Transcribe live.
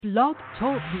Blog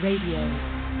Talk Radio.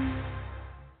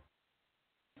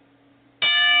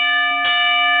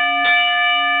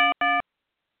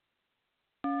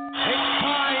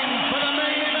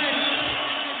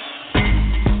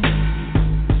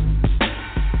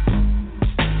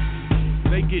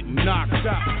 Get knocked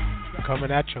out.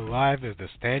 Coming at you live is the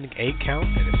standing 8 count,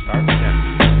 and it starts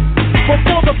now.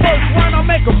 Before the first round, I'll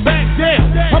make them back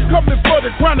down. I'm coming for the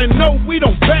crown, and no, we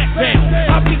don't back down.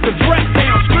 I'll beat the track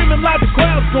down, screaming like the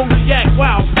crowd's gonna react.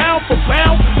 Wow, pound for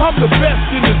pound, I'm the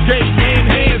best in this game,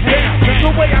 man, hands down.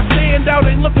 The way I stand out,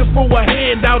 ain't looking for a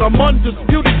handout. I'm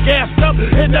undisputed, gassed up,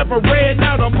 and never ran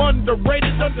out. I'm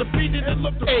underrated, undefeated, and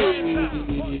look the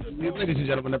Ladies and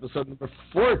gentlemen, episode number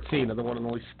 14 of the one and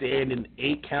only Standing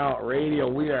 8 Count Radio.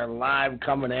 We are live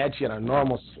coming at you in our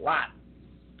normal slot.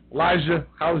 Elijah,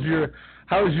 how's your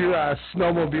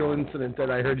snowmobile incident that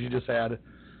I heard you just had?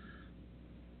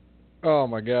 Oh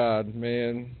my God,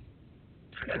 man.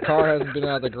 The car hasn't been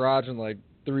out of the garage in like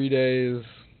 3 days.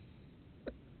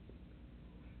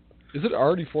 Is it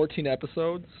already 14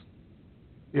 episodes?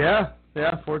 Yeah,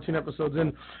 14 episodes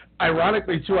in.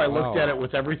 Ironically, too, I looked at it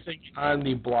with everything on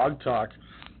the blog talk.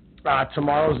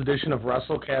 Tomorrow's edition of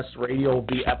WrestleCast Radio will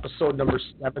be episode number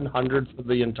 700 for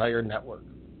the entire network.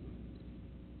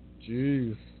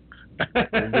 Jeez.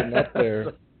 We're getting up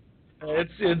there.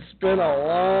 It's been a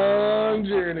long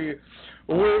journey.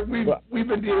 We've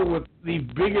been dealing with the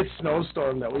biggest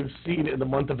snowstorm that we've seen in the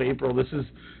month of April. This is,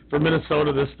 for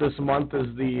Minnesota, this month is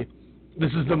the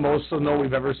most snow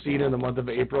we've ever seen in the month of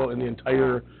April in the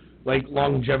entire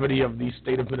longevity of the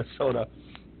state of Minnesota.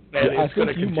 And it's going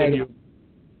to continue.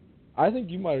 I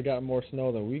think you might have gotten more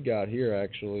snow than we got here,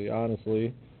 actually,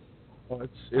 honestly. Well,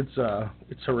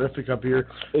 it's horrific up here.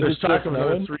 Is There's it talk still of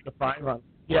another snowing? 3 to 5 on.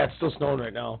 Yeah, it's still snowing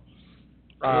right now.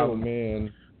 Oh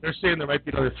man. They're saying there might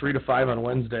be another 3 to 5 on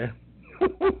Wednesday.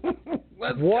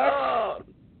 Let's what? go!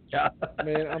 Yeah.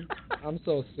 Man, I'm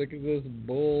so sick of this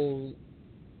bull.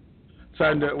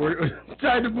 We're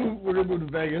time to move. We're gonna move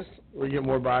to Vegas. We get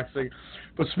more boxing.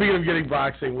 But speaking of getting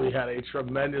boxing, we had a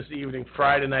tremendous evening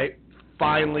Friday night.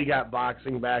 Finally got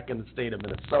boxing back in the state of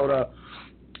Minnesota.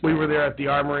 We were there at the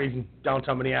Armory in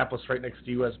downtown Minneapolis, right next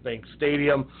to U.S. Bank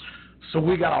Stadium. So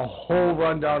we got a whole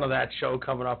rundown of that show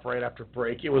coming up right after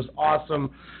break. It was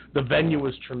awesome. The venue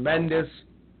was tremendous.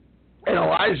 And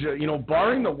Elijah,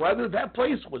 barring the weather, that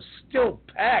place was still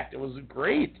packed. It was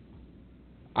great.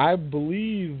 I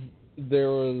believe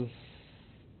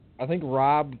I think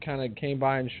Rob kind of came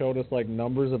by and showed us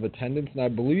numbers of attendance, and I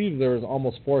believe there was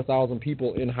almost 4,000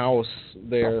 people in-house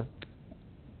there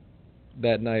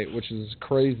that night, which is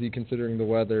crazy considering the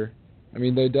weather. I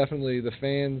mean, the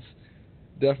fans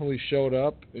definitely showed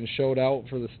up and showed out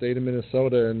for the state of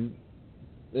Minnesota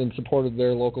and supported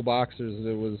their local boxers.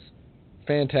 It was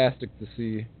fantastic to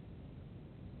see.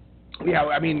 Yeah,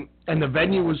 I mean, and the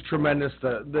venue was tremendous.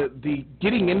 The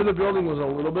getting into the building was a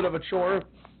little bit of a chore.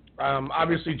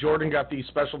 Obviously, Jordan got the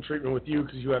special treatment with you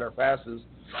because you had our passes.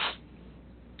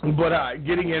 But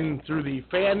getting in through the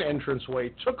fan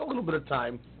entranceway took a little bit of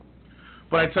time.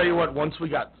 But I tell you what, once we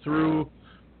got through,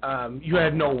 you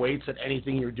had no waits at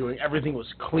anything you were doing. Everything was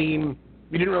clean.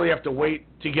 You didn't really have to wait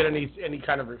to get any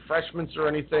kind of refreshments or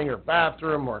anything, or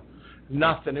bathroom or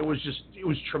nothing. It was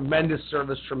tremendous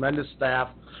service, tremendous staff,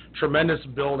 tremendous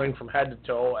building from head to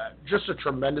toe. Just a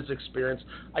tremendous experience.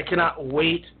 I cannot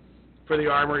wait for the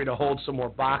Armory to hold some more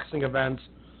boxing events,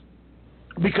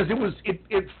 because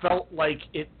it felt like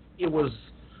it was,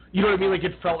 you know what I mean?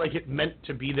 It felt like it meant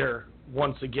to be there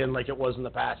once again, like it was in the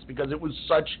past, because it was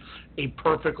such a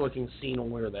perfect looking scene when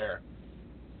we were there.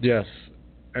 Yes.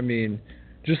 I mean,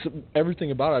 just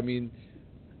everything about it. I mean,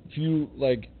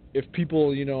 if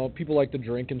people, people like to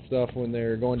drink and stuff when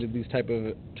they're going to these type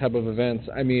of events,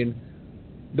 I mean,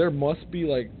 there must be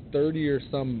 30 or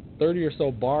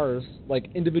so bars,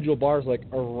 individual bars,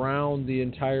 around the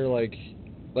entire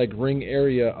ring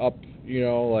area up,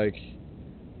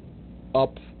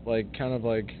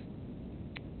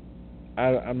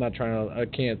 I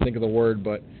can't think of the word,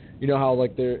 but how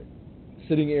they're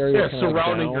sitting area. Yeah,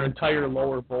 surrounding your entire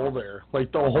lower bowl there, the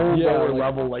whole lower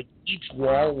level, each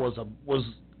wall was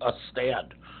a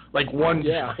stand, one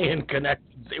giant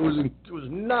connected. It was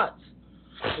nuts.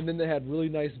 And then they had really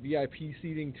nice VIP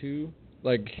seating too,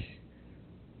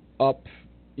 up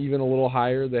even a little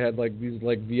higher. They had these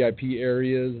VIP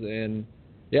areas, and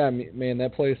yeah, man,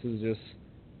 that place is just,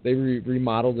 they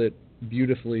remodeled it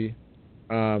beautifully.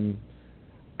 I'm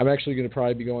actually going to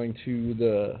probably be going to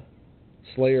the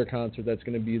Slayer concert that's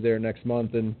going to be there next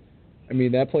month, and I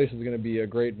mean, that place is going to be a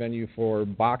great venue for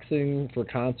boxing, for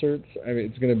concerts. I mean,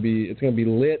 it's going to be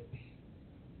lit.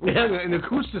 Yeah, and the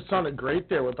acoustics sounded great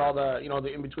there with all the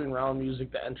the in between round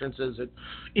music, the entrances, and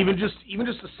even just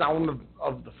the sound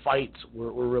of the fights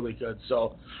were really good.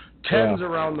 So 10s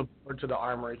around the board to the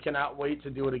Armory. Cannot wait to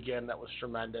do it again. That was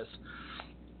tremendous.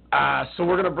 So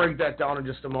we're gonna break that down in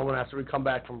just a moment after we come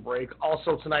back from break.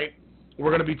 Also tonight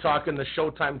we're gonna be talking the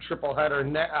Showtime triple header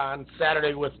on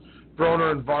Saturday with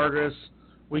Broner and Vargas.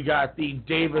 We got the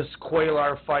Davis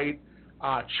Cuellar fight.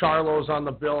 Charlo's on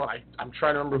the bill. I'm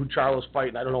trying to remember who Charlo's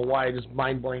fighting. I don't know why. I just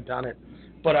mind blanked on it.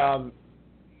 But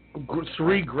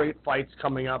 3 great fights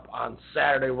coming up on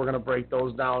Saturday. We're going to break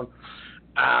those down.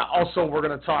 Also, we're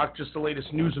going to talk just the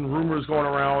latest news and rumors going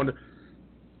around,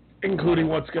 including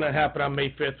what's going to happen on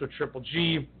May 5th with Triple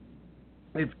G.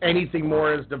 If anything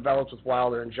more has developed with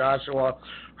Wilder and Joshua.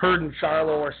 Hurd and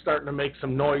Charlo are starting to make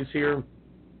some noise here.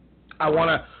 I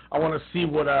want to see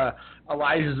what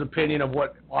Elijah's opinion of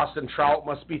what Austin Trout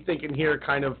must be thinking here,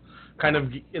 kind of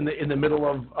in the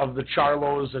middle of the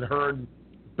Charlos and Hurd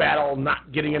battle,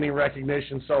 not getting any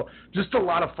recognition. So just a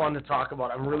lot of fun to talk about.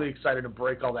 I'm really excited to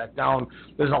break all that down.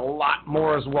 There's a lot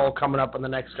more as well coming up in the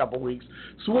next couple of weeks.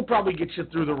 So we'll probably get you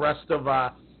through the rest of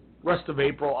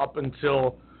April up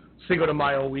until Cinco de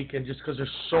Mayo weekend, just because there's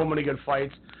so many good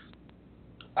fights.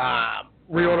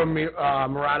 Ryota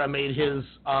Murata made his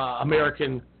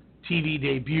American TV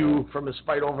debut from his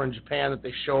fight over in Japan that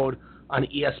they showed on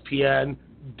ESPN.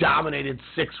 Dominated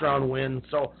 6-round win.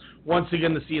 So once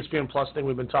again, this ESPN Plus thing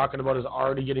we've been talking about is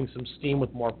already getting some steam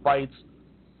with more fights.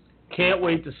 Can't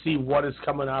wait to see what is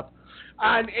coming up.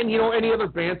 And any other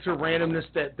banter randomness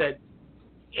that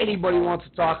anybody wants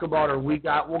to talk about or we'll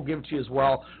give to you as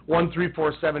well.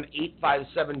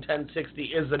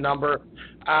 1-347-857-1060 is the number.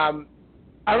 I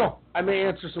don't know. I may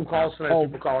answer some calls tonight.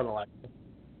 People calling the line.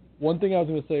 One thing I was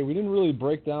going to say, we didn't really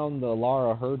break down the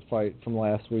Lara Hurd fight from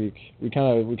last week. We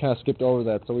kind of skipped over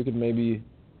that, so we could maybe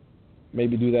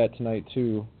do that tonight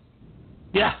too.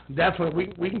 Yeah,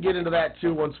 definitely. We can get into that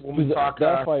too when we talk.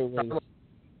 That fight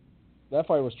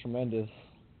was tremendous.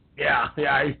 Yeah.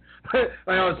 I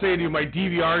was saying to you, my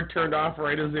DVR turned off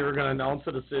right as they were going to announce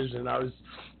the decision. I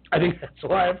think that's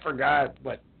why I forgot,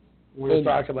 but we were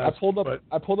talking last. I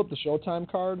pulled up the Showtime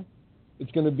card.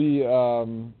 It's going to be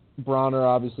Bronner,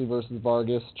 obviously, versus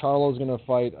Vargas. Charlo's going to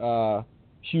fight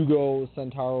Hugo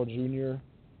Centauro Jr.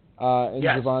 And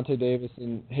yes. Gervonta Davis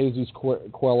and Jesus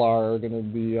Cuellar are going to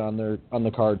be on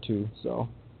the card too. So.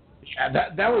 Yeah,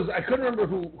 that was. I couldn't remember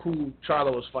who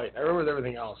Charlo was fighting. I remembered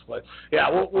everything else, but yeah,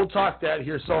 we'll talk that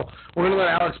here. So we're gonna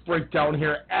let Alex break down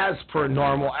here as per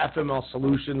normal. FML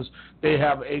Solutions. They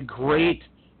have a great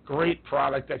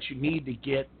product that you need to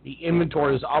get. The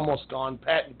inventory is almost gone.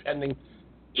 Patent pending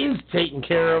is taken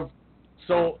care of.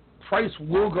 So price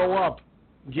will go up.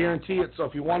 Guarantee it. So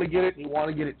if you want to get it and you want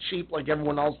to get it cheap like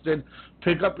everyone else did,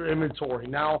 pick up your inventory.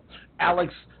 Now,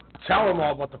 Alex, tell them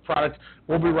all about the product.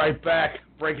 We'll be right back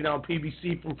breaking down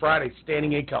PBC from Friday.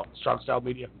 Standing 8 count. Strong Style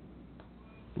Media.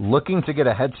 Looking to get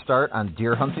a head start on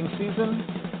deer hunting season?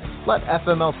 Let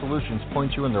FML Solutions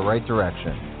point you in the right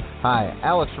direction. Hi,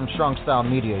 Alex from Strong Style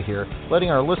Media here, letting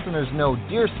our listeners know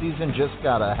deer season just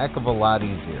got a heck of a lot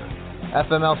easier.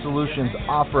 FML Solutions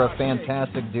offer a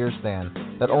fantastic deer stand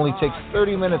that only takes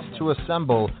 30 minutes to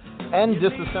assemble and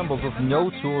disassembles with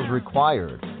no tools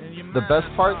required. The best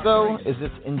part, though, is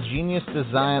its ingenious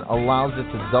design allows it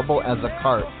to double as a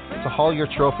cart to haul your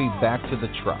trophy back to the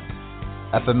truck.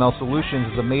 FML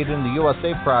Solutions is a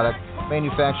made-in-the-USA product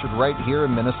manufactured right here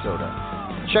in Minnesota.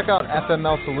 Check out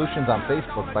FML Solutions on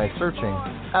Facebook by searching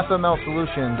FML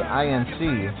Solutions INC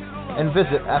and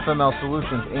visit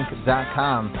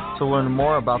FMLSolutionsInc.com to learn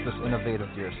more about this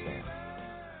innovative deer stand.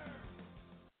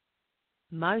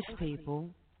 Most people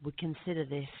would consider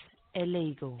this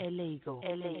illegal.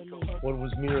 What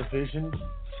was mere vision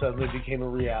suddenly became a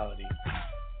reality.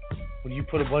 When you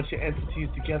put a bunch of entities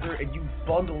together and you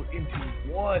bundle into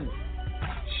one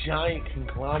giant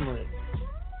conglomerate,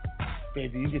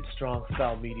 baby, you get Strong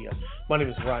Style Media. My name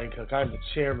is Ryan Cook. I'm the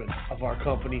chairman of our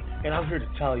company, and I'm here to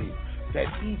tell you that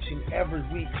each and every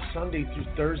week, Sunday through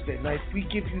Thursday night, we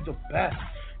give you the best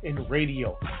in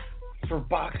radio. For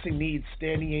boxing needs,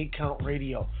 Standing 8 Count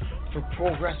Radio. For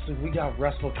pro wrestling, we got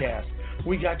WrestleCast.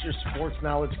 We got your sports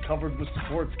knowledge covered with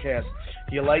Sportscast.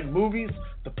 You like movies?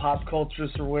 The pop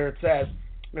cultures are where it's at.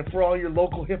 And for all your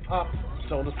local hip-hop,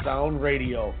 Soda Sound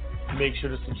Radio. Make sure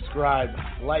to subscribe,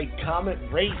 like, comment,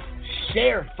 rate,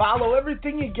 share, follow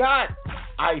everything you got.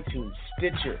 iTunes,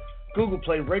 Stitcher, Google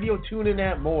Play, Radio TuneIn,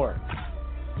 and more.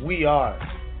 We are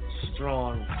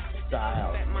Strong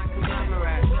Style.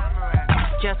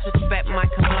 Just respect my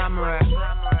conglomerate.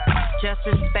 Just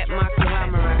respect my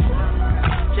conglomerate.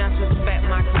 Just respect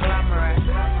my conglomerate.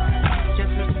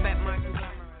 Just respect my conglomerate.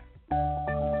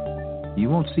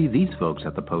 won't see these folks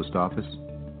at the post office.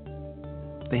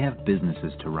 They have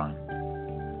businesses to run.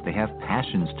 They have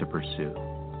passions to pursue.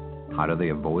 How do they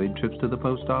avoid trips to the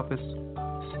post office?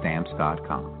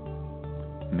 Stamps.com.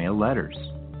 Mail letters.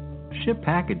 Ship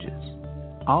packages.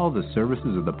 All the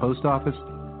services of the post office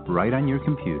right on your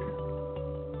computer.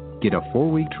 Get a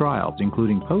 4-week trial,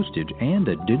 including postage and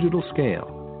a digital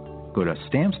scale. Go to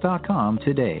Stamps.com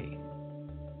today.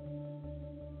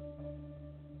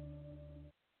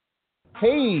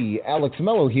 Hey, Alex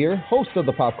Mello here, host of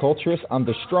The Pop Culturist on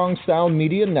the Strong Style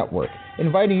Media Network,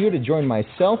 inviting you to join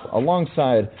myself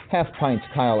alongside Half Pint's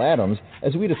Kyle Adams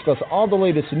as we discuss all the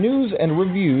latest news and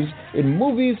reviews in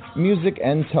movies, music,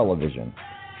 and television.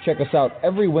 Check us out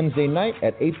every Wednesday night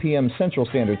at 8 p.m. Central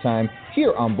Standard Time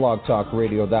here on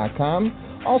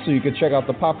blogtalkradio.com. Also, you can check out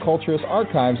the Pop Culturist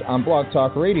archives on Blog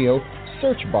Talk Radio,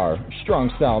 search bar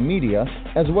Strong Style Media,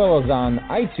 as well as on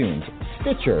iTunes,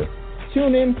 Stitcher,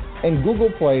 TuneIn, and Google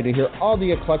Play to hear all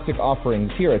the eclectic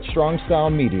offerings here at Strong Style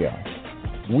Media.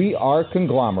 We are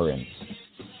conglomerates.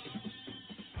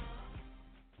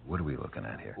 What are we looking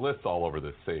at here? Lists all over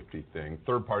this safety thing.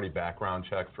 Third-party background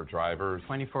checks for drivers.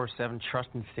 24/7 trust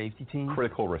and safety team.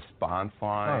 Critical response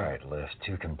line. All right, List,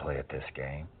 who can play at this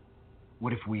game?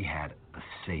 What if we had a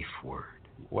safe word?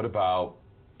 What about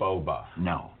boba?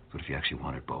 No. What if you actually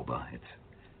wanted boba? It's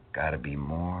got to be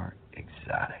more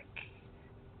exotic.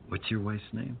 What's your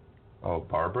wife's name? Oh,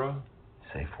 Barbara?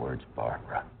 Safe word's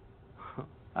Barbara.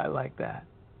 I like that.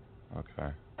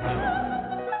 Okay.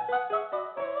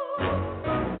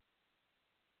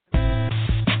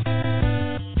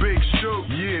 Big Show,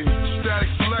 yeah, Static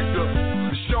Selector,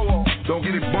 the show off. Don't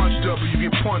get it bunched up or you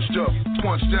get punched up,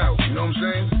 punched out, you know what I'm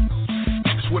saying?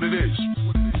 It's what it is.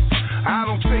 I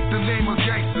don't take the name of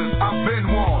gangsters, I've been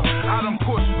warned. I done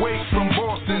put weight from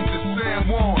Boston to San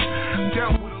Juan.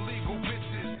 Dealt with illegal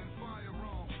bitches and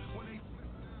firearms.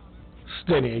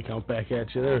 Steady account back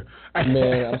at you there.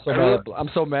 Man, I'm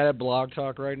so mad at Blog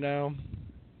Talk right now.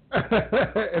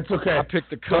 It's okay. I picked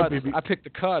the cuts.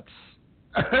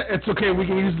 It's okay. We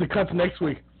can use the cuts next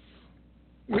week.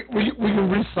 We can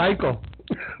recycle.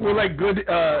 We're like good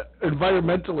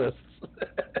environmentalists.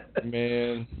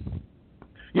 Man.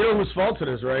 You know whose fault it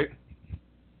is, right?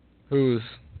 Whose?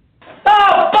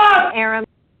 Oh, fuck! Aaron.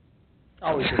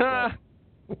 Always his fault.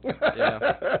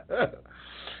 Yeah.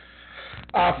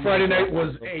 Friday night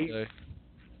was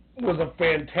a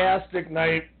fantastic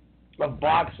night of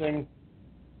boxing.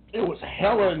 It was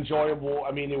hella enjoyable.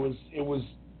 I mean, it was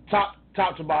top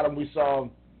to bottom. We saw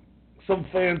some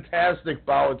fantastic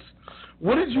bouts.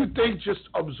 What did you think, just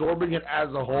absorbing it as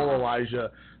a whole,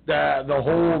 Elijah? There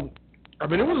was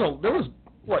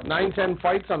 9-10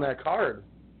 fights on that card.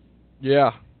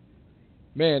 Yeah.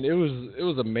 Man, it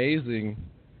was amazing.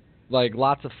 Like,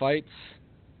 lots of fights,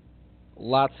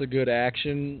 lots of good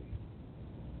action,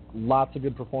 lots of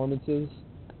good performances.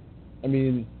 I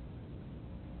mean,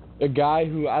 a guy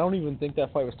who, I don't even think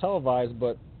that fight was televised,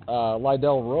 but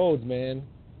Lydell Rhodes, man,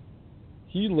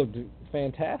 he looked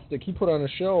fantastic. He put on a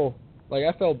show. Like,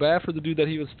 I felt bad for the dude that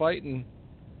he was fighting.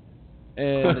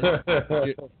 And,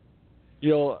 you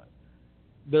know,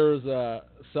 there was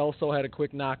Celso had a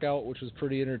quick knockout, which was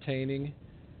pretty entertaining.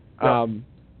 Yeah.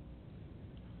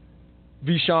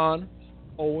 Vishon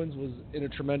Owens was in a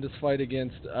tremendous fight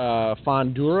against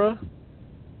Fondura.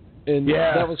 And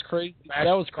that was crazy. That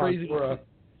was crazy.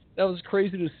 That was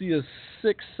crazy to see a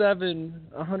 6'7",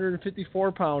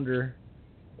 154-pounder.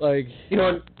 Like, you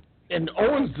know, and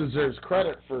Owens deserves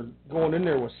credit for going in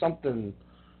there with something.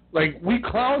 Like, we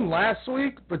clowned last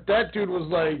week, but that dude was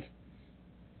like,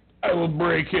 I will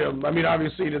break him. I mean,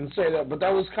 obviously he didn't say that, but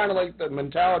that was kind of like the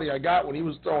mentality I got when he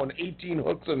was throwing 18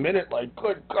 hooks a minute. Like,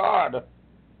 good God.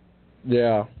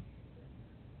 Yeah.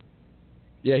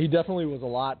 Yeah, he definitely was a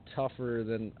lot tougher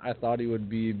than I thought he would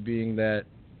be, being that,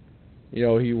 you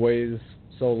know, he weighs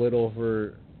so little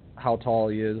for how tall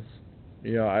he is.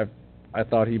 You know, I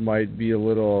thought he might be a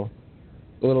little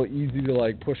easy to,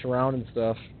 like, push around and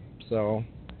stuff. So,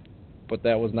 but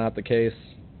that was not the case.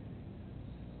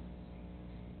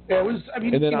 Yeah, it was. I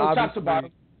mean, and then, you know, talks about.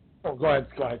 Oh, go ahead,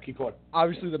 keep going.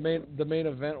 Obviously, the main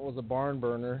event was a barn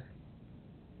burner.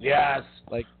 Yes,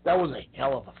 like that was a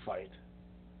hell of a fight.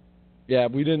 Yeah,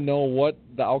 we didn't know what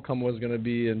the outcome was going to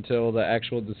be until the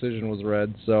actual decision was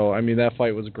read. So, I mean, that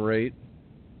fight was great.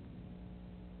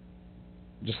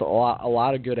 Just a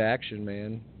lot of good action,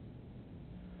 man.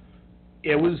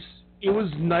 It was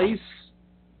nice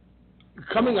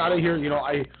coming out of here. You know,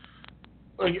 I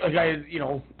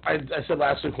said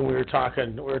last week when we were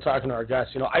talking to our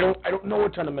guests. You know, I don't know a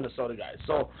ton of Minnesota guys,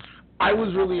 so I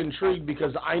was really intrigued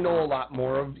because I know a lot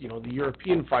more of, you know, the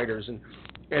European fighters and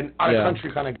out of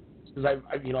country kind of. because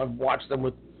I've watched them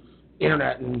with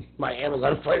internet and my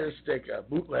Amazon Fire Stick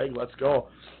bootleg. Let's go,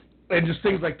 and just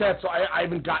things like that. So I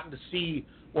haven't gotten to see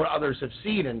what others have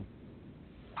seen, and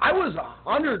I was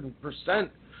 100%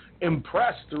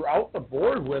 impressed throughout the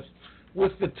board with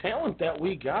the talent that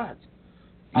we got.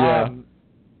 Yeah.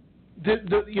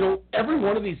 Every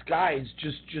one of these guys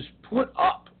just put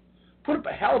up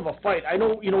a hell of a fight. I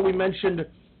know, we mentioned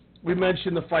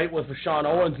the fight with Sean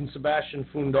Owens and Sebastian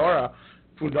Fundora.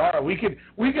 We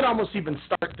could almost even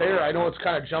start there. I know it's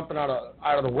kind of jumping out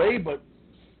of the way, but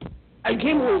I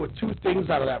came away with two things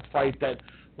out of that fight that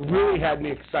really had me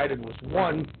excited. Was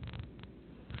one,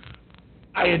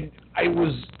 I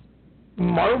was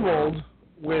marveled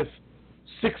with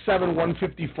 6'7",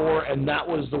 154, and that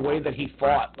was the way that he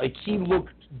fought. Like, he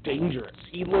looked dangerous.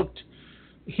 He looked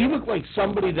like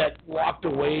somebody that walked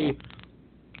away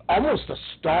almost a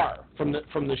star from the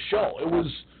show.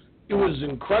 It was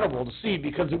incredible to see,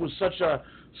 because it was such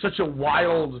a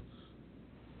wild.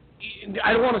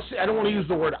 I don't want to use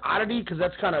the word oddity, because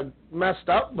that's kind of messed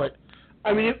up, but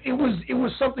I mean it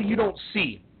was something you don't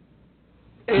see.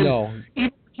 And no.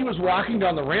 Even he was walking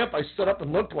down the ramp, I stood up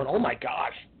and looked, went, oh my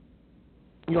gosh.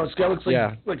 This guy looks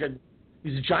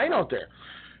he's a giant out there.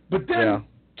 But then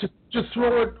to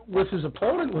throw it with his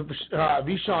opponent, with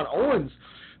Vishon Owens,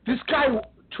 this guy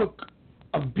took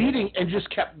a beating and just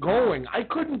kept going. I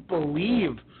couldn't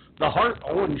believe the heart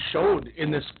Owens showed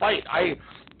in this fight. I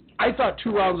thought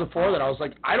 2 rounds before that, I was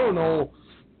like, I don't know.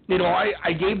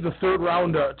 I gave the third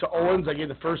round to Owens. I gave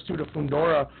the first 2 to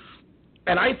Fundora.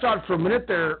 And I thought for a minute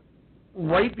there,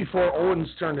 right before Owens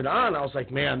turned it on, I was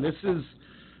like, man, this is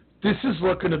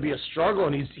looking to be a struggle,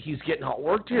 and he's getting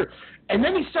outworked here. And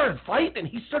then he started fighting, and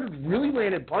he started really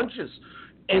landing punches.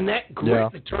 And that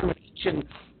great determination,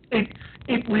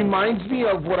 it reminds me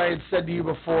of what I had said to you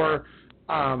before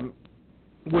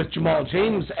with Jamal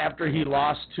James after he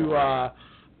lost to,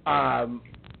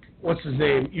 what's his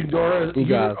name? Ugas,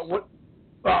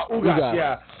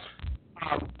 yeah.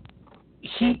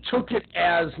 He took it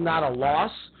as not a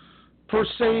loss, per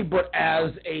se, but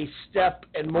as a step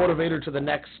and motivator to the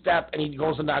next step, and he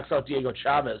goes and knocks out Diego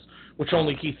Chavez, which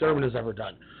only Keith Thurman has ever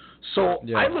done. So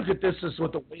I look at this as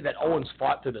with the way that Owens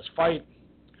fought through this fight.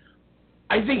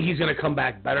 I think he's going to come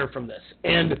back better from this.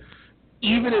 And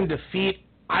even in defeat,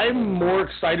 I'm more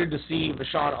excited to see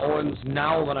Vishon Owens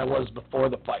now than I was before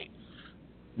the fight.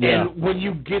 Yeah. And when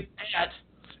you get that,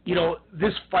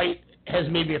 this fight has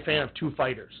made me a fan of 2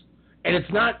 fighters. And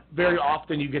it's not very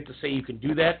often you get to say you can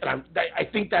do that. And I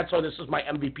think that's why this is my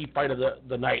MVP fight of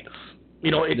the night.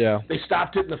 They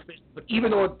stopped it in the 5th. But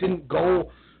even though it didn't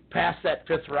go past that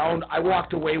 5th round, I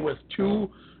walked away with 2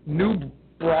 new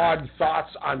broad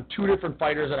thoughts on 2 different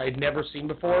fighters that I'd never seen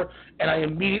before. And I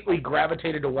immediately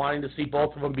gravitated to wanting to see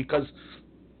both of them, because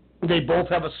they both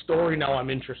have a story now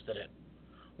I'm interested in.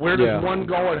 Where does one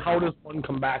go, and how does one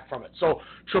come back from it? So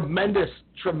tremendous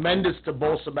to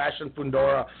both Sebastian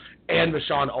Fundora and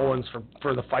Vishon Owens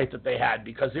for the fight that they had,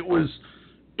 because it was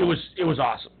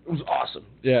awesome. It was awesome.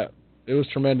 Yeah, it was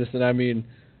tremendous, and I mean,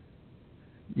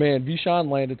 man, Vishon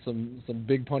landed some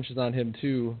big punches on him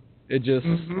too. It just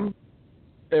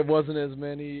it wasn't as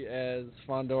many as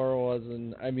Fundora was,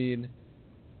 and I mean,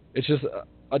 it's just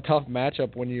a tough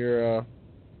matchup when you're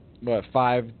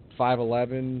 5'11",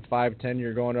 5'10",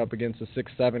 you're going up against a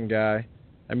 6'7" guy.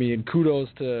 I mean, kudos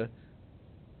to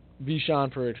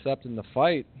Vishon for accepting the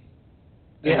fight.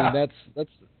 Yeah. I mean, that's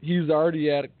he's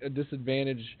already at a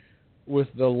disadvantage with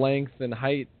the length and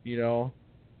height,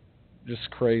 just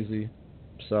crazy.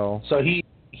 So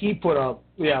he put up,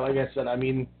 like I said, I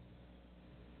mean,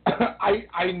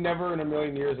 I never in a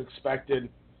million years expected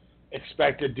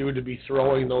dude to be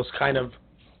throwing those kind of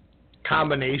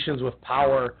combinations with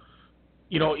power.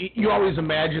 You always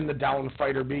imagine the down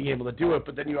fighter being able to do it,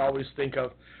 but then you always think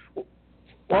of,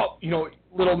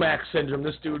 Little Max syndrome.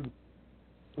 This dude,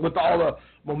 with all the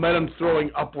momentum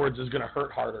throwing upwards, is going to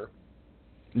hurt harder.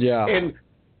 Yeah. And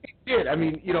it did. I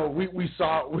mean, we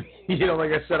saw, like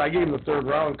I said, I gave him the 3rd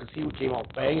round because he came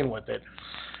out banging with it.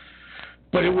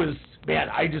 But it was, man,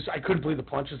 I couldn't believe the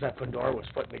punches that Fundora was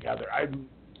putting together.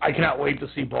 I cannot wait to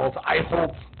see both. I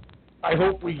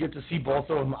hope we get to see both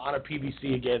of them on a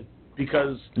PBC again,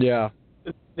 because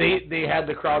they had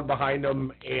the crowd behind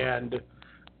them, and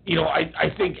I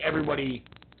think everybody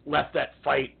left that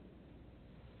fight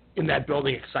in that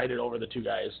building excited over the 2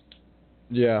 guys.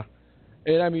 Yeah,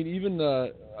 and I mean, even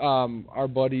our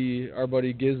buddy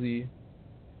Gizzy,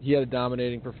 he had a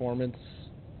dominating performance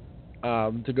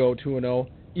to go 2-0.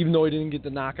 Even though he didn't get the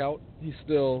knockout, he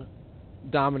still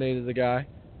dominated the guy.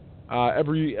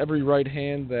 Every right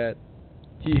hand that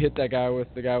he hit that guy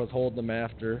with, the guy was holding him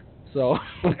after. So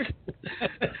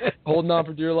Holding on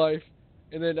for dear life.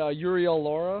 And then Uriel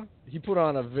Laura, he put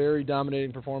on a very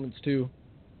dominating performance too.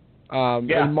 And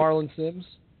Marlon Sims.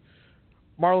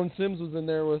 Marlon Sims was in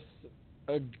there with,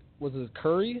 was it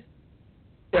Curry?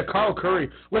 Yeah, Carl Curry.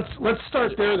 Let's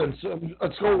start there then. So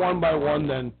let's go one by one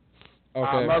then.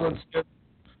 Okay. Marlon Sims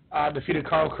defeated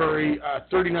Carl Curry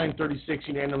 39-36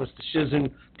 unanimous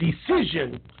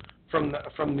decision from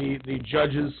the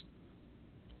judges.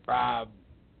 But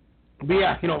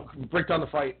yeah, break down the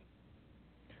fight.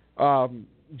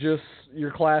 Just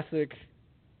your classic.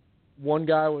 One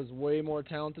guy was way more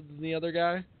talented than the other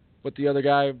guy, but the other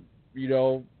guy,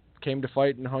 came to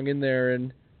fight and hung in there,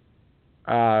 and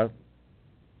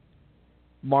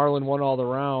Marlon won all the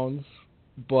rounds,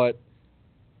 but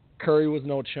Curry was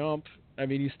no chump. I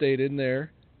mean, he stayed in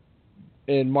there,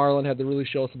 and Marlon had to really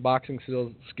show some boxing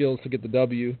skills to get the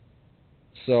W.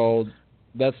 So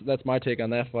that's my take on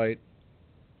that fight.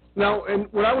 Now, and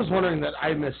what I was wondering that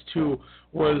I missed too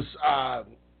was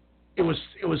it was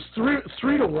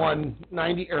 3-1,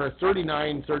 90 or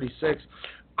 39-36.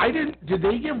 Did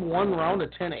they give one round a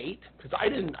 10-8? Because I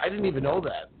didn't even know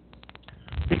that.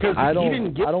 Because I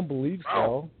don't believe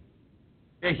so.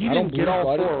 Yeah, he didn't get all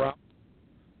 4 rounds.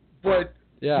 But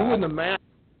doing the math,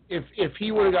 if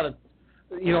he would have got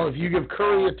if you give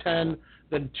Curry a 10,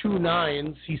 then 2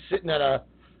 9s, he's sitting at a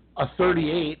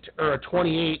 38 or a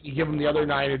 28. You give him the other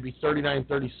 9, it'd be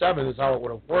 39-37 is how it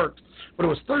would have worked. But it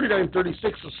was 39-36,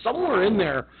 so somewhere in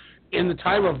there, in the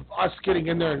time of us getting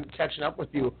in there and catching up with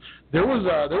you, there was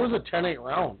a 10-8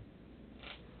 round.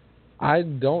 I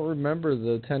don't remember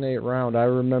the 10-8 round. I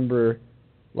remember,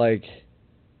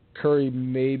 Curry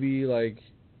maybe,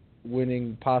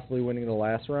 possibly winning the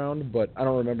last round, but I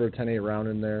don't remember a 10-8 round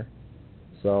in there.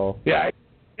 So yeah,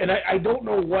 I don't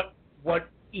know what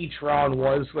each round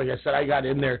was. Like I said, I got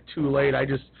in there too late.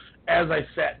 As I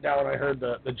sat down, I heard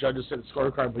the judges say the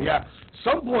scorecard. But yeah,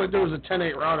 some point there was a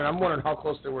 10-8 round, and I'm wondering how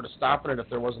close they were to stopping it if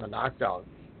there wasn't a knockdown.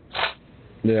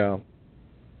 Yeah.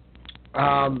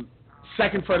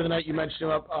 Second fight of the night, you mentioned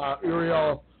him up.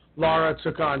 Uriel Lara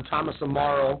took on Thomas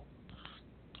Amaro.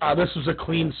 This was a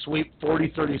clean sweep,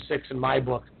 40-36 in my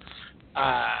book.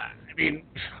 There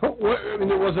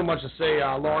wasn't much to say.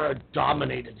 Lara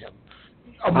dominated him.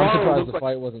 I'm surprised the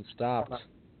fight wasn't stopped.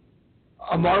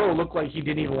 Amaro looked like he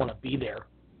didn't even want to be there.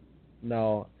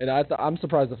 No, and I'm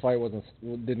surprised the fight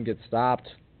didn't get stopped.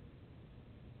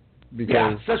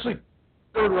 Because especially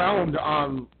third round.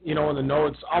 In the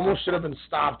notes, almost should have been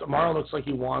stopped. Amaro looks like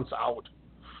he wants out.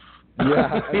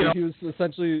 Yeah, he was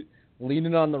essentially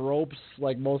leaning on the ropes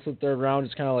most of the third round,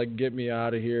 just kind of get me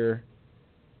out of here.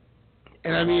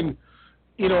 And I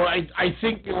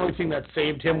think the only thing that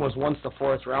saved him was once the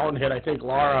fourth round hit. I think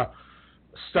Lara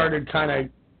started kind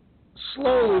of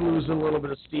slowly losing a little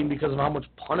bit of steam because of how much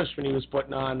punishment he was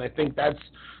putting on. I think that's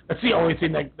the only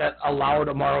thing that allowed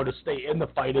Amaro to stay in the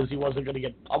fight, is he wasn't going to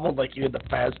get pummeled like he did the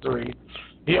past 3.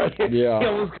 He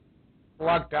was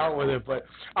locked out with it. But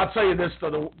I'll tell you this,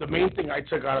 though, the main thing I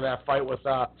took out of that fight with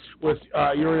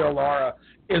Uriel Lara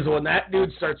is when that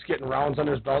dude starts getting rounds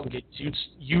under his belt and gets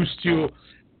used to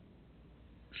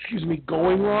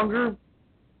going longer,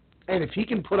 and if he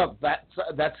can put up that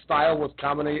style with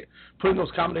putting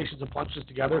those combinations of punches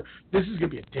together, this is going to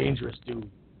be a dangerous dude.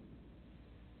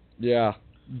 Yeah,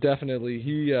 definitely.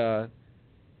 He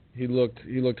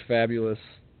looked fabulous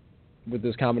with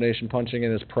his combination punching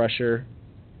and his pressure,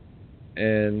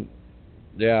 and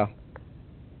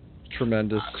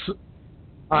tremendous.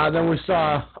 Then we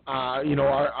saw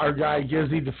our guy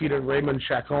Gizzy defeated Raymond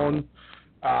Chacon.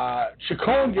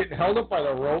 Chacon getting held up by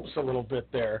the ropes a little bit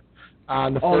there.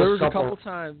 There was a couple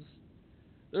times.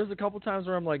 There was a couple times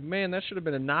where I'm like, man, that should have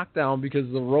been a knockdown,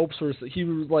 because the ropes he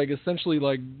was essentially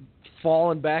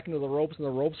falling back into the ropes, and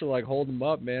the ropes were holding him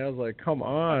up, man. I was like, come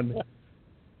on.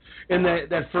 In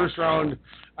that first round,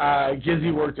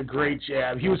 Gizzy worked a great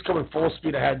jab. He was coming full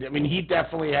speed ahead. I mean, he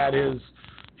definitely had his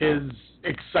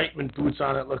excitement boots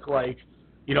on, it looked like.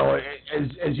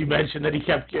 As you mentioned, that he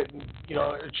kept getting,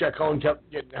 Chacon kept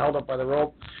getting held up by the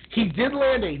rope. He did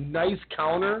land a nice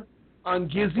counter on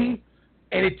Gizzy,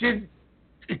 and it didn't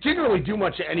really do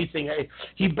much of anything.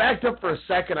 He backed up for a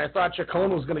second. I thought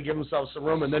Chacon was going to give himself some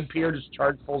room, and then Pierre just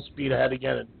charged full speed ahead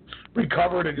again and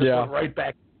recovered and just went right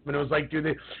back. And it was like,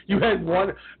 dude, you had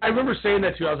one. I remember saying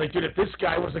that to you. I was like, dude, if this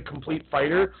guy was a complete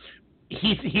fighter,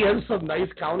 he has some nice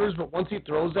counters, but once he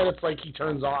throws that, it's like he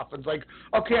turns off. It's like,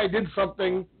 okay, I did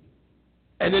something,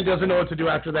 and then doesn't know what to do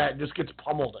after that, and just gets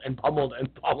pummeled and pummeled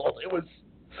and pummeled. It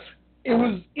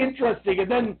was interesting. And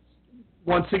then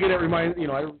once again, I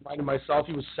reminded myself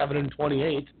he was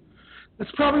 7-28.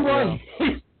 That's probably why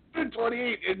he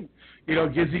 27-28, and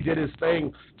Gizzy did his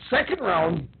thing. Second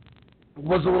round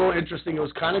was a little interesting. It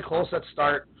was kind of close at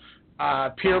start.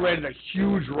 Pierre landed a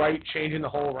huge right, changing the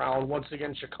whole round. Once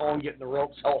again, Chacon getting the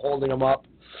ropes, holding him up.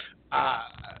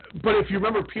 But if you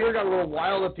remember, Pierre got a little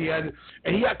wild at the end,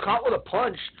 and he got caught with a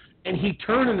punch, and he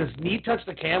turned and his knee touched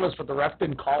the canvas, but the ref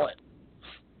didn't call it.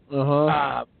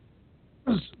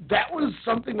 That was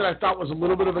something that I thought was a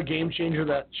little bit of a game changer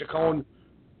that Chacon,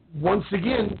 once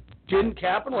again, didn't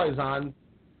capitalize on.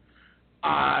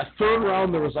 Third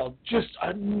round, there was just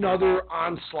another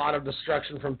onslaught of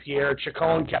destruction from Pierre.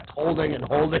 Chacon kept holding and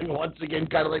holding, once again,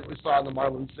 kind of like we saw in the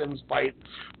Marlon Sims fight.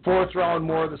 Fourth round,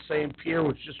 more of the same. Pierre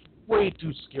was just way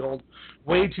too skilled,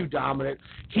 way too dominant.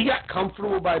 He got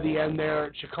comfortable by the end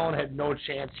there. Chacon had no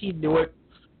chance. He knew it,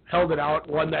 held it out,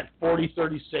 won that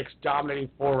 40-36, dominating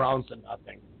 4 rounds to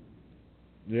nothing.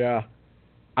 Yeah.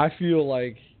 I feel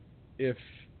like if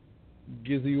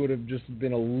Gizzy would have just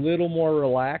been a little more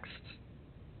relaxed,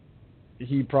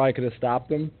 he probably could have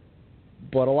stopped him.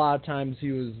 But a lot of times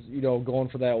he was, going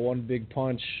for that one big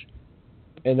punch,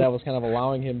 and that was kind of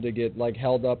allowing him to get,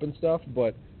 held up and stuff.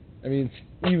 But, I mean,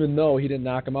 even though he didn't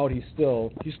knock him out, he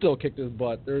still kicked his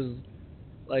butt. There's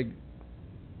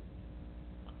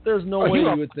no way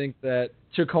you would think that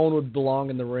Chacon would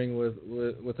belong in the ring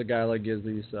with a guy like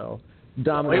Gizzy. So,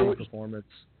 dominating performance.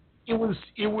 It was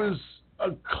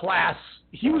a class.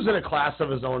 He was in a class of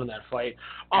his own in that fight.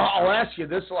 I'll ask you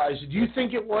this, Elijah. Do you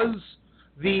think it was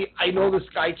I know this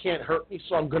guy can't hurt me,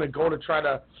 so I'm going to go to try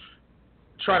to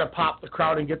pop the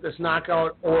crowd and get this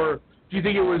knockout, or do you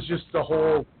think it was just the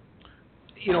whole,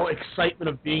 excitement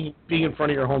of being in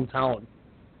front of your hometown?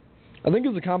 I think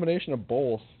it's a combination of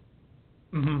both.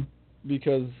 Mm-hmm.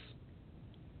 Because,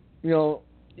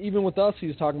 even with us, he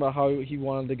was talking about how he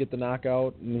wanted to get the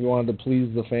knockout and he wanted to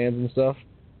please the fans and stuff.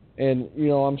 And,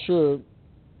 I'm sure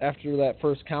after that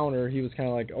first counter, he was kind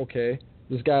of like, okay,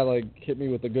 this guy, hit me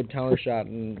with a good counter shot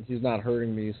and he's not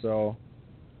hurting me. So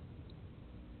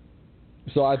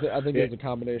I think it was a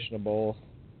combination of both.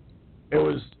 It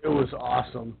was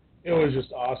awesome. It was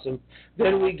just awesome.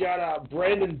 Then we got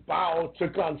Brandon Bow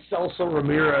took on Celso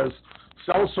Ramirez.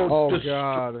 Celso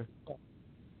God.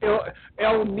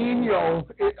 El Nino.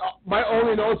 My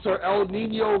only notes are El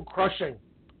Nino crushing.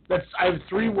 I have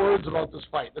 3 words about this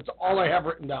fight. That's all I have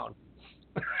written down.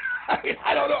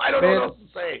 I don't know. I don't know what else to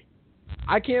say.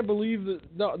 I can't believe that.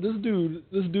 No, this dude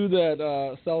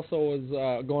that Celso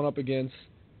was going up against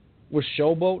was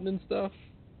showboating and stuff.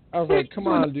 I was like, come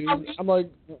on, dude. I'm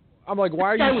like,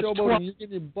 why are you showboating? You're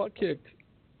getting your butt kicked.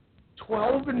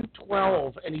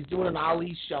 12-12, and he's doing an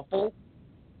Ali shuffle.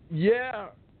 Yeah,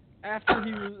 after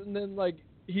he was, and then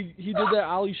he did that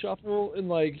Ali shuffle, and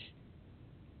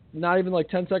not even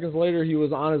 10 seconds later, he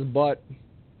was on his butt.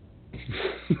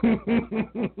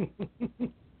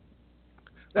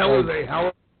 That was a hell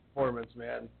of a performance,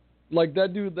 man.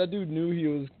 That dude knew he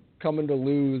was coming to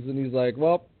lose, and he's like,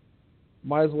 well,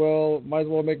 might as well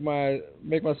make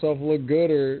myself look good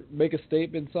or make a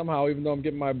statement somehow, even though I'm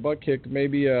getting my butt kicked.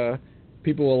 Maybe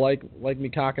people will like me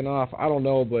cocking off. I don't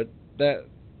know, but that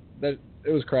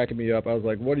it was cracking me up. I was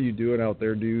like, what are you doing out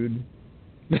there, dude?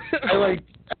 I like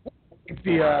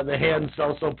the hand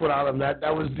Celso put on him. That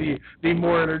was the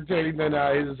more entertaining than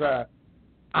his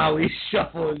Ali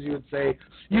shuffle, as you would say.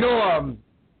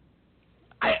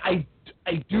 I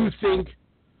do think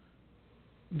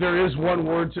there is one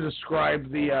word to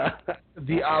describe the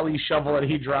Ali shuffle that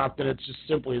he dropped, and it's just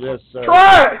simply this.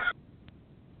 Trash!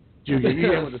 Dude, you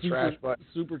hit him with the trash button.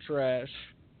 Super trash.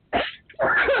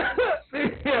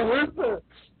 Yeah,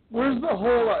 where's the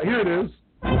whole? Here it is.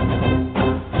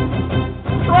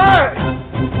 Trash!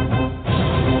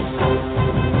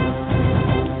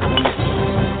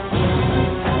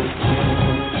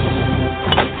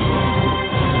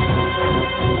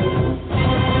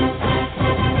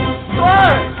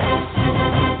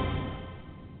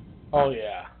 Oh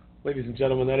yeah, ladies and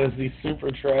gentlemen, that is the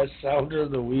Super Trash Sounder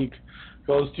of the Week.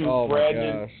 Goes to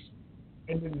Brandon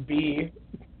B.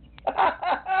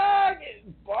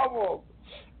 Getting bubbled.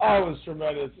 Oh, it was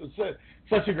tremendous. It's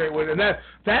such a great win, and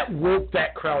that woke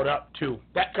that crowd up too.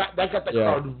 That got the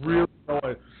crowd really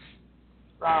going.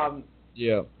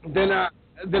 Yeah.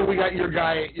 Then we got your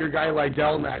guy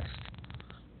Lydell next.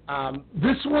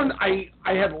 This one I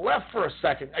had left for a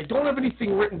second. I don't have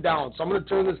anything written down, so I'm going to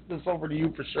turn this over to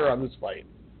you for sure on this fight.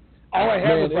 All I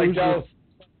have is Lydell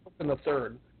in the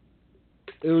third.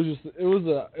 It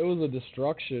was a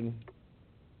destruction.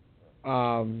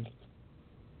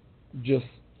 Just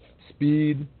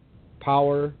speed,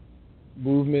 power,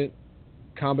 movement,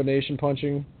 combination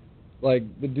punching. The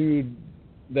dude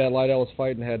that Lydell was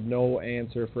fighting had no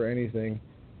answer for anything.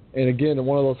 And again, in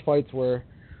one of those fights where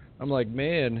I'm like,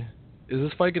 man, is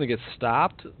this fight going to get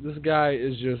stopped? This guy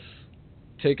is just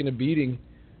taking a beating.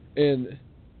 And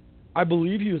I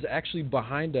believe he was actually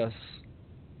behind us,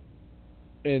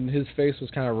 and his face was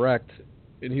kind of wrecked.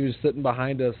 And he was sitting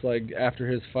behind us, like, after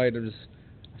his fight.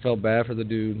 I felt bad for the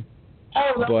dude.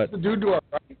 Oh, that was the dude to our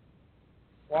right?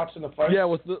 Watching the fight? Yeah,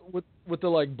 with the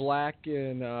like, black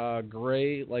and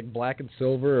gray, like, black and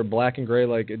silver, or black and gray,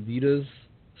 like, Adidas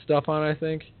stuff on, I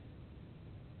think.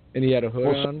 And he had a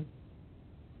hood on.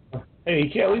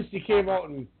 Hey, at least he came out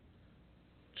and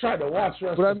tried to watch the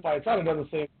rest of the fights. I'd have done the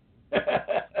same.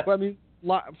 But I mean,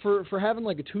 for having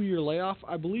like a 2-year layoff,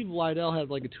 I believe Liddell had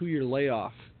like a 2-year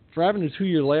layoff. For having a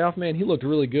 2-year layoff, man, he looked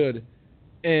really good.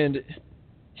 And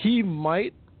he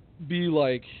might be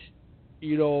like,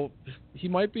 you know, he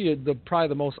might be probably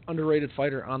the most underrated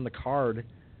fighter on the card,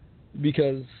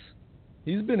 because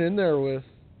he's been in there with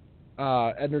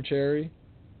Edner Cherry.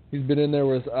 He's been in there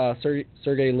with Sergey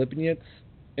Lipinets,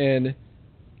 and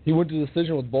he went to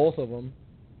decision with both of them.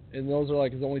 And those are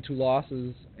like his only 2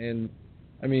 losses. And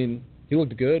I mean, he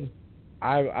looked good.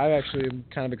 I actually am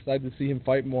kind of excited to see him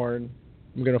fight more, and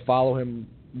I'm going to follow him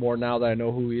more now that I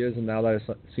know who he is and now that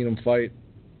I've seen him fight.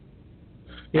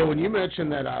 Yeah, when you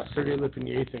mentioned that Sergey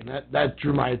Lipinets thing, that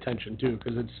drew my attention too,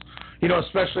 because it's, you know,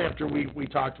 especially after we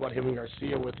talked about him and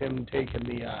Garcia, with him taking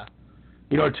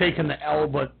the L,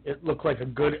 but it looked like a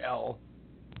good L,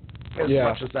 as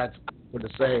much as that's good to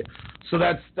say. So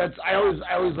that's I always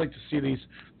like to see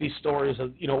these stories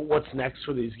of, you know, what's next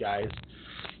for these guys.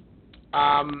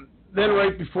 Then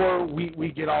right before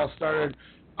we get all started,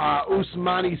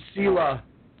 Usmani Sila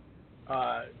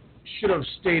should have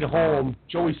stayed home.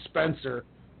 Joey Spencer,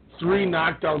 3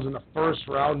 knockdowns in the first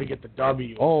round to get the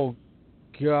W. Oh,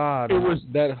 God. It was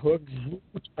that hook.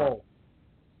 Oh.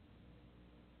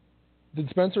 Did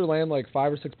Spencer land like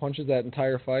 5 or 6 punches that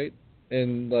entire fight?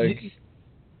 And like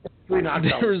 3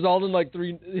 knockdowns. It resulted in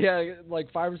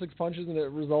like 5 or 6 punches, and it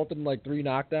resulted in like 3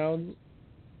 knockdowns.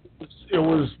 It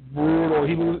was brutal.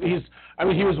 He was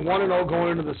 1-0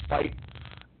 going into this fight.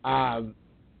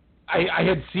 I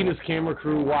had seen his camera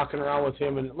crew walking around with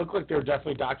him, and it looked like they were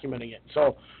definitely documenting it.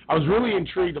 So I was really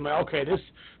intrigued. I'm like, okay, this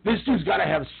dude's got to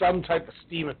have some type of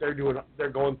steam if they're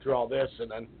going through all this.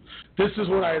 And then this is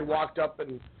when I had walked up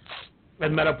and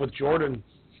met up with Jordan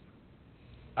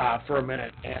for a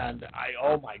minute, and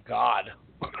oh my God,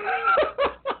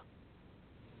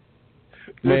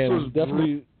 man, was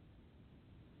definitely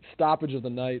stoppage of the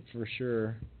night for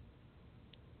sure.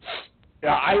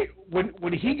 Yeah,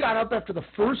 when he got up after the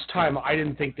first time, I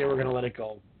didn't think they were going to let it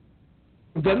go.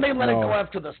 Then they let it go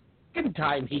after the second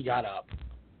time he got up.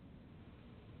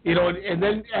 You know, and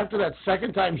then after that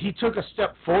second time, he took a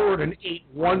step forward and ate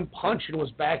 1 punch and was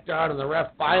back down, and the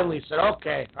ref finally said,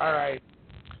 okay, all right,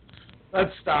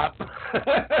 let's stop.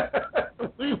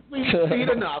 We've seen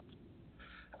enough.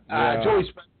 Joey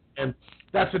Spencer, and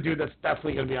that's a dude that's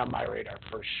definitely going to be on my radar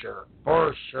for sure.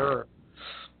 For sure.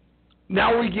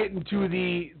 Now we get into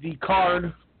the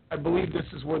card. I believe this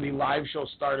is where the live show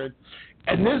started.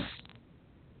 And this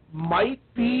might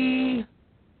be,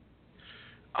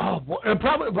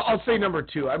 probably, I'll say number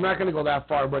 2. I'm not going to go that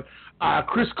far, but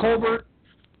Chris Colbert,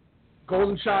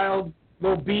 Golden Child,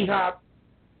 Lil B-Hop,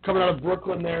 coming out of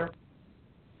Brooklyn there,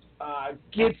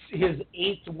 gets his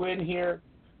 8th win here,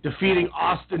 defeating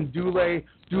Austin Dulé.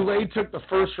 Dulé took the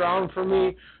first round for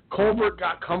me. Colbert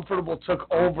got comfortable,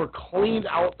 took over, cleaned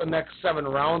out the next 7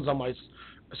 rounds on my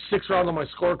 6 rounds on my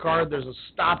scorecard. There's a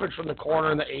stoppage from the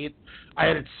corner in the 8th. I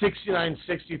had it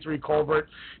 69-63 Colbert.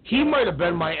 He might have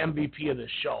been my MVP of this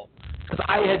show, because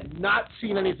I had not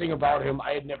seen anything about him.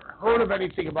 I had never heard of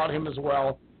anything about him as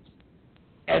well.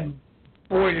 And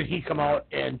boy, did he come out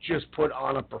and just put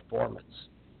on a performance.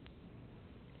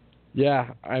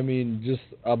 Yeah, I mean, just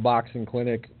a boxing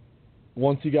clinic.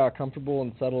 Once he got comfortable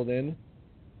and settled in,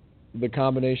 the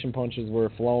combination punches were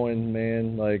flowing,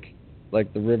 man, like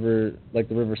the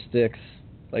river Styx,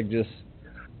 like just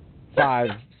 5,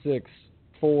 6,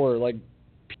 4, like.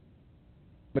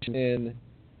 And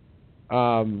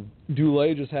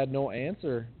Dulé just had no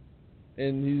answer,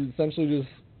 and he essentially just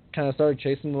kind of started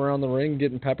chasing him around the ring,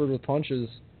 getting peppered with punches.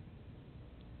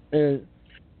 And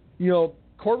you know,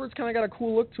 Corbert's kind of got a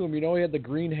cool look to him. You know, he had the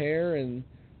green hair and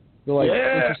the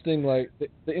interesting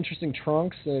the interesting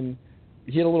trunks, and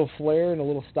he had a little flair and a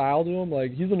little style to him.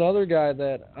 Like, he's another guy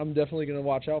that I'm definitely going to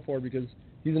watch out for, because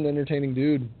he's an entertaining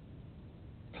dude.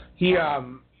 He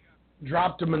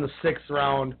dropped him in the 6th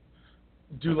round.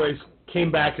 Dulé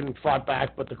came back and fought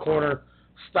back, but the corner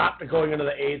stopped it going into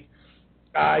the 8th.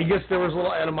 I guess there was a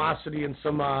little animosity and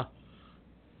some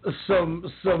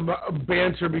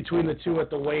banter between the two at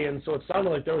the weigh-in, so it sounded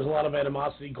like there was a lot of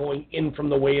animosity going in from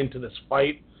the weigh-in to this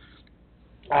fight.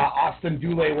 Austin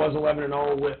Dulé was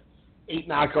 11-0 with 8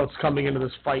 knockouts coming into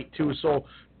this fight too. So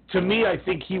to me, I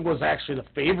think he was actually the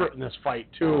favorite in this fight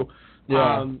too.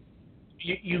 Yeah.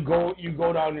 You go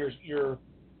down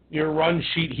your run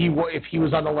sheet. If he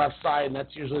was on the left side, and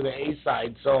that's usually the A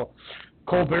side. So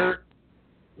Colbert,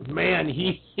 man,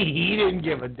 he didn't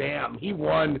give a damn. He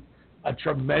won a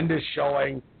tremendous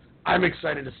showing. I'm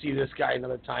excited to see this guy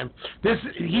another time.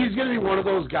 He's going to be one of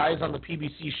those guys on the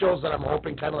PBC shows that I'm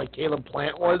hoping, kind of like Caleb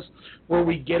Plant was, where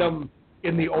we get him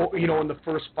in the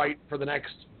first fight for the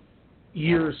next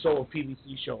year or so of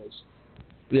PBC shows.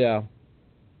 Yeah.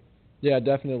 Yeah,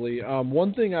 definitely.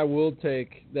 One thing I will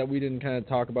take that we didn't kind of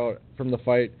talk about from the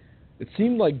fight, it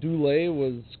seemed like Dulé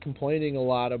was complaining a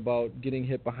lot about getting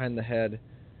hit behind the head,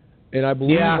 and I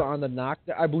believe on the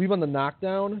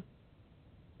knockdown,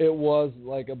 it was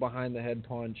like a behind the head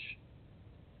punch,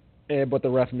 but the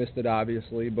ref missed it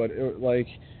obviously. But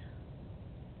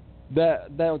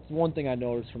that's one thing I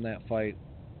noticed from that fight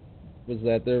was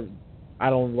that I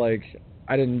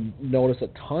didn't notice a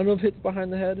ton of hits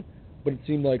behind the head, but it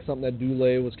seemed like something that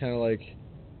Dulé was kind of like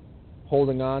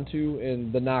holding on to,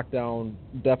 and the knockdown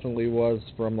definitely was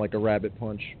from like a rabbit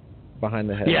punch behind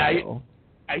the head. Yeah,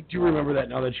 I do remember that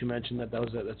now that you mentioned that.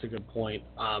 That's a good point.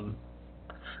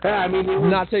 I mean,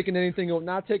 not taking anything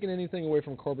away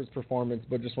from Corbert's performance,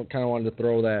 but just kind of wanted to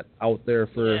throw that out there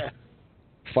for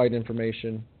fight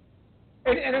information.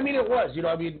 And I mean, it was,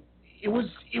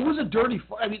 it was a dirty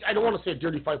fight. I mean, I don't want to say a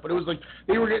dirty fight, but it was like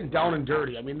they were getting down and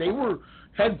dirty. I mean, they were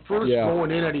head first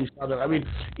going in at each other. I mean,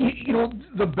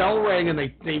 the bell rang and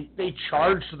they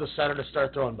charged to the center to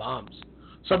start throwing bombs.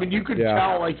 So I mean, you could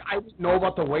tell. Like, I didn't know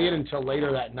about the weigh-in until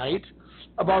later that night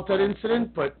about that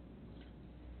incident, but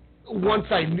once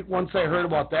I heard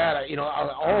about that, I was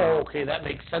like, oh, okay, that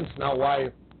makes sense now. Why,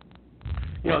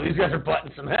 these guys are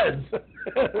butting some heads,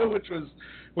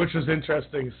 which was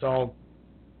interesting. So,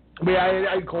 I mean,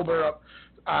 I had Colbert up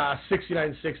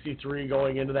 69-63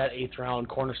 going into that 8th round.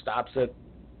 Corner stops it.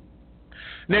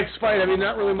 Next fight, I mean,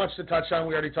 not really much to touch on.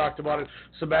 We already talked about it.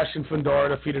 Sebastian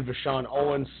Fundora defeated Vashon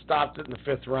Owens, stopped it in the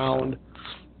 5th round.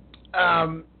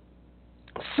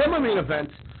 Semi-main event.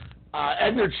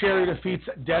 Edner Cherry defeats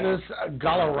Dennis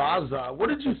Galarraza. What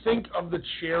did you think of the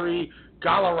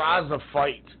Cherry-Galarraza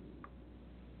fight?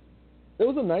 It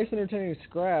was a nice, entertaining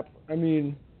scrap. I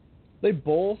mean, they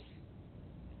both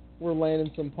were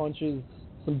landing some punches,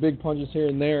 some big punches here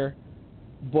and there.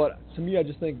 But to me, I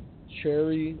just think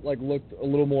Cherry looked a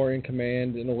little more in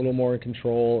command and a little more in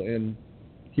control, and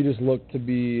he just looked to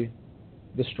be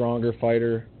the stronger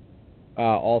fighter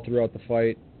all throughout the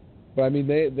fight. But I mean,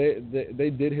 they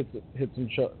did hit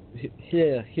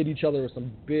each other with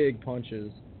some big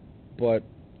punches, but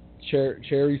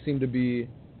Cherry seemed to be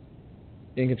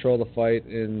in control of the fight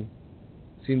and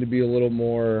seemed to be a little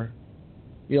more,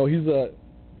 he's a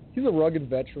rugged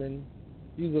veteran.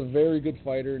 He's a very good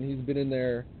fighter, and he's been in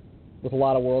there with a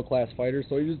lot of world-class fighters.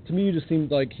 So to me, it just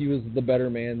seemed like he was the better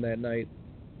man that night.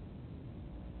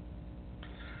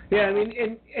 Yeah, I mean,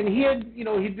 and he had,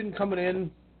 he'd been coming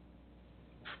in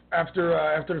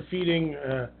after defeating,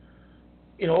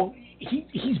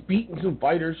 he's beaten some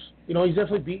fighters. He's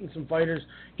definitely beaten some fighters.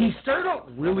 He started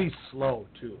out really slow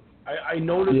too. I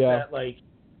noticed that,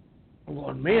 I'm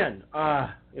going, man,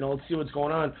 let's see what's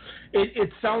going on. It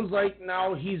sounds like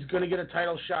now he's going to get a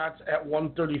title shot at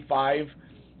 135.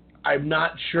 I'm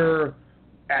not sure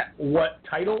at what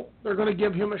title they're going to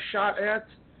give him a shot at.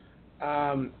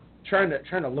 Trying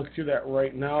to look through that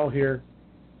right now here.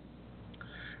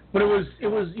 But it was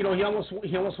he almost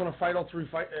won a title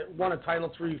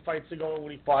 3 fights ago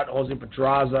when he fought Jose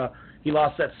Pedraza. He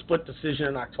lost that split decision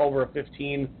in October of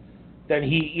 15. Then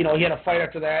he had a fight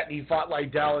after that, and he fought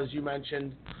Lydell, as you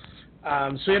mentioned.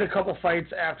 So he had a couple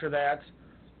fights after that.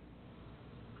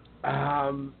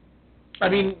 I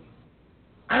mean,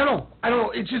 I don't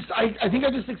know. It's just I think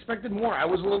I just expected more. I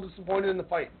was a little disappointed in the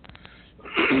fight.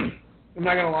 I'm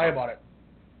not gonna lie about it.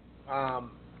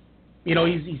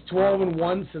 He's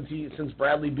 12-1 since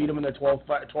Bradley beat him in the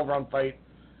 12-round fight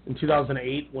in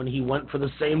 2008 when he went for the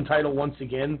same title once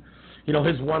again.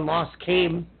 His one loss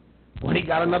came when he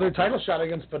got another title shot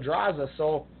against Pedraza.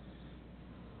 So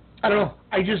I don't know.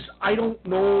 I don't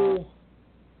know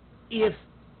if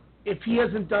he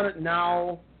hasn't done it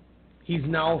now. He's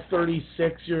now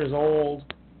 36 years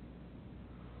old.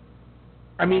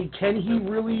 I mean, can he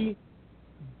really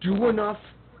do enough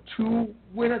to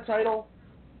win a title?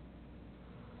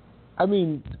 I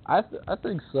mean, I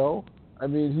think so. I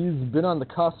mean, he's been on the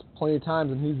cusp plenty of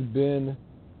times, and he's been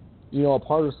a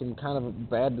part of some kind of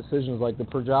bad decisions, like the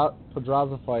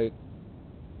Pedraza fight.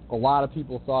 A lot of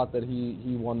people thought that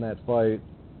he won that fight,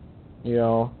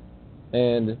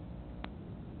 and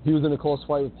he was in a close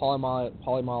fight with Paulie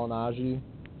Malignaggi,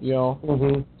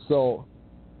 Mm-hmm. So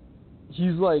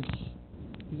he's like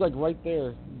right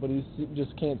there, but he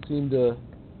just can't seem to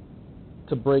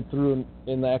break through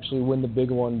and actually win the big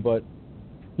one. But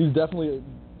he's definitely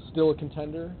still a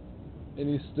contender, and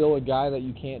he's still a guy that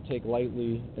you can't take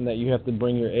lightly and that you have to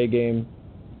bring your A game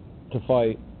to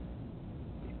fight.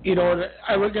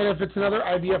 I look at it, if it's another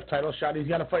IBF title shot, he's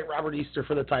got to fight Robert Easter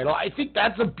for the title. I think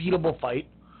that's a beatable fight.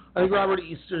 I think Robert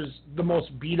Easter's the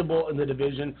most beatable in the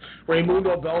division.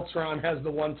 Raimundo Beltran has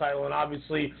the one title, and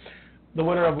obviously the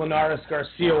winner of Linares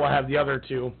Garcia will have the other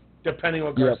two, depending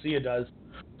what Garcia does.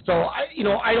 So I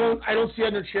don't see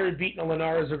Edner Cherry beating a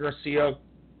Linares or Garcia.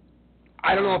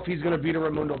 I don't know if he's going to beat a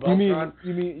Raimundo Beltran.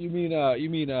 You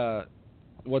mean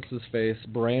what's his face,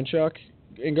 Baranchuk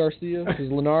and Garcia? Because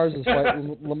Linares is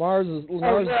fighting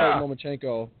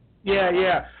Lomachenko.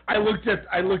 Yeah. I looked at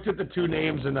the two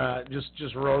names and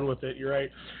just rode with it. You're right.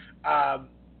 And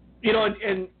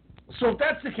so if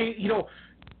that's the case,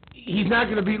 he's not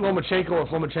going to beat Lomachenko if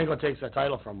Lomachenko takes that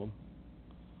title from him.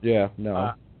 Yeah,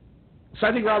 no. So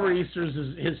I think Robert Easter's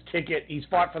is his ticket. He's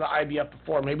fought for the IBF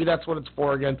before. Maybe that's what it's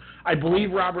for again. I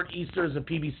believe Robert Easter is a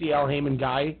PBC Al Haymon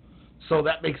guy, so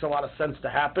that makes a lot of sense to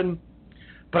happen.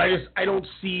 But I don't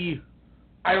see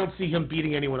him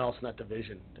beating anyone else in that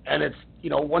division. And it's,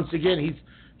 once again,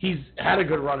 he's had a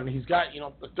good run and he's got,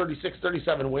 36,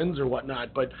 37 wins or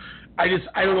whatnot. But I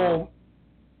don't know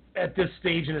at this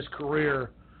stage in his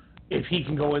career if he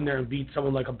can go in there and beat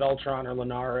someone like a Beltran or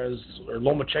Linares or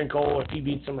Lomachenko, if he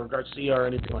beats him, or Garcia or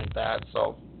anything like that.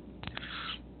 So,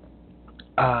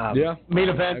 main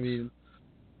event.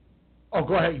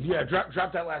 Go ahead. Yeah,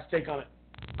 drop that last take on it.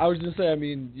 I was just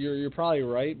saying, you're probably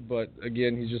right, but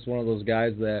again, he's just one of those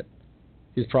guys that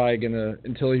he's probably gonna,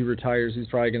 until he retires, he's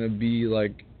probably gonna be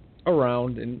like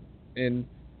around and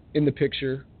in the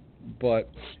picture. But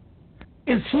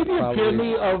is he the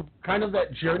epitome of kind of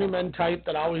that journeyman type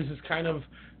that always is kind of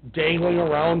dangling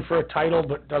around for a title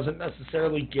but doesn't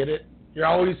necessarily get it? He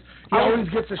always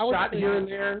gets a shot here and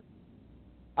there.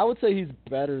 I would say he's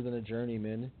better than a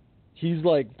journeyman. He's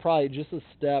like probably just a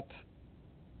step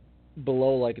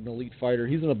below like an elite fighter.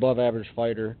 He's an above average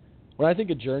fighter. When I think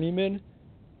of journeyman,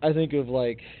 I think of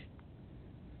like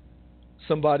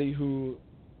somebody who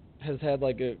has had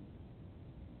like a,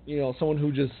 someone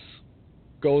who just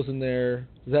goes in there,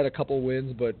 has had a couple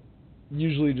wins, but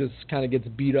usually just kind of gets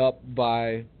beat up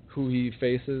by who he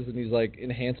faces, and he's like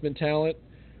enhancement talent.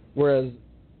 Whereas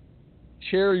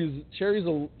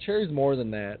Cherry's more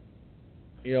than that.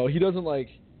 He doesn't like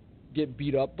get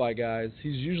beat up by guys.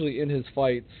 He's usually in his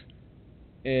fights,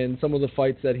 and some of the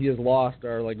fights that he has lost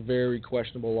are like very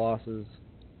questionable losses.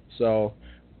 So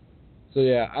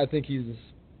yeah, I think he's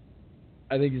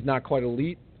not quite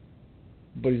elite,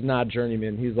 but he's not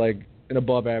journeyman. He's like an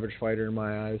above average fighter in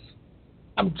my eyes.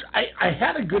 I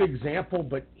had a good example,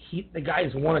 but the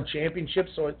guy's won a championship,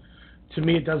 so to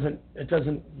me it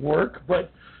doesn't work.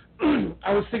 But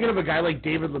I was thinking of a guy like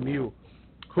David Lemieux,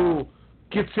 who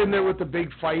gets in there with the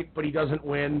big fight, but he doesn't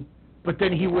win. But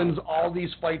then he wins all these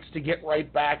fights to get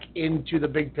right back into the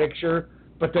big picture,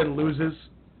 but then loses,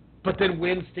 but then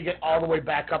wins to get all the way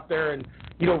back up there, and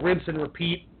rinse and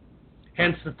repeat.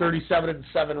 Hence the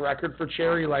 37-7 record for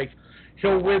Cherry. Like,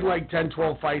 he'll win like 10,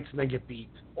 12 fights and then get beat,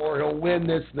 or he'll win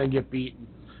this and then get beaten.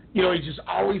 He just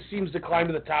always seems to climb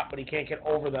to the top, but he can't get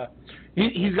over the.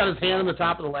 He's got his hand on the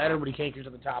top of the ladder, but he can't get to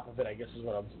the top of it. I guess is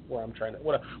what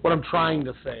I'm trying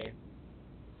to say.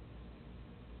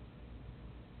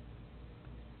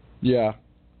 Yeah,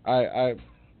 I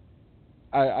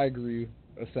agree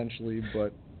essentially,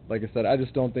 but like I said, I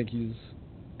just don't think he's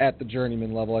at the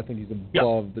journeyman level. I think he's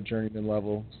above the journeyman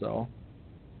level. So,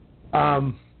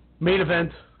 main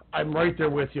event, I'm right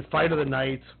there with you. Fight of the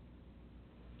night.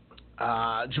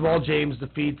 Jamal James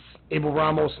defeats Abel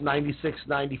Ramos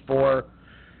 96-94.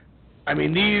 I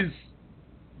mean,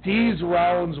 these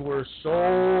rounds were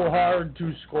so hard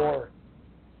to score.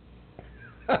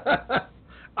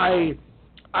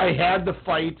 I had the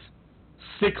fight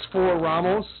 6-4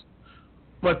 Ramos,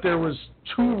 but there was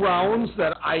 2 rounds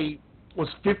that I was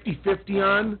 50-50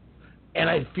 on, and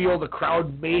I feel the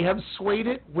crowd may have swayed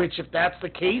it, which if that's the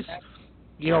case,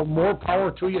 more power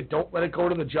to you. Don't let it go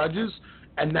to the judges.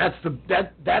 And that's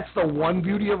the one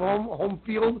beauty of home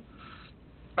field.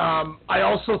 I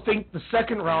also think the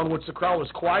second round, which the crowd was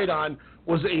quiet on,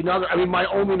 was another. I mean, my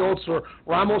only notes were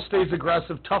Ramos stays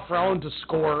aggressive, tough round to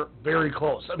score, very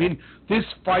close. I mean, this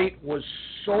fight was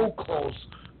so close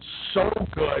so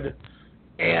good.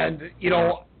 And, you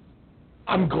know,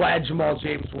 I'm glad Jamal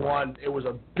James won. It was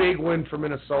a big win for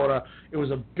Minnesota. It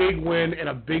was a big win and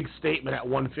a big statement at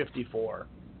 154.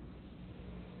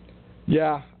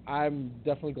 Yeah, I'm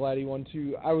definitely glad he won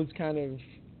too. I was kind of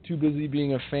too busy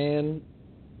being a fan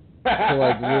to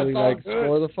like really like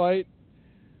score the fight.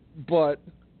 But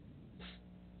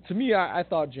to me, I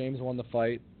thought James won the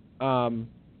fight. I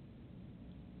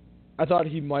thought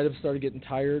he might have started getting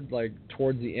tired like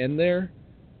towards the end there,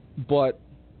 but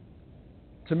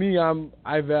to me,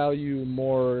 I value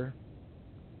more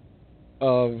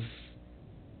of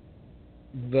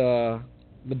the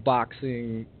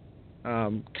boxing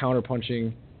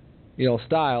counterpunching, you know,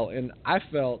 style, and I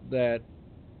felt that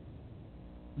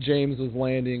James was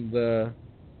landing the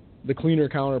cleaner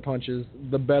counter punches,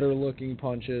 the better looking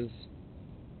punches,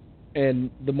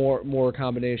 and the more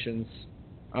combinations.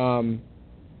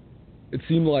 It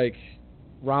seemed like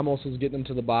Ramos was getting him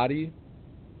to the body,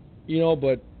 you know,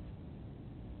 but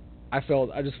I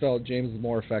just felt James was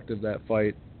more effective that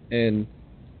fight and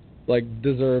like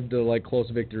deserved a like close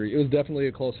victory. It was definitely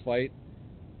a close fight,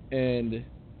 and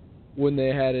when they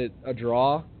had it a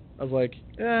draw, I was like,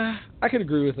 I could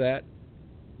agree with that,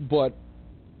 but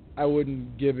I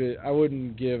wouldn't give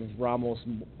Ramos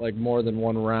like more than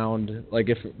one round. Like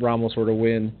if Ramos were to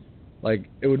win, like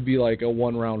it would be like a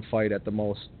 1-round fight at the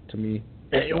most to me.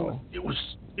 It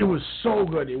was so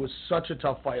good. It was such a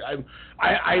tough fight.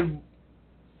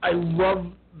 I love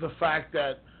the fact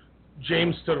that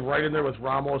James stood right in there with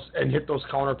Ramos and hit those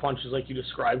counter punches like you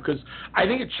described, because I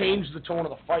think it changed the tone of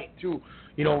the fight too.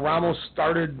 You know, Ramos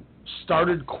started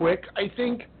quick, I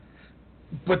think,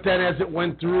 but then as it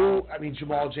went through, I mean,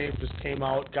 Jamal James just came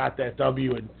out, got that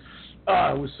W, and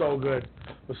it was so good.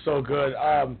 It was so good.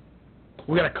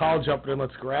 We got a call jumping in.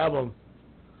 Let's grab him.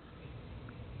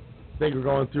 I think we're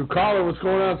going through. Caller, what's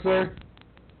going on, sir?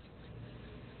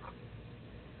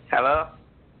 Hello?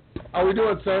 How we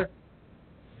doing, sir?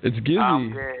 It's Gizzy.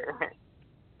 I'm good.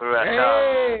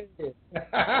 Hey!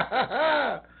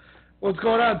 What's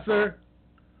going on, sir?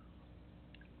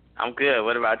 I'm good.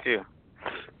 What about you?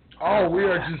 Oh, we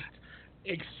are just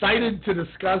excited to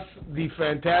discuss the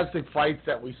fantastic fights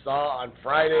that we saw on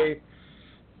Friday.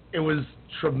 It was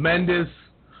tremendous.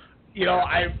 You know,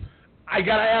 I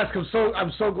gotta ask.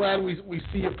 I'm so glad we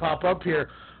see you pop up here.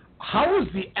 How was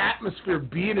the atmosphere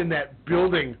being in that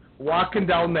building, walking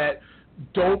down that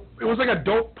dope? It was like a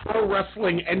dope pro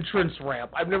wrestling entrance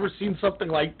ramp. I've never seen something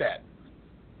like that.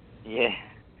 Yeah,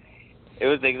 it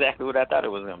was exactly what I thought it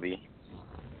was gonna be.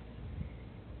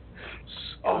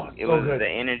 Oh, it so was good. The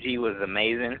energy was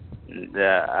amazing.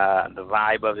 The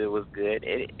vibe of it was good.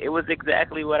 It was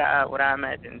exactly what I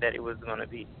imagined that it was gonna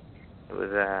be. It was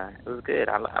good.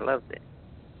 I loved it.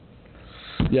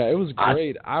 Yeah, it was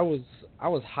great. I was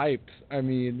hyped. I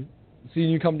mean,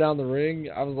 seeing you come down the ring,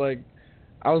 I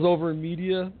was over in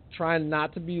media trying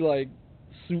not to be like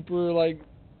super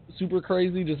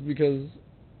crazy, just because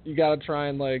you gotta try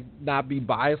and like not be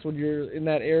biased when you're in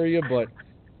that area. But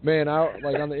man, I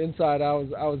like on the inside, I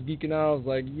was geeking out. I was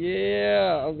like,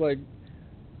 yeah. I was like,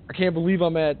 I can't believe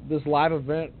I'm at this live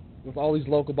event with all these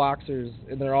local boxers,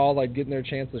 and they're all like getting their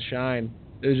chance to shine.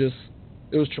 It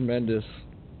was tremendous.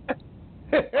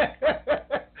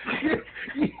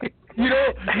 you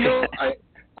know, I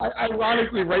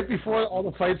ironically, right before all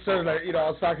the fights started, I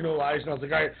was talking to Elijah, and I was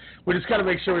like, all right, we just got to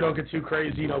make sure we don't get too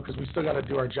crazy, because we still got to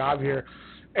do our job here.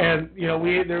 And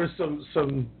there was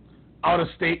some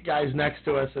out-of-state guys next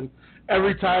to us, and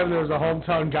every time there was a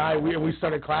hometown guy, we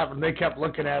started clapping. They kept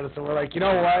looking at us, and we're like, you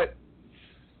know what?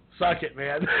 Suck it,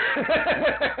 man.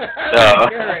 I don't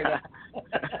care right now.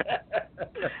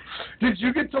 Did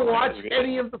you get to watch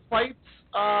any of the fights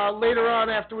later on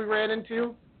after we ran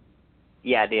into?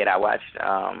 Yeah, I did. I watched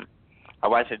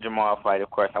the Jamal fight,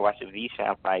 of course. I watched the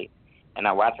Vishan fight, and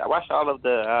I watched all of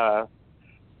the.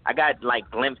 I got like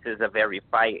glimpses of every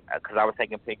fight because I was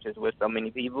taking pictures with so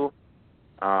many people,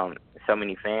 so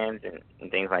many fans and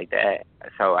things like that.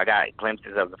 So I got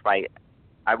glimpses of the fight.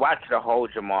 I watched the whole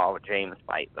Jamal James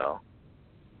fight though,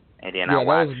 and then I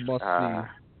watched the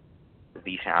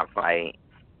Vishan fight,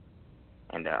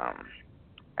 and I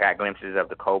got glimpses of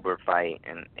the Cobra fight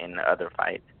and the other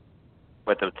fights.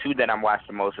 But the two that I'm watching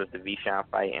the most was the Vishan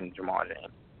fight and Jamal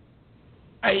James.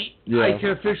 I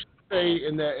can officially say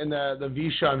in the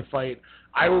Vishan fight,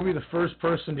 I will be the first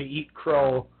person to eat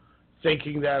crow,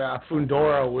 thinking that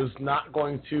Fundora was not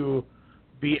going to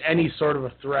be any sort of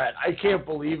a threat. I can't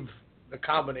believe the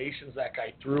combinations that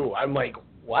guy threw. I'm like,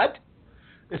 what?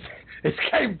 This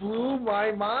guy blew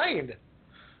my mind.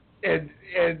 And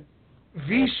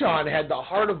Vishan had the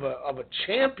heart of a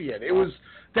champion.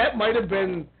 That might have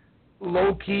been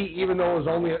low key, even though it was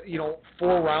only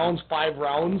 5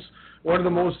 rounds, one of the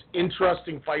most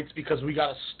interesting fights because we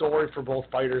got a story for both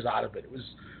fighters out of it. It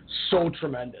was so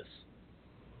tremendous.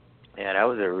 Yeah, that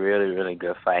was a really, really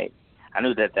good fight. I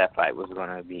knew that fight was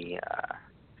going to be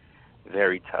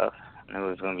very tough. I knew it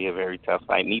was going to be a very tough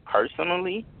fight. Me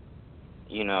personally,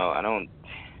 I don't.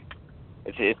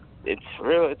 It's a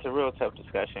real tough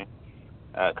discussion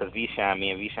because me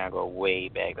and Vishan go way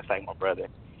back. That's like my brother.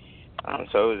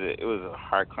 So it was a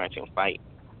heart crunching fight.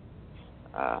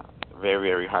 Very,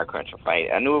 very heart crunching fight.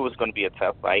 I knew it was going to be a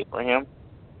tough fight for him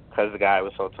because the guy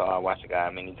was so tall. I watched the guy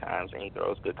many times and he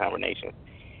throws good combinations.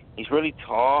 He's really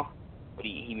tall, but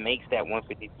he makes that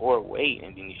 154 weight,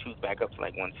 and then he shoots back up to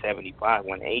like 175,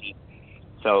 180.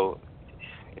 So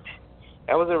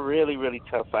that was a really, really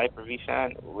tough fight for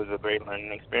Vishan. It was a great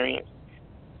learning experience.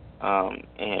 And,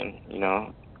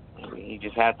 he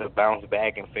just had to bounce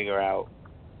back and figure out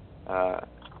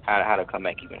how to come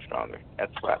back even stronger.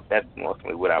 That's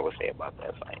mostly what I would say about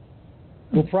that fight.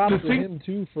 Well, props to him,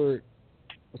 too, for...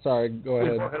 Sorry, go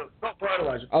ahead. I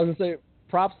was going to say,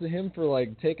 props to him for,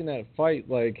 taking that fight,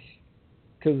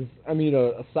 because,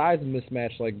 a size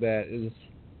mismatch like that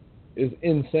is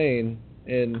insane.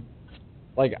 And,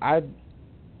 I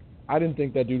didn't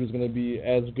think that dude was going to be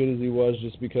as good as he was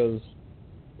just because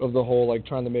of the whole,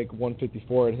 trying to make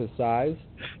 154 at his size.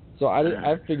 So I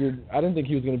didn't think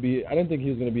he was going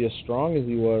to be as strong as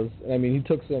he was. And, he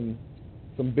took some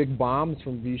big bombs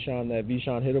from Vishan that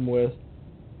Vishan hit him with,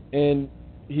 and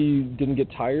he didn't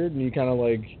get tired, and he kind of,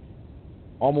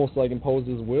 almost imposed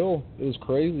his will. It was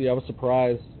crazy. I was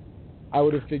surprised. I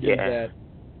would have figured that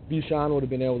Vishan would have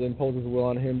been able to impose his will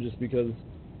on him just because,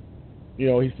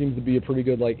 he seems to be a pretty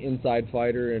good inside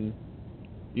fighter and,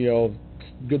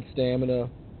 good stamina,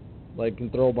 can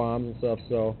throw bombs and stuff.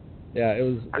 So yeah, it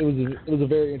was a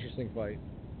very interesting fight.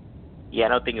 Yeah, I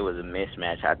don't think it was a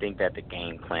mismatch. I think that the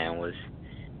game plan was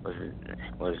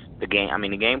the game.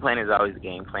 The game plan is always the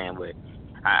game plan, but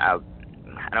I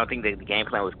don't think that the game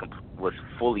plan was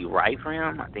fully right for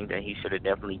him. I think that he should have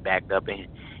definitely backed up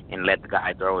and let the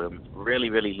guy throw him really,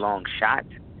 really long shots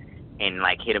and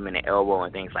hit him in the elbow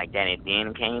and things like that, and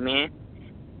then came in.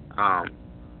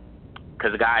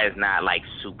 Because the guy is not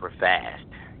super fast.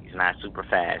 He's not super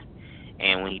fast,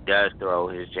 and when he does throw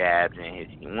his jabs and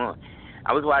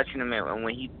I was watching him, and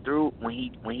when he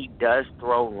does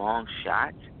throw long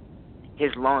shots,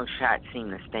 his long shots seem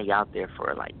to stay out there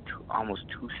for almost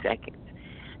 2 seconds.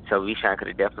 So Vishan could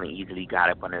have definitely easily got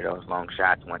up under those long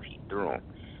shots once he threw them.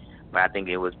 But I think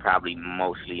it was probably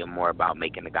mostly more about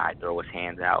making the guy throw his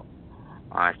hands out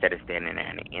instead of standing there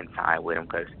on the inside with him,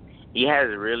 because he has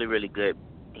really,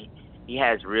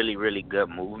 really good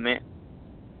movement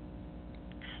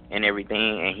and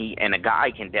everything, and the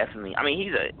guy can definitely.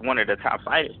 He's one of the top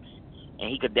fighters, and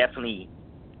he could definitely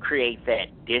create that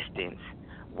distance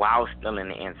while still in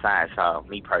the inside. So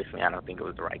me personally, I don't think it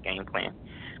was the right game plan.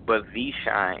 But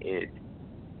Vishan is,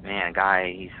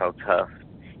 guy, he's so tough.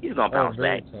 He's gonna bounce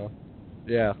back. Tough.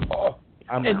 Yeah.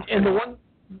 And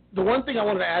the one thing I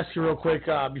wanted to ask you real quick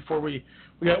before we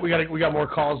got more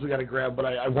calls we got to grab, but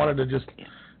I wanted to just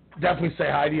definitely say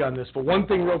hi to you on this. But one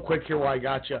thing real quick here while I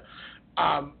got you,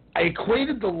 I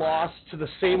equated the loss to the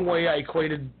same way I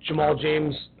equated Jamal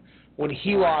James when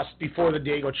he lost before the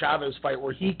Diego Chavez fight,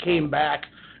 where he came back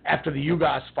after the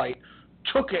Ugas fight,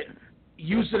 took it,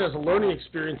 used it as a learning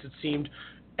experience, it seemed,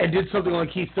 and did something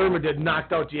like Keith Thurman did,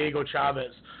 knocked out Diego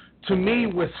Chavez. To me,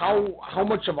 with how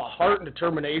much of a heart and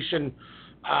determination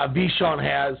Vishan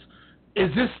has,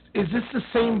 is this the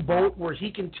same boat where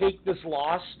he can take this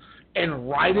loss and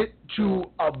ride it to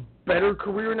a better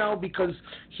career now because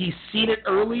he's seen it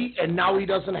early and now he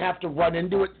doesn't have to run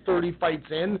into it 30 fights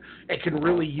in and can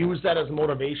really use that as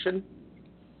motivation?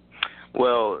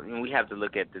 Well, we have to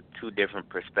look at the two different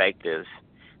perspectives.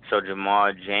 So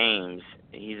Jamal James,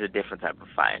 he's a different type of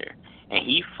fighter. And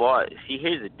he fought. See,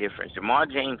 here's the difference. Jamal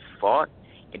James fought,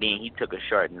 and then he took a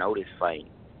short notice fight.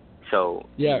 So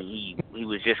he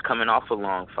was just coming off a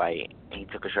long fight, and he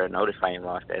took a short notice fight and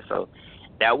lost that. So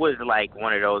that was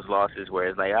one of those losses where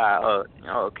it's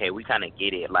okay, we kind of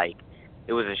get it.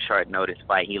 It was a short notice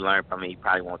fight. He learned from it. He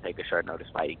probably won't take a short notice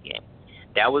fight again.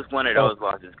 That was one of those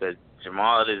losses because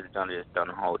Jamal is on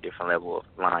a whole different level of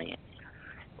flying.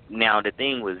 Now, the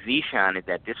thing with Vishan is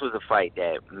that this was a fight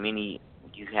that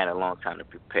you had a long time to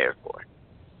prepare for.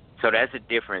 So that's the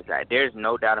difference. There's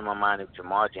no doubt in my mind if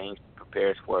Jamal James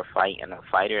prepares for a fight and a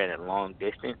fighter at a long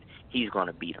distance, he's going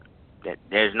to beat him.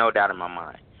 There's no doubt in my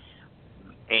mind.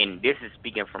 And this is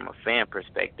speaking from a fan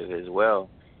perspective as well.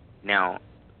 Now,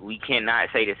 we cannot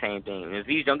say the same thing.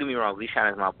 Don't get me wrong,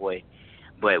 Vishan is my boy.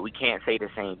 But we can't say the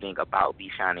same thing about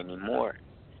Bichon anymore.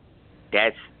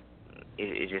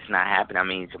 It's just not happening. I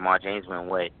mean, Jamal James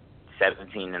went,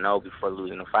 17-0 before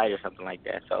losing a fight or something like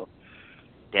that. So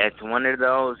that's one of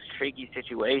those tricky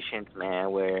situations,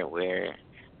 man, where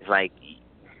it's like,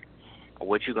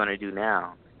 what you gonna do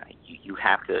now? Like, you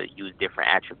have to use different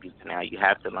attributes now. You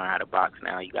have to learn how to box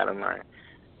now. You gotta learn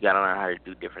how to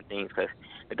do different things, because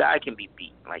the guy can be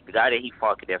beat. Like, the guy that he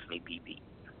fought could definitely be beat.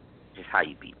 Just how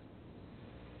you beat.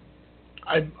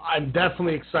 I'm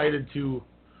definitely excited to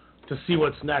see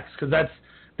what's next, because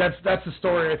that's a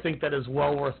story I think that is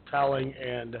well worth telling.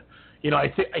 And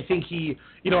I think he,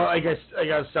 like I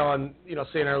was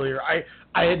saying earlier,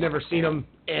 I had never seen him,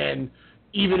 and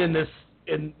even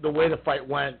in the way the fight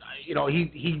went,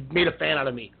 he made a fan out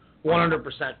of me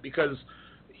 100%, because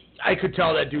I could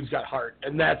tell that dude's got heart,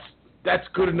 and that's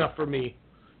good enough for me,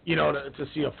 to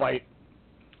see a fight.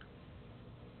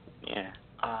 Yeah.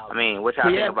 I mean, what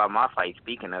y'all think about my fight,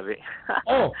 speaking of it?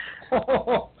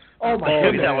 Oh my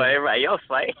goodness. We talking about everybody else's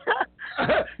fight.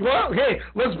 Well, hey,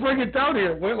 let's bring it down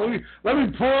here. Let me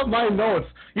pull up my notes.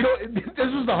 This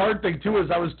was the hard thing, too, is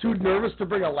I was too nervous to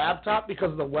bring a laptop because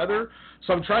of the weather,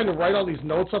 so I'm trying to write all these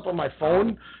notes up on my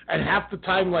phone, and half the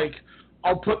time,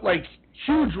 I'll put,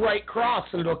 huge right cross,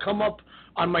 and it'll come up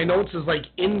on my notes as,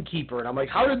 innkeeper, and I'm like,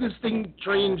 how did this thing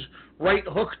change right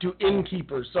hook to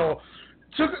innkeeper? So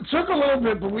took a little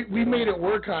bit, but we made it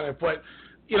work on it. But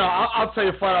I'll tell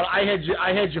you flat out, I had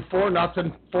you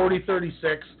 4-0,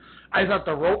 40-36. I thought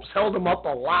the ropes held him up a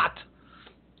lot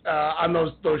on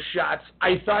those shots.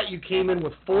 I thought you came in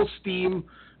with full steam,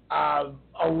 a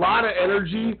lot of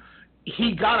energy.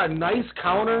 He got a nice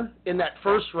counter in that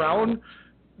first round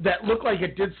that looked like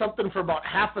it did something for about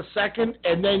half a second,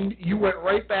 and then you went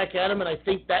right back at him, and I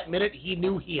think that minute he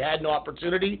knew he had no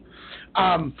opportunity.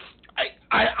 I'll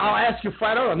ask you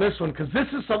flat out on this one, because this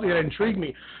is something that intrigued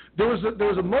me. There was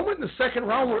a moment in the second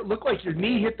round where it looked like your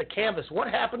knee hit the canvas. What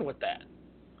happened with that?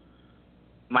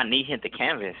 My knee hit the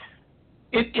canvas.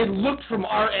 It looked from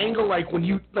our angle like when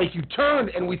you turned,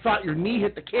 and we thought your knee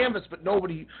hit the canvas, but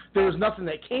there was nothing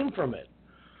that came from it.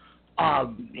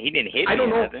 He didn't hit me. I don't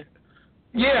know. Nothing.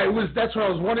 Yeah, that's what I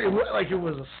was wondering. It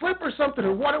was a slip or something,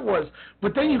 or what it was.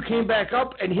 But then you came back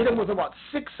up and hit him with about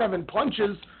 6-7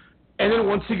 punches. And then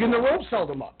once again, the ropes held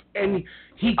him up, and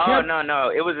he kept... Oh, no,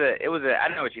 it was a. I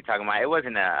know what you're talking about. It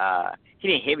wasn't he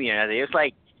didn't hit me or nothing. It's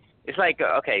like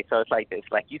okay, so it's like this.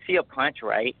 Like, you see a punch,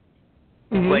 right?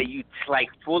 Mm-hmm. But you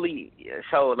fully.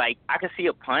 So I could see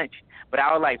a punch, but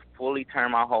I would fully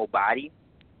turn my whole body.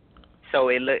 So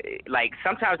it look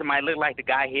sometimes it might look like the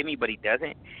guy hit me, but he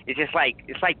doesn't. It's just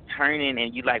it's like turning,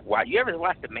 and you wow. You ever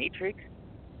watch The Matrix?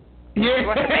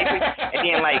 Yeah. And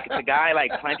then the guy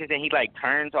punches and he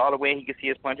turns all the way. He can see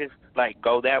his punches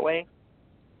go that way.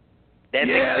 That's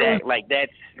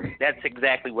that's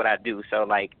exactly what I do. So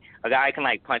a guy can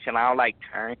punch and I'll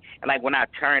turn, and when I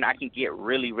turn I can get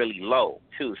really, really low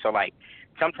too. So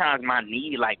sometimes my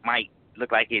knee might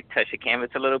look like it touched the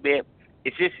canvas a little bit.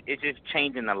 It's just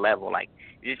changing the level. It's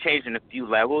just changing a few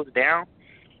levels down,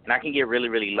 and I can get really,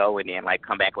 really low and then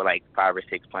come back with 5 or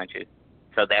 6 punches.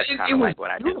 So that's kind of what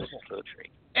I do. It's a little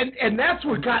trick. And that's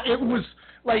what got it. Was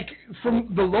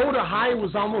from the low to high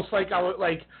was almost like I was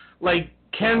like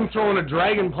Ken throwing a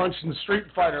dragon punch in Street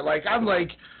Fighter. I'm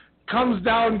comes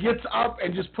down, gets up,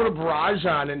 and just put a barrage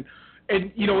on, and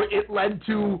it led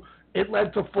to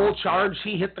full charge.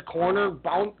 He hit the corner,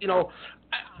 bound.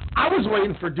 I was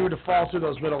waiting for dude to fall through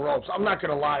those middle ropes. I'm not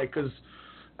gonna lie, because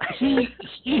he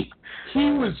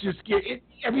was just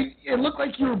it looked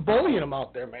like you were bullying him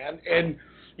out there, man. And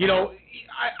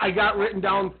I got written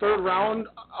down third round,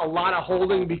 a lot of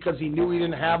holding because he knew he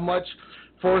didn't have much.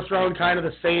 Fourth round, kind of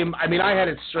the same. I mean, I had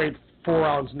it straight 4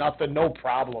 rounds, nothing, no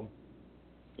problem.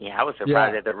 Yeah, I was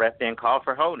surprised that the ref didn't call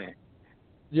for holding.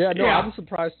 Yeah, no, I was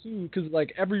surprised too, because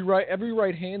every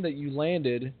right hand that you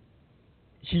landed,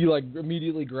 he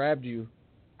immediately grabbed you.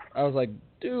 I was like,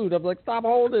 dude, stop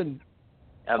holding.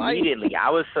 Immediately. I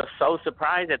was so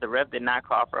surprised that the ref did not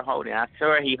call for holding. I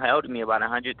swear he held me about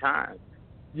 100 times.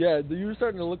 Yeah, you were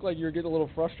starting to look like you were getting a little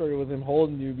frustrated with him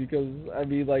holding you, because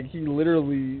he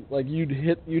literally you'd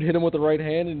hit him with the right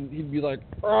hand and he'd be like,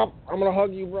 "Oh, I'm gonna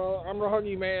hug you, bro. I'm gonna hug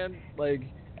you, man."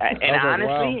 And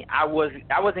honestly, wow.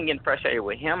 I wasn't getting frustrated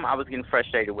with him. I was getting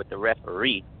frustrated with the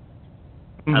referee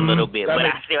a little bit, but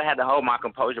I still had to hold my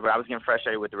composure. But I was getting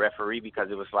frustrated with the referee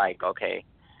because it was okay.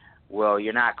 Well,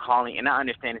 you're not calling, and I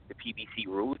understand it's the PBC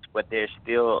rules, but there's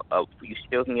still you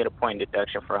still can get a point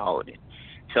deduction for holding.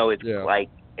 So it's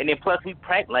and then plus we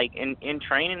practice in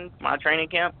training, my training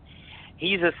camp.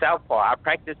 He's a southpaw. I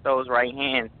practice those right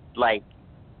hands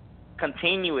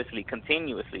continuously.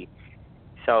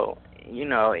 So, you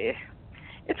know,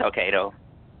 it's okay though.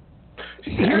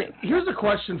 Here's a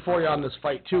question for you on this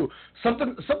fight too.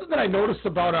 Something that I noticed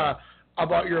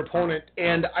about your opponent,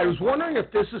 and I was wondering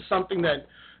if this is something that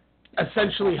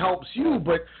essentially helps you.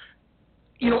 But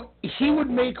you know, he would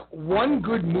make one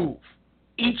good move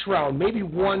each round, maybe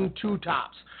 1, 2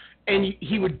 tops, and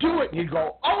he would do it, and you'd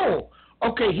go, "Oh,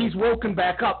 okay, he's woken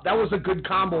back up. That was a good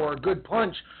combo or a good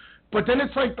punch." But then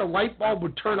it's like the light bulb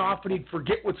would turn off, and he'd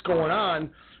forget what's going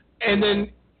on, and then,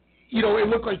 you know, it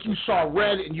looked like you saw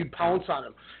red and you'd pounce on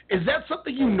him. Is that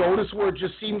something you notice where it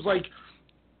just seems like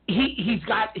he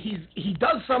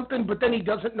does something, but then he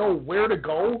doesn't know where to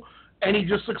go, and he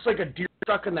just looks like a deer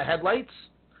stuck in the headlights,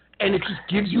 and it just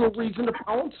gives you a reason to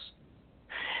pounce?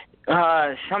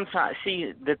 Sometimes,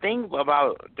 see, the thing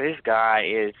about this guy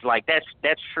is, like,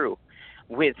 that's true.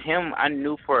 With him, I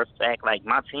knew for a fact, like,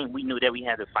 my team, we knew that we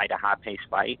had to fight a high-paced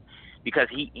fight. Because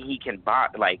he can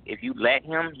box. Like, if you let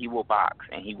him, he will box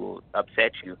and he will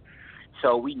upset you.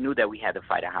 So we knew that we had to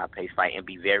fight a high-paced fight and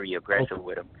be very aggressive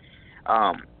with him.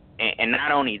 And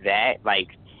not only that,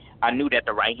 like, I knew that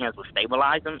the right hands would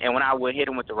stabilize him. And when I would hit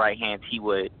him with the right hands, he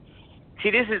would.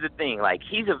 See, this is the thing. Like,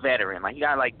 he's a veteran. Like, he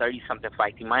got like 30-something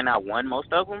fights. He might not won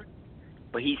most of them,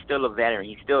 but he's still a veteran.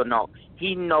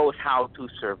 He knows how to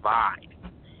survive.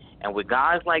 And with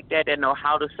guys like that know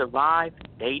how to survive,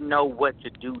 they know what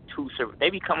to do to survive. They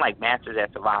become like masters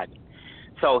at surviving.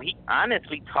 So he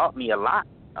honestly taught me a lot,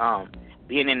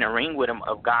 being in the ring with him,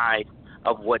 of guys,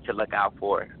 of what to look out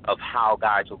for, of how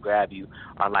guys will grab you,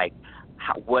 or like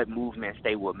what movements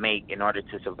they will make in order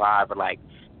to survive. Or like,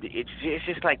 it's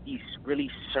just like these really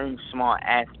certain small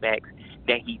aspects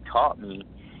that he taught me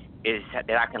is that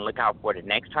I can look out for the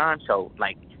next time. So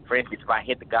like, for instance, if I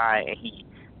hit the guy and he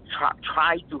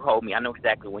try to hold me, I know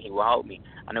exactly when he will hold me.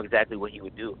 I know exactly what he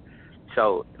would do.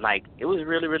 So, like, it was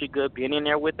really, really good being in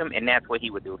there with him, and that's what he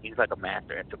would do. He's like a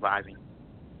master at surviving.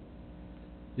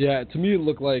 Yeah, to me it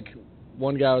looked like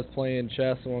one guy was playing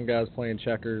chess and one guy was playing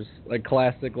checkers, like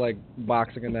classic, like,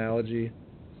 boxing analogy.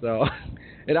 So,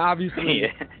 and obviously,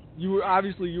 yeah. you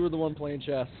were the one playing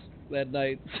chess that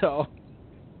night, so.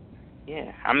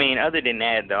 Yeah, I mean, other than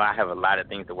that, though, I have a lot of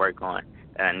things to work on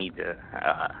that I need to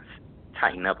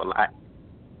tighten up a lot.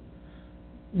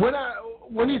 When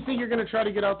do you think you're going to try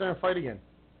to get out there and fight again?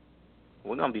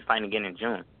 We're going to be fighting again in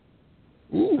June.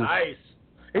 Ooh, nice.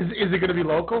 Is it going to be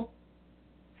local?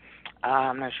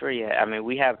 I'm not sure yet. I mean,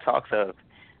 we have talks of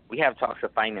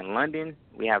fighting in London.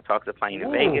 We have talks of fighting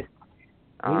in Vegas.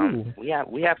 We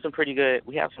have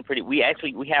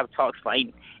talks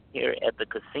fighting here at the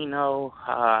casino.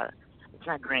 It's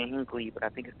not Grand Hinkley, but I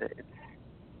think it's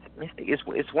Mystic.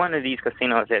 It's one of these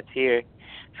casinos that's here.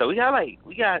 So we got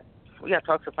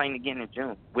talks of fighting again in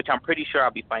June, which I'm pretty sure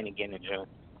I'll be fighting again in June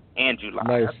and July.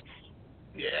 Nice.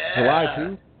 Yeah. July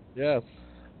too. Yes.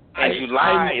 And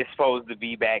July is supposed to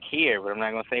be back here, but I'm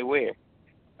not gonna say where.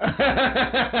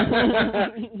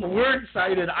 We're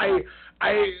excited.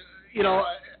 It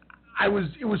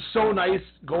was so nice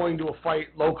going to a fight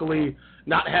locally,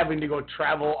 not having to go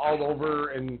travel all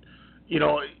over and, you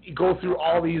know, go through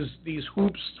all these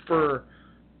hoops for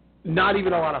not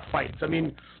even a lot of fights. I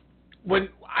mean, when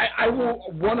I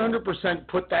will 100%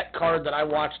 put that card that I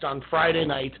watched on Friday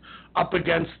night up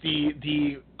against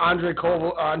the Andre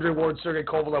Ward Sergey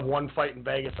Kovalev one fight in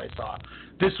Vegas I saw.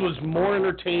 This was more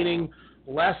entertaining,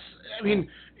 less. I mean,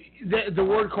 the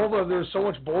word Kovalev, there's so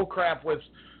much bull crap with,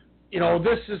 you know,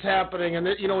 this is happening, and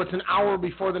you know, it's an hour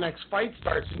before the next fight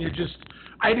starts, and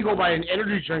I had to go buy an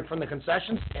energy drink from the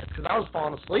concession stand because I was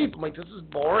falling asleep. I'm like, this is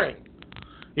boring.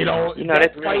 You know,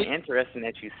 that's really interesting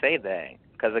that you say that,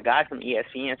 because a guy from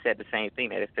ESPN said the same thing,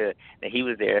 that he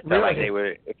was there. It felt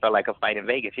it felt like a fight in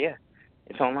Vegas. Yeah,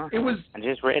 it's online. I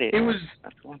just read it. It was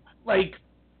like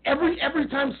every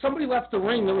time somebody left the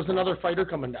ring, there was another fighter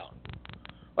coming down.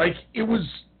 Like it was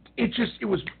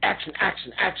action,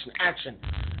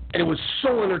 and it was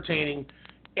so entertaining.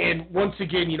 And once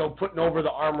again, you know, putting over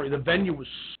the Armory, the venue was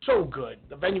so good.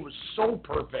 The venue was so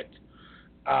perfect.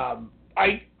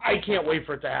 I can't wait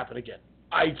for it to happen again.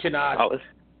 I cannot. Oh,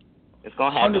 it's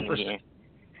going to happen 100%.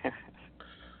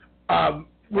 Again.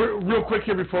 We're real quick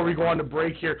here before we go on to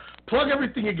break here. Plug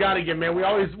everything you got again, man. We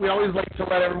always like to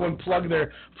let everyone plug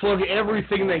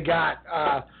everything they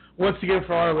got. Once again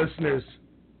for our listeners.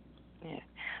 Yeah.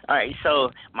 All right.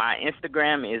 So my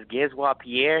Instagram is Gizwa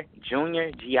Pierre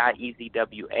Jr.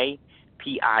 GIEZWA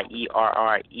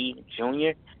PIERRE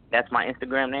Jr. That's my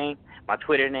Instagram name. My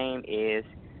Twitter name is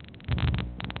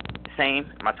the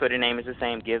same. My Twitter name is the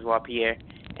same, Gizwa Pierre,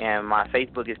 and my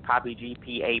Facebook is Poppy G,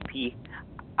 PAPIG.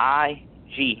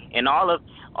 And all of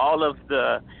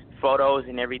the photos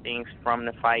and everything from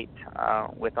the fight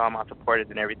with all my supporters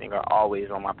and everything are always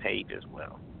on my page as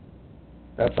well.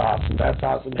 That's awesome. That's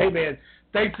awesome. Hey, man,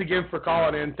 thanks again for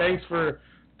calling in. Thanks for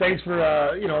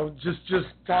just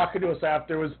talking to us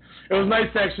after. It was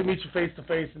nice to actually meet you face to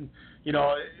face and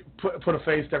put a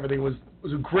face to everything. It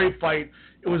was a great fight.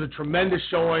 It was a tremendous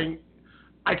showing.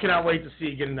 I cannot wait to see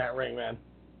you get in that ring, man.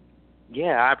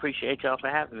 Yeah, I appreciate y'all for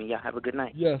having me. Y'all have a good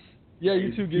night. Yes. Yeah,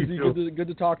 you too, Gizzy. Good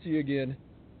to talk to you again.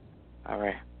 All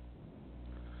right.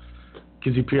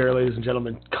 Gizzy Pierre, ladies and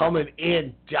gentlemen, coming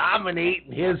in,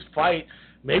 dominating his fight.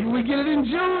 Maybe we get it in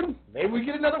June. Maybe we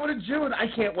get another one in June. I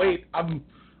can't wait. I'm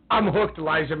hooked,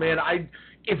 Elijah, man.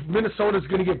 If Minnesota's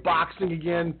going to get boxing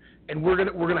again, and we're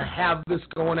gonna have this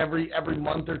going every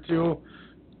month or two,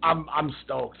 I'm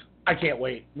stoked. I can't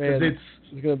wait. Man, it's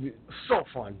gonna be so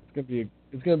fun.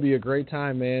 It's gonna be a great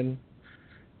time, man.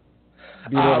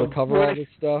 Being able to cover all this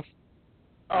stuff.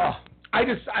 I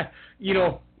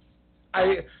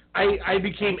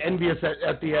became envious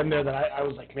at the end there that I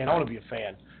was like, man, I want to be a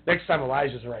fan. Next time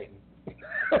Elijah's writing.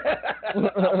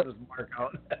 I'll just mark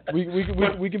out.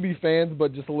 we can be fans,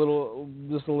 but just a little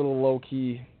low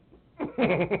key.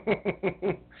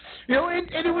 And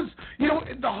it was,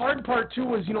 the hard part too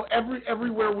was,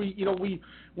 everywhere we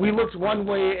looked one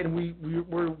way and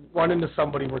we're running to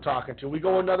somebody we're talking to. We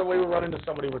go another way, we're running to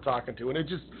somebody we're talking to, and it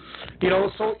just,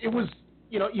 so it was,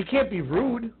 you can't be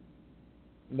rude.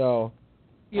 No.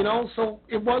 So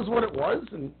it was what it was,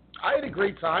 and I had a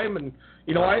great time, and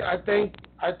I thank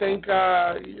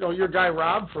your guy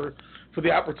Rob for the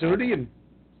opportunity, and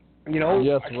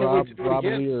yes, I can't wait to do it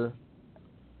again. Lear.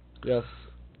 Yes.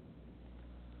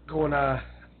 Go and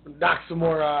knock some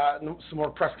more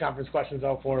press conference questions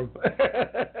out for him.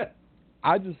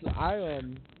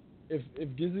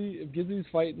 If Gizzy's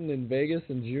fighting in Vegas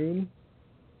in June,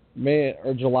 man,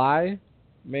 or July,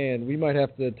 man, we might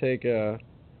have to take a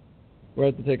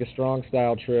strong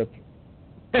style trip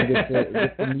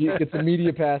and get some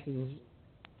media passes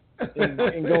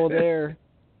and go there.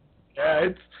 Yeah,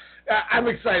 I'm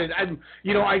excited.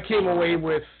 I came away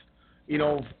with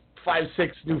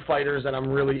 5-6 new fighters that I'm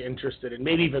really interested in,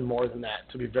 maybe even more than that,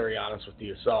 to be very honest with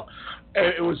you. So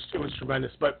it was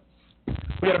tremendous. But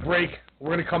we got a break. We're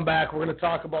going to come back. We're going to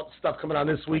talk about the stuff coming on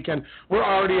this weekend. We're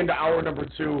already into hour number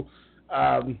 2.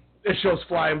 This show's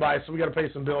flying by, so we got to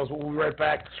pay some bills. We'll be right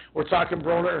back. We're talking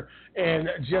Broner and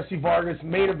Jesse Vargas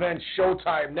main event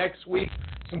Showtime next week.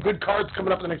 Some good cards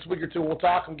coming up in the next week or two. We'll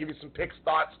talk and give you some picks,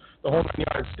 thoughts, the whole 9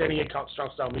 yards. Standing 8 count, Strong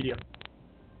Style Media.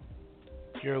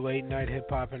 Your late night hip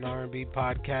hop and R&B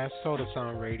podcast, Soda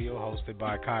Sound Radio, hosted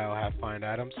by Kyle Halfpint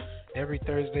Adams, every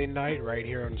Thursday night right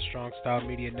here on the Strong Style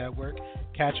Media Network.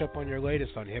 Catch up on your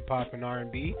latest on hip hop and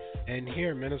R&B, and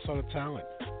hear Minnesota talent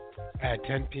at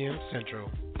 10 p.m. Central.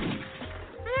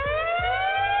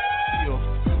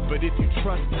 But if you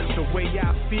trust the way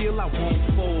I feel, I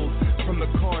won't fold from the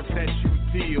cards that you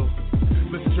deal.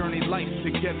 Let's journey life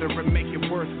together and make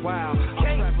it worthwhile.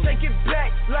 Can't take it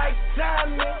back like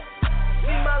time. See,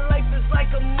 my life is like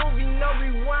a movie, no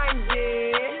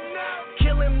rewinding.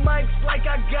 Killing mics like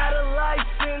I got a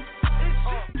license.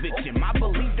 Conviction, my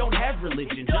belief don't have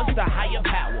religion, just a higher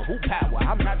power. Who power?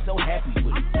 I'm not so happy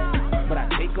with it, but I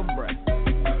take a breath,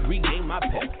 regain my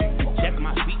pep, check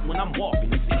my feet when I'm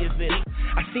walking, see if it ain't.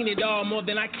 I seen it all more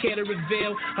than I care to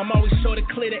reveal. I'm always sure to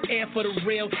clear the air for the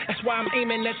real. That's why I'm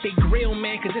aiming at they grill,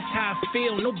 man, cause it's how I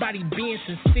feel. Nobody being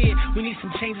sincere. We need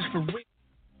some changes for real.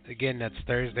 Again, that's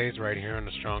Thursdays right here on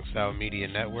the Strong Style Media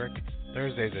Network.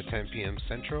 Thursdays at 10 p.m.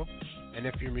 Central. And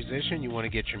if you're a musician, you want to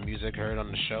get your music heard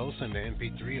on the show, send the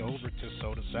MP3 over to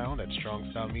Soda Sound at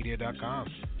StrongStyleMedia.com.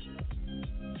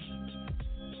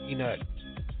 Peanut.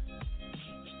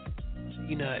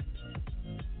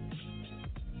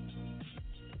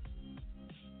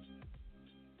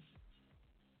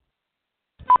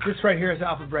 This right here is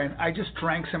Alpha Brain. I just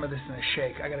drank some of this in a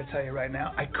shake. I got to tell you right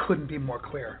now, I couldn't be more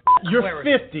clear. You're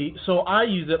 50, so I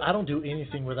use it. I don't do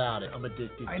anything without it. I'm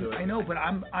addicted to it. I know, but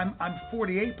I'm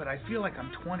 48, but I feel like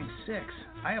I'm 26.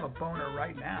 I have a boner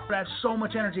right now. I have so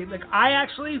much energy. Like I'm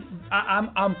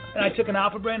and I took an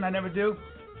Alpha Brain. I never do.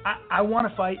 I want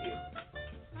to fight you.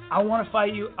 I want to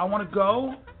fight you. I want to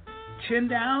go, chin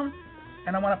down,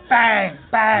 and I want to bang,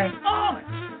 bang. Oh.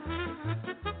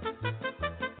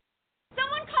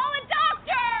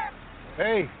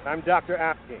 Hey, I'm Dr.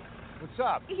 Apke. What's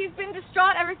up? He's been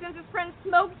distraught ever since his friend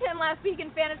smoked him last week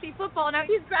in fantasy football. Now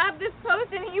he's grabbed this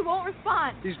post and he won't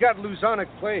respond. He's got Luzonic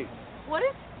plague. What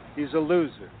is? He's a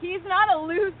loser. He's not a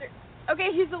loser.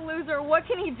 Okay, he's a loser. What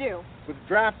can he do? With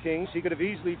DraftKings, he could have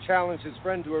easily challenged his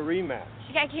friend to a rematch.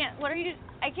 I can't. What are you?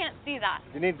 I can't see that.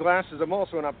 You need glasses. I'm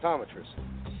also an optometrist.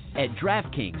 At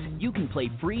DraftKings, you can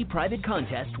play free private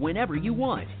contests whenever you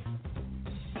want.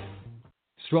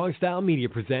 Strong Style Media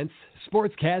presents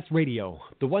Sportscast Radio,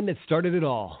 the one that started it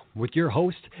all, with your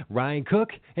host, Ryan Cook,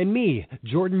 and me,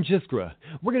 Jordan Jiskra.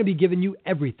 We're going to be giving you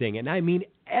everything, and I mean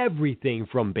everything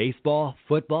from baseball,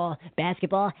 football,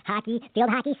 basketball, hockey, field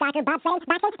hockey, soccer, bobsledding,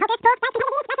 boxing, poker, sports,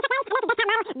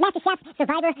 Master Chef,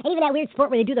 Survivor, and even that weird sport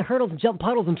where they do the hurdles and jump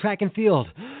puddles and track and field.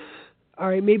 All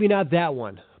right, maybe not that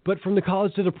one, but from the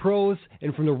college to the pros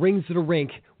and from the rings to the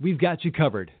rink, we've got you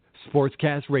covered.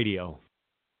 Sportscast Radio.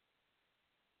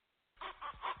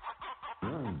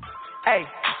 Hey,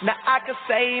 now I can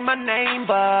say my name,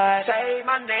 but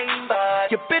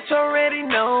your bitch already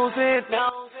knows it.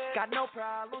 Got no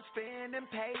problem spending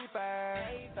paper.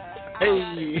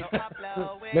 Hey,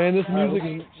 man, this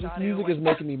music is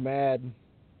making me mad.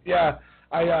 Yeah,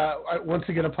 I once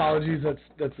again apologies.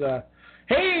 That's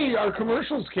hey, our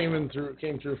commercials came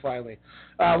through finally.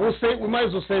 We might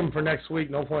as well save them for next week.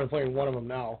 No point in playing one of them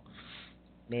now.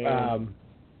 Man.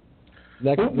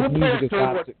 This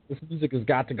music has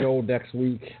got to go next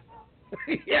week.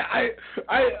 Yeah,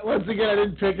 I once again I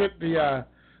didn't pick it. The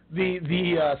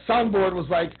soundboard was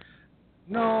like,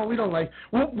 no, we don't like.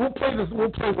 We'll play this. We'll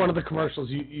play one of the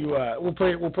commercials. We'll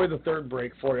play the third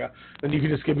break for you. Then you can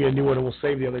just give me a new one, and we'll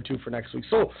save the other two for next week.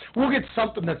 So we'll get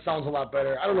something that sounds a lot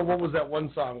better. I don't know what was that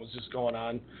one song was just going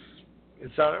on.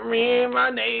 It sounded me and my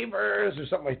neighbors or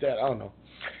something like that. I don't know.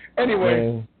 Anyway.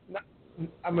 Man.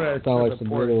 I'm gonna sound like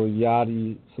some little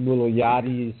yachty,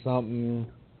 something.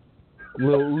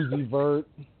 Little Uzi Vert.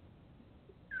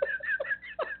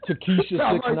 Takesha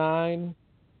 6ix9ine.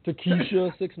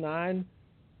 Takesha 6ix9ine.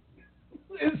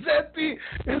 Is that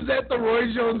the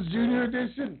Roy Jones Jr.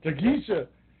 edition? Takesha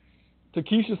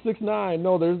 6ix9ine.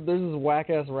 No, there's this whack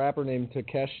ass rapper named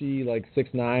Takeshi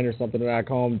 6ix9ine or something, and I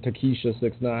call him Takesha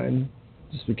 6ix9ine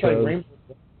just because.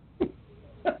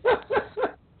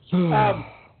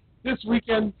 This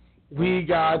weekend, we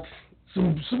got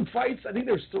some fights. I think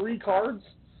there's 3 cards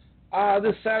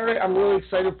this Saturday I'm really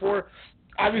excited for.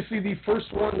 Obviously, the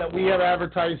first one that we have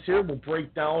advertised here will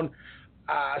break down.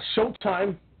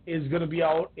 Showtime is going to be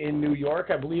out in New York,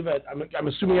 I believe, I'm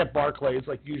assuming at Barclays,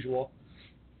 like usual.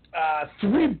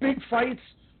 3 big fights.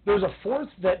 There's a 4th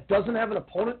that doesn't have an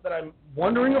opponent that I'm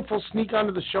wondering if will sneak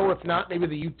onto the show. If not, maybe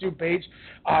the YouTube page.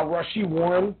 Rashid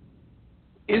Warren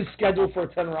is scheduled for a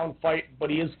 10-round fight, but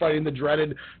he is fighting the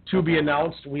dreaded to be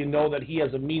announced. We know that he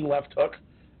has a mean left hook.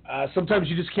 Sometimes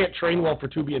you just can't train well for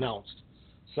to be announced.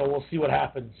 So we'll see what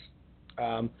happens.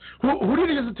 Who do you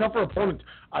think is a tougher opponent,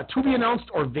 to be announced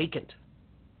or vacant?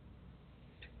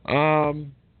 I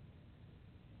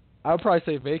would probably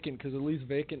say vacant because at least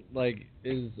vacant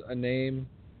is a name.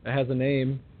 It has a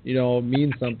name,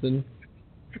 means something.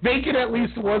 Vacant at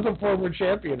least was a former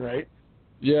champion, right?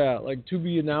 Yeah, to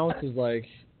be announced is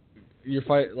your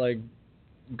fight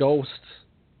Ghost.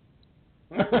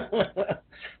 But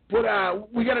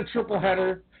we got a triple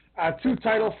header, 2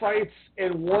 title fights,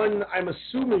 and one I'm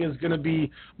assuming is going to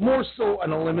be more so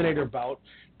an eliminator bout.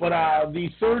 But the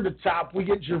third to top, we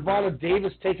get Gervonta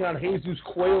Davis taking on Jesus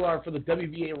Cuellar for the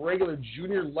WBA regular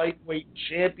junior lightweight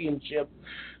championship.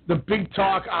 The big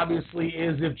talk, obviously,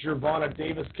 is if Gervonta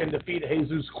Davis can defeat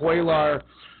Jesus Cuellar.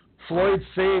 Floyd's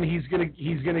saying he's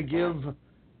gonna give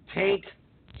Tank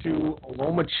to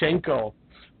Lomachenko.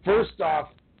 First off,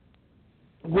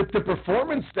 with the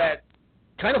performance that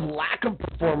kind of lack of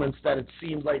performance that it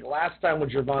seemed like last time with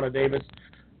Gervonta Davis,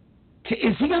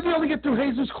 is he gonna be able to get through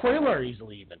Jesus Cuellar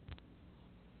easily? Even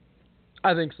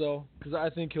I think so, because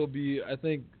I think he'll be. I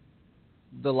think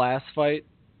the last fight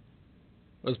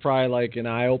was probably an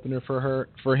eye opener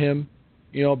for him.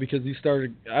 Because he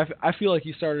started. I feel like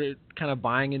he started kind of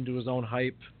buying into his own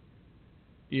hype.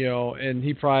 And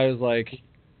he probably was like,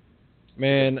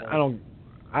 "Man, I don't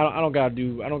gotta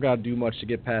do much to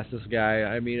get past this guy."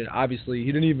 I mean, obviously,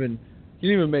 he didn't even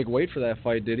make weight for that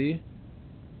fight, did he?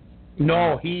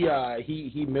 No, he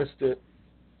missed it.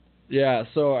 Yeah,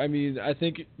 so I mean, I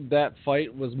think that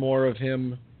fight was more of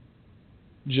him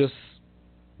just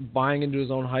buying into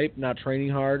his own hype, not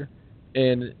training hard.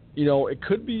 And it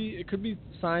could be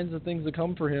signs of things to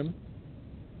come for him,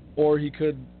 or he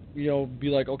could be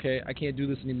like, okay, I can't do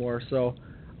this anymore. So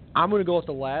I'm gonna go with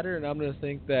the latter, and I'm gonna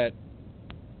think that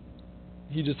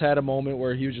he just had a moment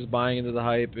where he was just buying into the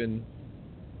hype, and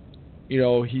he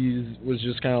was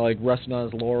just kind of resting on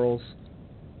his laurels.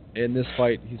 In this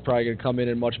fight, he's probably gonna come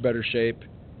in much better shape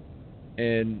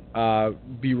and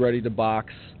be ready to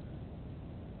box.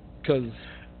 Because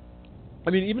I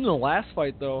mean, even in the last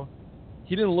fight though,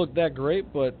 he didn't look that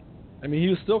great, but I mean, he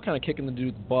was still kind of kicking the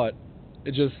dude's butt.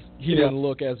 It just he didn't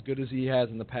look as good as he has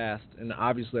in the past, and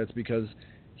obviously that's because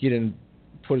he didn't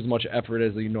put as much effort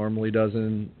as he normally does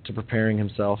into preparing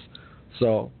himself.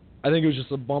 So I think it was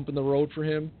just a bump in the road for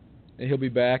him, and he'll be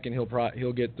back, and he'll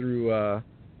get through. I'm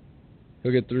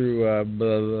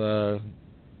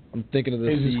thinking of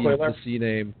the C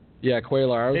name. Yeah,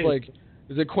 Cuellar. I was like,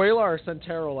 is it Cuellar or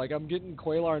Centero? Like, I'm getting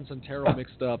Cuellar and Centero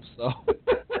mixed up. So,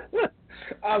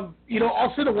 I'll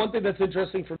say the one thing that's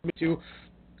interesting for me too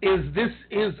is this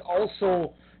is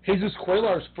also Jesus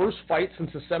Cuellar's first fight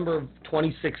since December of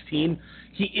 2016.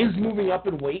 He is moving up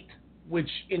in weight, which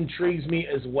intrigues me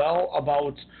as well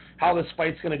about how this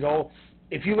fight's going to go.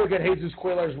 If you look at Jesus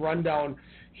Cuellar's rundown,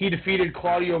 he defeated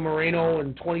Claudio Moreno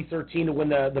in 2013 to win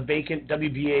the vacant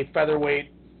WBA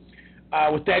featherweight.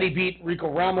 With that, he beat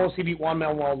Rico Ramos. He beat Juan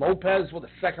Manuel Lopez with a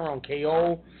second-round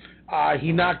KO.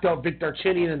 He knocked out Vic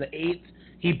Darchinyan in the 8th.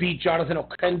 He beat Jonathan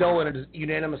Oquendo in a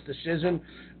unanimous decision.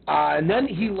 And then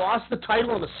he lost the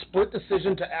title in a split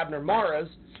decision to Abner Mares,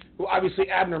 who obviously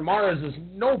Abner Mares is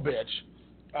no bitch.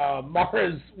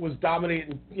 Mares was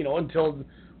dominating, until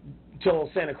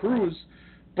Santa Cruz.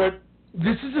 But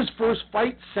this is his first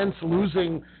fight since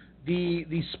losing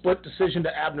the split decision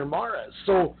to Abner Mares.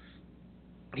 So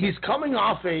he's coming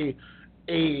off a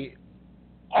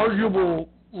arguable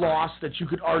loss that you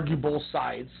could argue both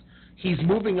sides. He's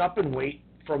moving up in weight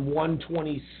from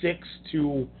 126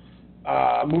 to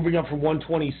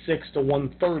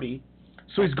 130.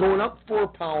 So he's going up 4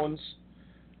 pounds.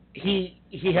 He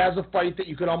has a fight that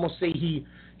you could almost say he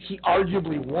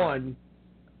arguably won.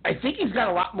 I think he's got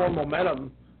a lot more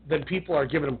momentum than people are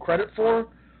giving him credit for.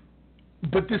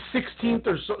 But this 16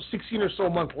 or so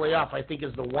month layoff, I think,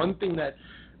 is the one thing that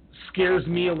scares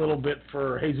me a little bit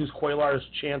for Jesus Cuellar's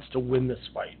chance to win this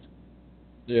fight.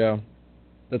 Yeah,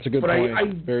 that's a good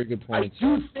point. Very good point. I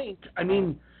do think,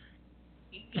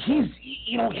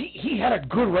 he had a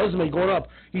good resume going up.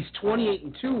 He's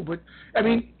 28-2, but I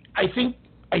think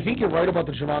you're right about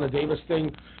the Gervonta Davis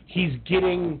thing. He's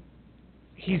getting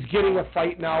a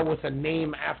fight now with a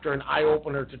name after an eye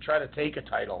opener to try to take a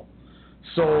title.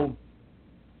 So,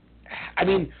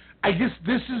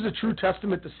 this is a true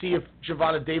testament to see if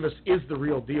Gervonta Davis is the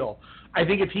real deal. I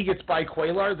think if he gets by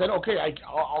Cuellar, then okay,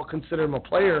 I'll consider him a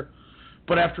player.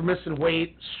 But after missing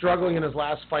weight, struggling in his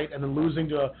last fight, and then losing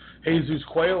to Jesus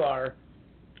Cuellar,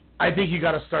 I think you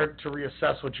got to start to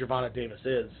reassess what Gervonta Davis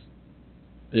is.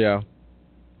 Yeah.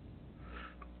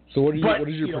 So what is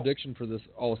your prediction for this?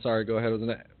 Oh, sorry, go ahead.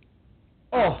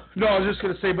 Oh, no, I was just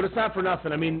going to say, but it's not for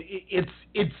nothing.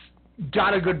 It's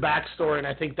got a good backstory, and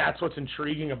I think that's what's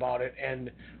intriguing about it and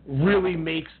really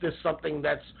makes this something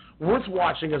that's worth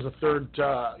watching as a third,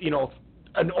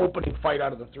 an opening fight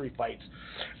out of the 3 fights.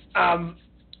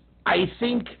 I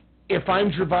think if I'm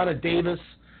Gervonta Davis,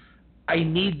 I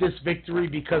need this victory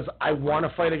because I want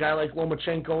to fight a guy like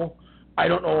Lomachenko. I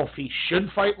don't know if he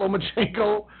should fight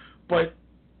Lomachenko, but,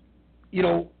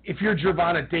 if you're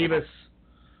Gervonta Davis,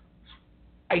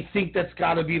 I think that's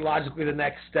got to be logically the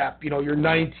next step. You're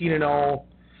 19-0.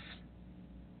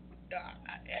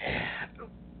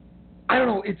 I don't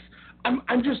know. I'm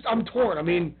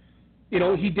torn.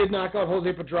 He did knock out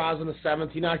Jose Pedraza in the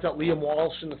 7th. He knocked out Liam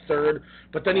Walsh in the 3rd.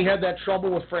 But then he had that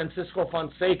trouble with Francisco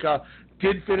Fonseca.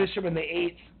 Did finish him in the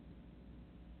 8th.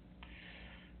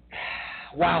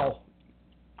 Wow.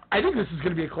 I think this is going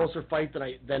to be a closer fight than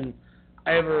I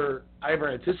ever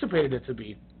anticipated it to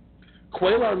be.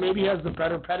 Cuellar maybe has the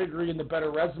better pedigree and the better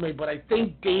resume, but I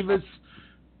think Davis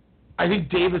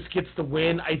gets the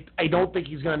win. I don't think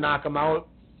he's going to knock him out.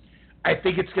 I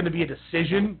think it's going to be a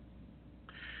decision.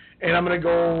 And I'm going to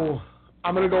go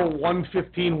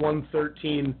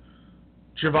 115-113,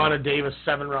 Gervonta Davis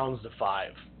 7 rounds to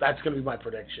 5. That's going to be my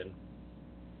prediction.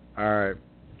 All right.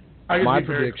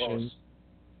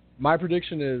 My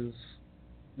prediction is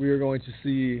we are going to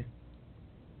see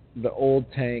the old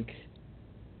Tank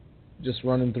just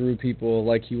running through people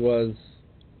like he was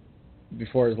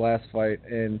before his last fight.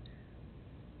 And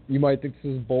you might think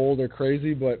this is bold or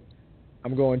crazy, but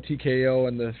I'm going TKO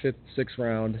in the 5th, 6th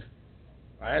round.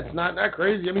 It's not that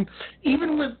crazy.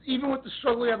 Even with the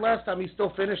struggle he had last time, he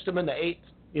still finished him in the 8th.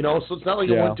 So it's not like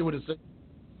he went to a decision.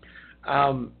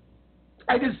 I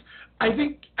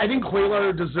think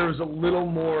Cuellar deserves a little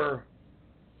more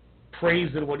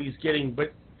praise than what he's getting.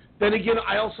 But then again,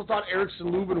 I also thought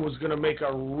Erickson Lubin was going to make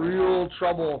real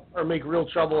trouble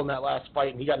in that last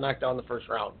fight, and he got knocked down in the 1st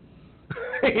round.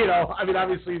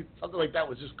 Obviously something like that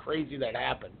was just crazy that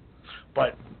happened.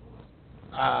 But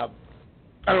I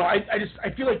don't know. I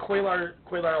feel like Cuellar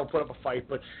will put up a fight,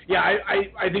 but yeah,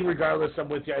 I think regardless, I'm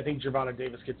with you. I think Gervonta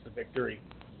Davis gets the victory.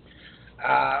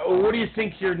 What do you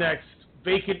think here next?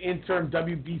 Vacant interim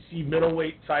WBC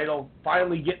middleweight title,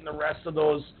 finally getting the rest of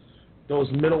those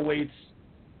middleweights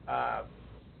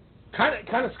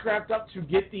kind of scrapped up to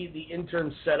get the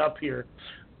interim set up here.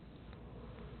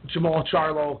 Jamal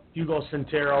Charlo, Hugo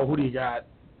Centeno, who do you got?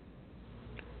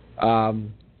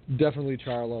 Definitely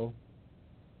Charlo.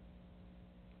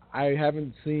 I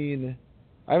haven't seen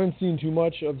too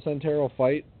much of Centeno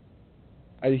fight.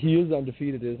 He is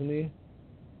undefeated, isn't he?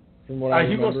 From what I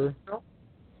remember.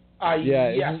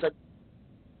 Yes.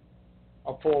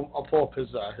 I'll pull up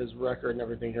his record and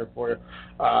everything here for you.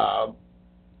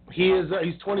 He's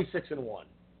 26-1.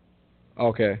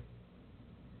 Okay.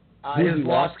 His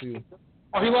loss. He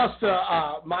lost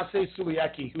to Masai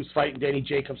Suliecki, who's fighting Danny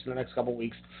Jacobs in the next couple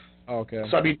weeks. Okay.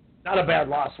 So I mean, not a bad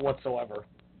loss whatsoever.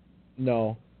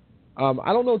 No.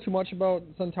 I don't know too much about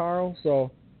Centeno,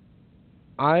 so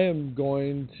I am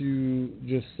going to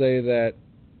just say that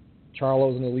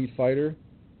Charlo's an elite fighter,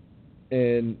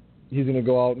 and he's going to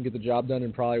go out and get the job done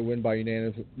and probably win by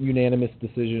unanimous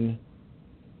decision.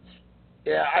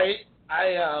 Yeah,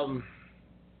 I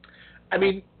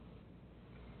mean,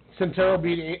 Centeno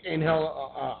beat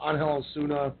Angel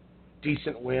Osuna,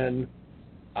 decent win.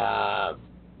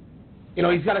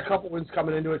 He's got a couple wins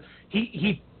coming into it.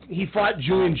 He fought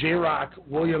Julian J-Rock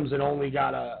Williams and only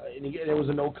got it was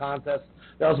a no contest.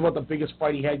 That was about the biggest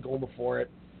fight he had going before it.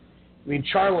 I mean,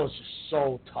 Charlo's just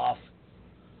so tough.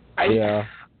 I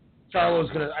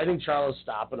think Charlo's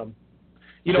stopping him.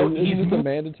 Isn't this a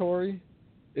mandatory?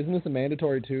 Isn't this a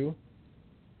mandatory too?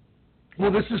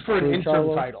 Well, this is for an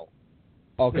interim title.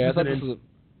 Okay, I thought this was.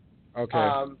 Okay.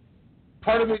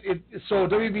 Part of it. So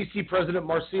WBC President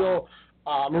Mauricio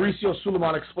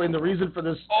Suleiman explained the reason for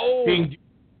this being.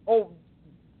 Or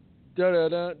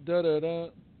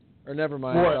never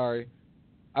mind. What? Sorry,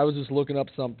 I was just looking up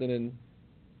something and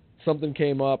something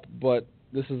came up, but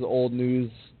this is old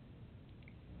news.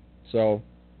 So,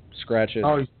 scratch it.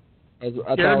 Oh, I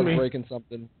thought I was breaking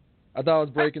something. I thought I was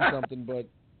breaking something, but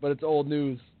it's old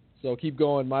news. So keep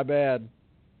going. My bad.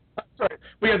 Sorry.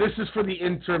 But yeah, this is for the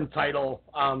interim title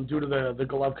due to the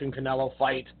Golovkin-Canelo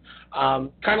fight.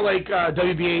 Kind of like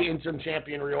WBA interim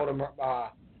champion Ryota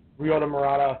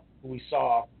Murata, who we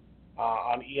saw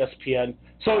on ESPN.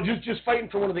 So just fighting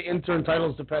for one of the interim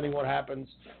titles, depending what happens.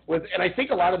 And I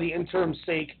think a lot of the interim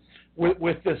sake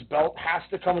with this belt has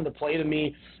to come into play to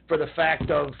me for the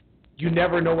fact of you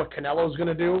never know what Canelo's going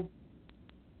to do.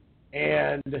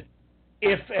 And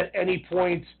if at any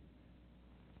point,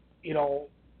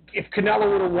 if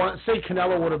Canelo would have won, say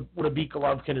Canelo would have beat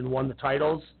Golovkin and won the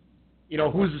titles,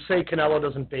 who's to say Canelo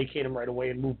doesn't vacate him right away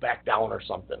and move back down or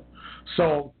something.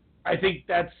 So I think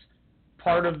that's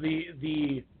part of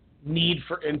the need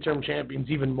for interim champions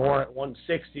even more at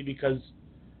 160 because,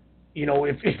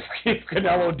 if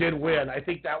Canelo did win, I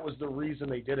think that was the reason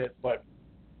they did it. But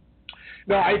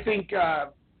no, I think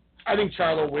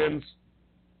Charlo wins.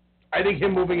 I think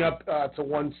him moving up to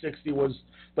 160 was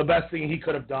the best thing he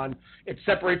could have done. It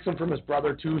separates him from his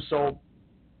brother, too, so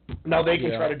now they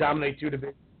can try to dominate two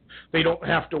divisions. They don't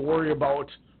have to worry about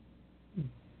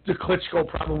the Klitschko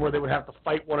problem where they would have to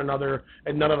fight one another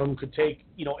and none of them could take,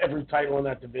 every title in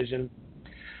that division.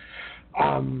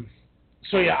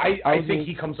 So, yeah, I think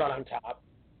he comes out on top.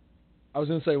 I was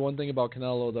going to say one thing about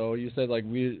Canelo, though. You said,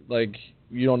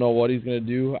 you don't know what he's going to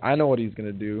do. I know what he's going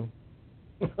to do.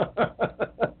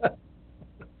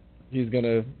 He's going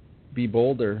to be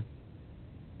bolder.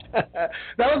 That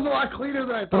was a lot cleaner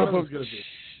than I thought it was going to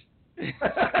be.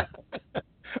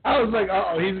 I was like,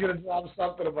 he's going to drop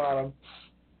something about him.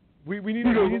 We need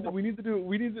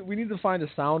to find a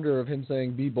sounder of him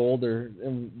saying "be bolder"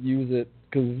 and use it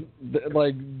because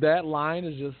that line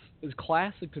is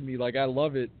classic to me. Like I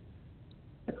love it.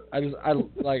 I just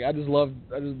love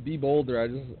be bolder. I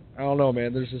don't know,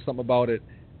 man. There's just something about it,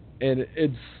 and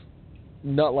it's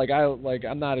not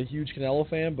I'm not a huge Canelo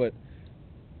fan, but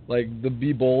the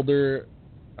be bolder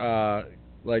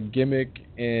gimmick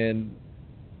and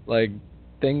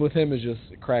thing with him is just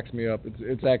it cracks me up.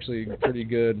 It's actually pretty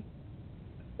good.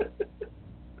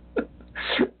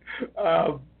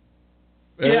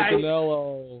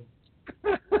 Canelo.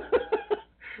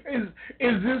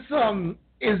 Is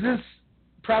this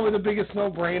probably the biggest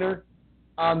no-brainer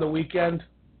on the weekend?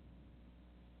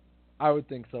 I would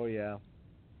think so, yeah,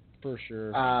 for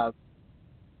sure. Now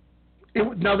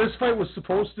this fight was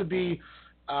supposed to be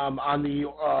on the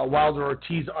Wilder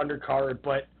Ortiz undercard,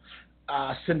 but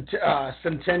Centeno,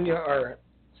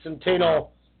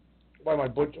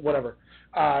 whatever,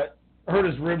 hurt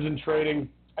his ribs in training.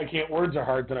 Words are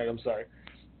hard tonight, I'm sorry.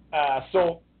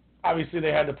 So, obviously,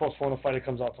 they had to postpone the fight. It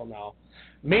comes out till now.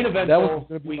 Main event, that was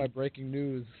going to be my breaking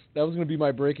news. That was going to be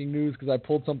my breaking news because I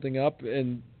pulled something up,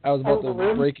 and I was about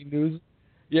to breaking news.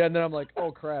 Yeah, and then I'm like,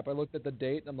 oh, crap. I looked at the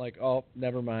date, and I'm like, oh,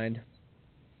 never mind.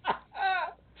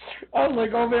 I was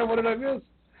like, oh man, what did I miss?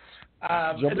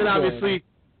 And then obviously,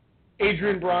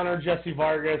 Adrian Bronner, Jesse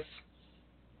Vargas.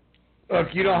 Look,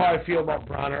 you know how I feel about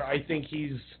Bronner. I think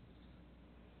he's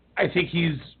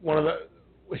one of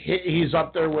he's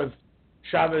up there with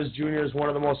Chavez Jr. as one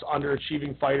of the most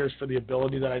underachieving fighters for the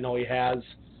ability that I know he has.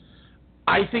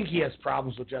 I think he has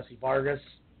problems with Jesse Vargas.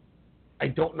 I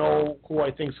don't know who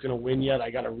I think is going to win yet. I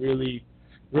got to really,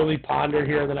 really ponder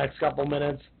here in the next couple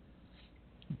minutes.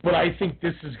 But I think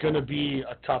this is going to be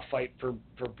a tough fight for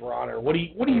Bronner. What do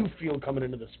you feel coming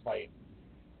into this fight?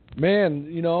 Man,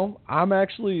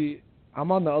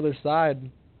 I'm on the other side.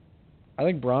 I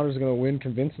think Bronner's going to win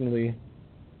convincingly.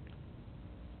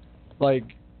 Like,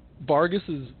 Vargas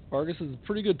is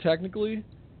pretty good technically.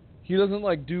 He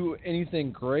doesn't do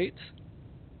anything great,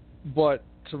 but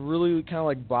to really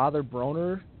kind of bother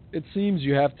Broner, it seems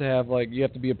you have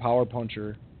to be a power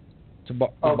puncher to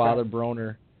bother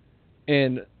Broner,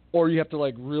 or you have to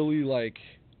really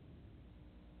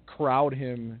crowd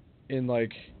him and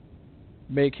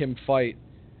make him fight.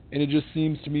 And it just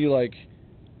seems to me like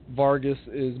Vargas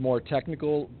is more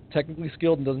technically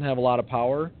skilled and doesn't have a lot of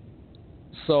power.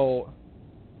 So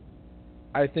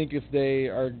I think if they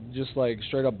are just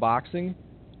straight up boxing,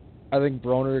 I think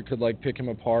Broner could pick him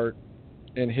apart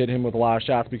and hit him with a lot of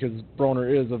shots, because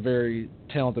Broner is a very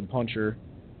talented puncher.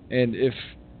 And if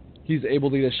he's able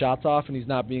to get his shots off and he's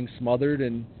not being smothered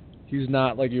and he's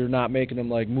not you're not making him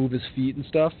move his feet and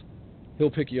stuff,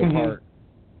 he'll pick you apart.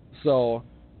 So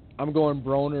I'm going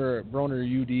Broner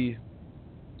UD.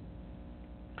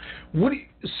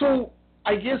 So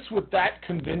I guess with that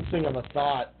convincing of a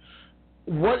thought,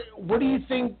 what do you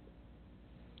think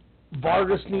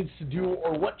Vargas needs to do,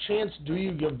 or what chance do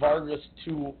you give Vargas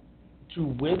to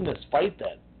win this fight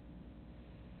then?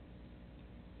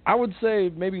 I would say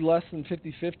maybe less than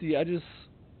 50-50.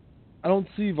 I don't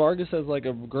see Vargas as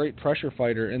a great pressure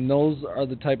fighter, and those are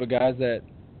the type of guys that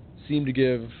seem to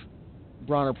give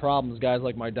Bronner problems. Guys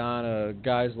like Maidana,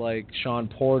 guys like Sean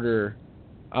Porter.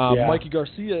 Mikey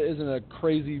Garcia isn't a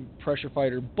crazy pressure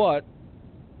fighter, but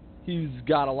he's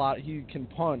got a lot. He can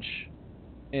punch,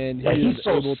 and he's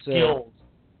so skilled.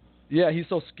 Yeah, he's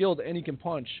so skilled, and he can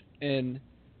punch. And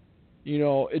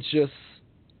it's just,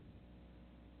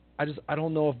 I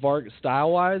don't know if Vargas,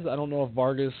 style-wise, I don't know if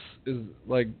Vargas is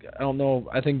I don't know.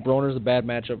 I think Broner's a bad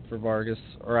matchup for Vargas,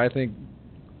 or I think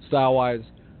style-wise,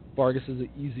 Vargas is an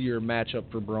easier matchup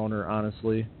for Broner,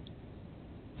 honestly.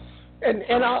 And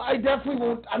I definitely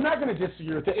won't. I'm not going to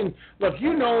disagree with it. And look,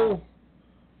 everyone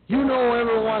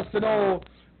wants to know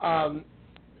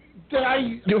that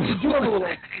I do have a little.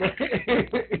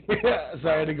 Yeah,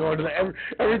 sorry, I had to go into that.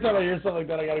 Every time I hear something like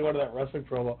that, I got to go into that wrestling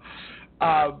promo.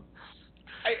 I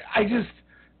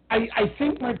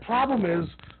think my problem is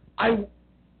I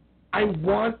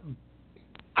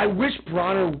wish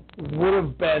Bronner would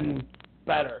have been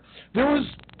better.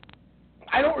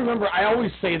 I don't remember. I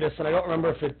always say this, and I don't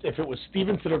remember if it was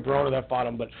Stevenson or Broner that fought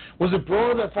him. But was it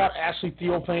Broner that fought Ashley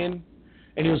Theophane,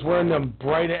 and he was wearing them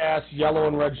bright ass yellow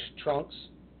and red trunks?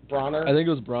 Bronner. I think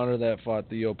it was Bronner that fought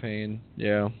Theophane.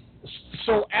 Yeah.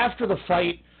 So after the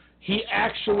fight, he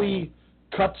actually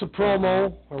cuts a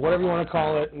promo, or whatever you want to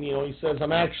call it, and he says,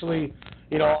 "I'm actually,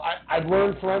 I've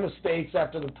learned from my mistakes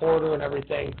after the Porter and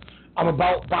everything. I'm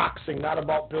about boxing, not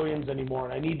about billions anymore,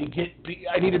 and I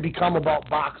need to become about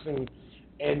boxing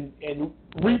and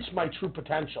reach my true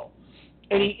potential."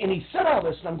 And he said all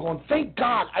this, and I'm going, thank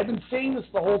God. I've been saying this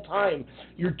the whole time.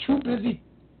 You're too busy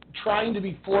trying to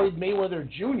be Floyd Mayweather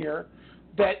Jr.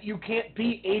 that you can't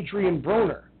be Adrian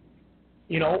Broner.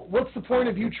 What's the point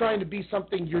of you trying to be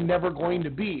something you're never going to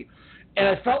be? And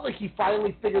I felt like he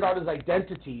finally figured out his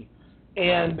identity.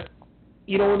 And,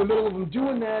 in the middle of him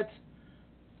doing that,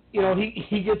 he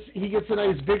gets a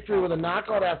nice victory with a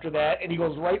knockout after that, and he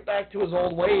goes right back to his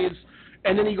old ways,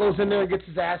 and then he goes in there and gets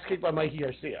his ass kicked by Mikey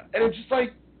Garcia. And it's just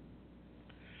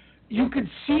you could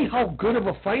see how good of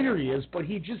a fighter he is, but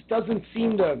he just doesn't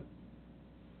seem to.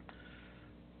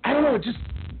 I don't know.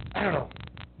 I don't know.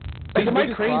 Am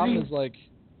I crazy? Is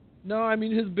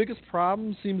his biggest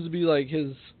problem seems to be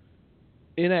his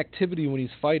inactivity when he's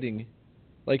fighting.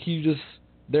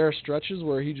 There are stretches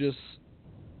where he just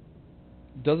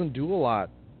doesn't do a lot.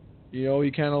 He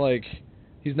kind of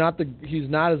he's not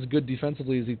as good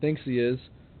defensively as he thinks he is.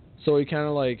 So he kind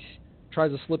of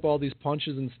tries to slip all these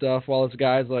punches and stuff while this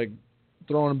guy's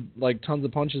throwing tons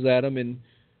of punches at him, and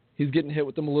he's getting hit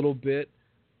with them a little bit,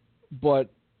 but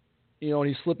and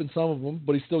he's slipping some of them,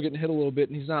 but he's still getting hit a little bit,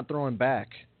 and he's not throwing back.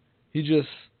 He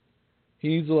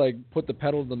needs to put the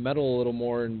pedal to the metal a little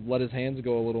more and let his hands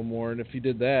go a little more. And if he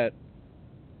did that,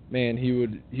 man, he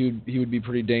would be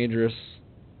pretty dangerous.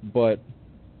 But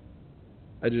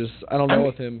I don't know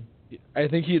with him. I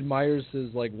think he admires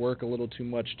his work a little too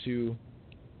much too.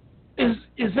 Is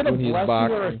it a blessing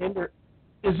or a hinder?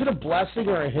 Is it a blessing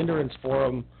or a hindrance for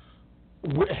him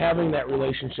having that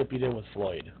relationship he did with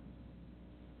Floyd?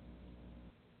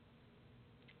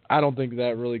 I don't think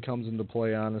that really comes into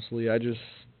play, honestly. I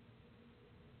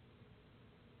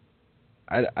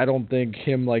don't think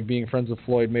him being friends with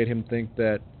Floyd made him think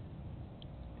that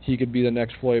he could be the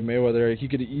next Floyd Mayweather. He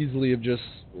could easily have just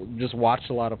watched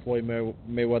a lot of Floyd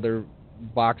Mayweather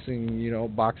boxing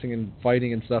and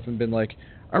fighting and stuff, and been like,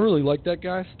 I really like that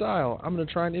guy's style. I'm gonna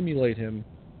try and emulate him.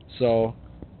 So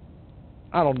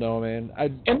I don't know, man. I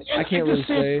can't really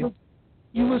say.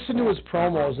 You listen to his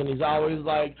promos, and he's always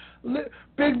like,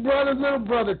 "Big brother, little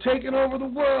brother, taking over the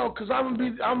world, because I'm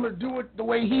gonna do it the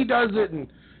way he does it," and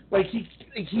he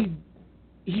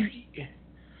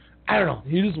I don't know.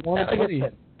 He just wanted money.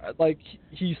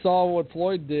 He saw what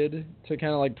Floyd did to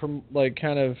kind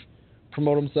of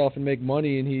promote himself and make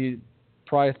money, and he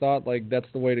probably thought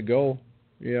that's the way to go.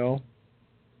 It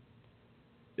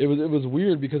was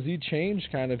weird because he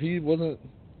changed kind of. He wasn't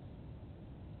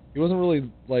really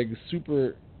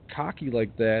super cocky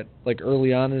like that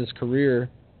early on in his career.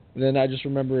 And then I just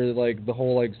remember the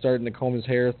whole starting to comb his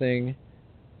hair thing,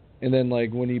 and then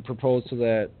when he proposed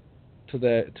to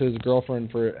his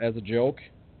girlfriend as a joke,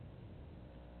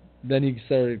 then he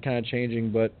started kind of changing.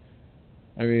 But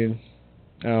I mean,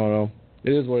 I don't know.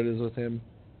 It is what it is with him.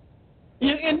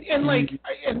 Yeah, and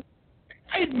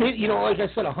I admit, like I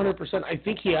said, 100%. I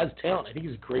think he has talent. I think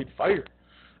he's a great fighter.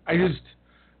 I just,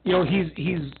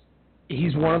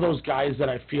 he's one of those guys that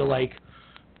I feel like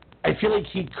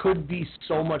he could be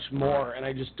so much more, and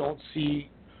I just don't see.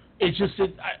 It's just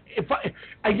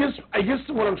I guess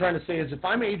what I'm trying to say is if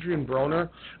I'm Adrian Broner,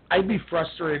 I'd be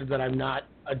frustrated that I'm not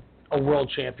a world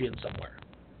champion somewhere.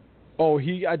 Oh,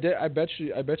 I bet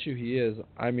you he is.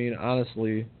 I mean,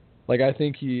 honestly, I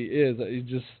think he is. He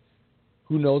just,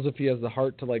 who knows if he has the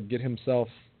heart to get himself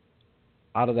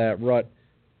out of that rut.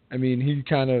 I mean, he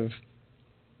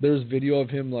there's video of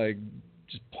him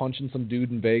just punching some dude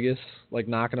in Vegas,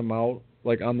 knocking him out,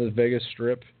 on the Vegas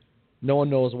Strip. No one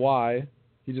knows why.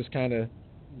 He just kind of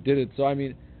did it. So I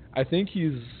mean, I think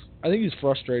he's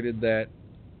frustrated that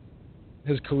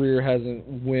his career hasn't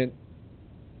went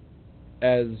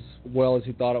as well as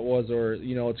he thought it was, or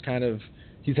it's kind of,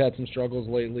 he's had some struggles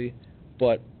lately,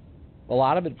 but a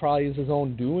lot of it probably is his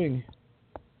own doing.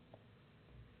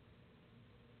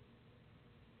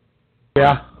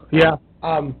 Yeah.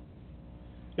 I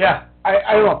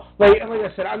don't know. Like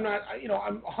I said, I'm not.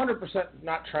 I'm 100%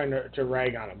 not trying to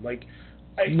rag on him.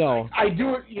 No. I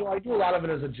do it. I do a lot of it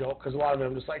as a joke because a lot of it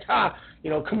I'm just like,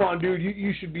 come on, dude,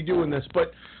 you should be doing this.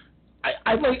 But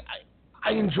I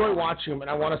enjoy watching him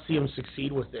and I want to see him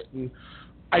succeed with it. And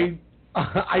I don't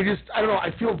know.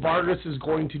 I feel Vargas is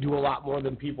going to do a lot more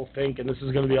than people think, and this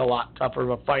is going to be a lot tougher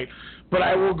of a fight. But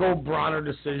I will go Bronner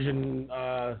decision,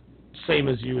 same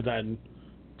as you then,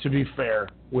 to be fair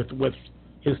with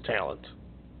his talent.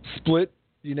 Split,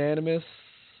 unanimous.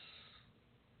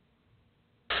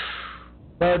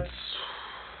 I'm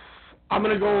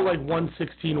gonna go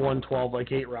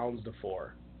 116-112, 8 rounds to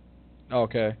 4.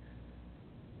 Okay.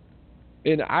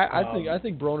 And I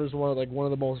think Broner's one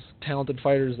of the most talented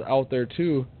fighters out there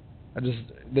too.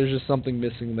 There's just something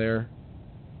missing there.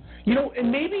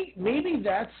 And maybe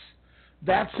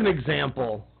that's an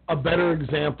example, a better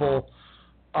example,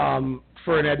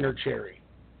 for an Edner Cherry.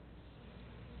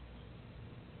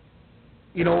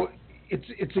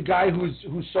 It's a guy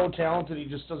who's so talented, it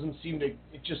just doesn't seem to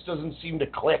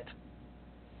click.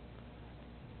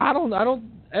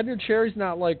 Edner Cherry's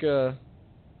not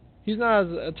he's not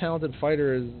as a talented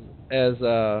fighter as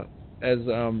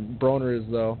Broner is,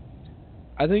 though.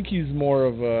 I think he's more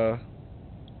of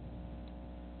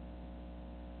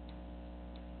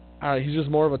he's just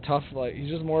more of a tough vet.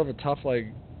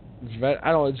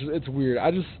 I don't know, it's weird.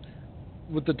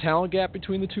 With the talent gap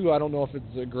between the two, I don't know if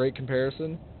it's a great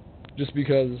comparison, just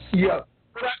because. Yeah,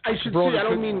 but I should say I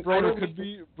don't mean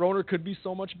Broner could be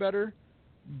so much better,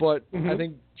 but mm-hmm. I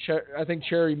think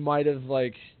Cherry might have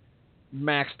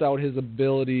maxed out his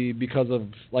ability because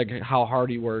of how hard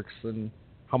he works and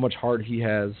how much heart he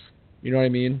has. You know what I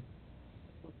mean?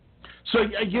 So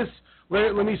I guess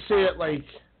let me say it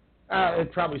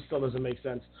it probably still doesn't make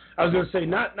sense. I was going to say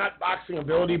not boxing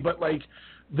ability, but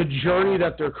the journey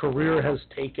that their career has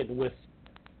taken with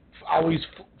always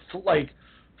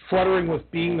fluttering with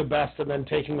being the best and then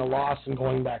taking the loss and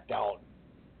going back down.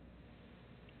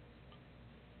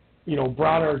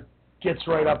 Bronner gets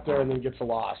right up there and then gets a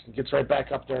loss, and gets right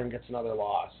back up there and gets another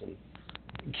loss, and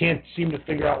can't seem to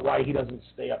figure out why he doesn't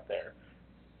stay up there.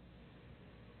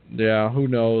 Yeah, who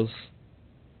knows?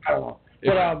 I don't know.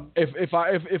 But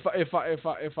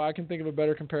If I can think of a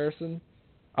better comparison,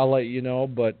 I'll let you know.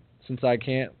 But since I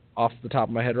can't, off the top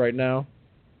of my head right now,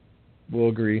 we'll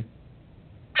agree.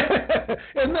 And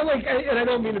then, and I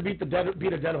don't mean to beat a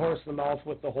dead horse in the mouth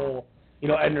with the whole,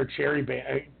 Edner Cherry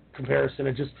comparison.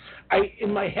 It just,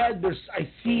 in my head, I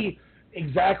see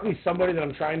exactly somebody that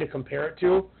I'm trying to compare it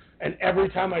to, and every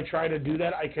time I try to do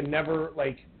that, I can never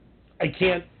I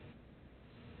can't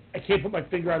put my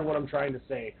finger on what I'm trying to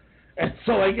say, and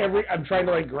so I'm trying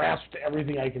to grasp to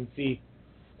everything I can see,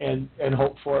 and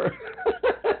hope for.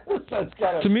 So it's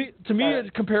kind of, to me,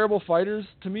 comparable fighters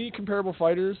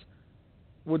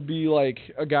would be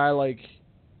a guy like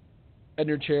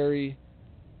Edner Cherry,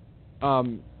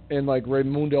 and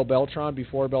Raimundo Beltran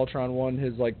before Beltran won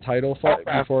his title fight.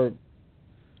 Before,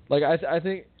 I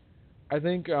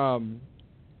think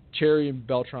Cherry and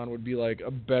Beltran would be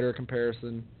a better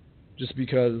comparison, just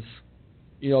because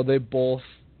they both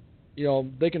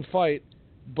they can fight,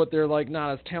 but they're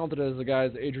not as talented as the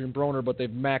guys Adrian Broner, but they've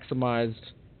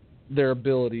maximized their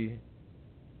ability.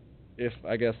 If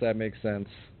I guess that makes sense.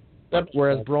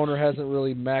 Whereas Broner hasn't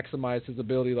really maximized his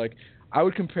ability. I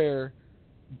would compare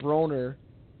Broner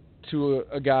to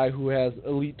a guy who has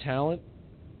elite talent,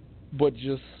 but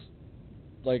just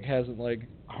hasn't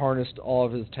harnessed all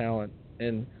of his talent.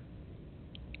 And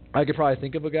I could probably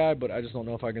think of a guy, but I just don't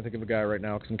know if I can think of a guy right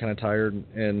now because I'm kind of tired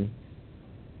and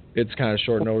it's kind of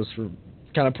short notice for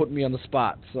kind of putting me on the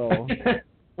spot. So,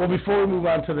 well, before we move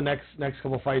on to the next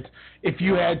couple fights, if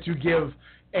you had to give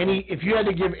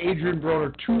Adrian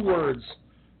Broner 2 words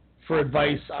for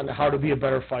advice on how to be a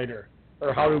better fighter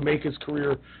or how to make his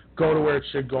career go to where it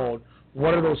should go,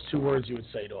 what are those 2 words you would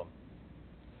say to him?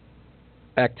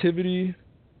 Activity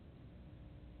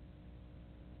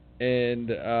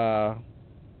and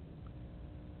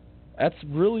that's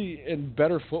really in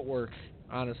better footwork.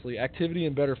 Honestly, activity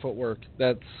and better footwork.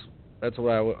 That's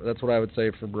what I would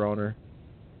say for Broner.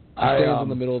 He stands in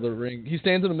the middle of the ring. He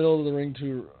stands in the middle of the ring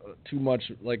too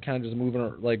much, kind of just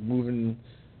moving,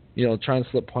 trying to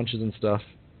slip punches and stuff.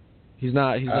 He's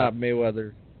not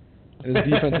Mayweather, and his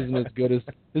defense isn't as good as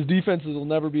his defenses will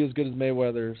never be as good as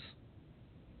Mayweather's.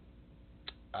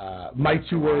 My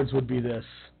 2 words would be this.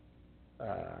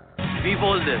 Be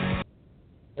bolder.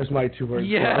 That's my 2 words.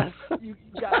 Yes, you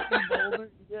got to be bolder.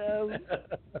 Yes.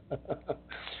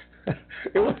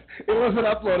 It wasn't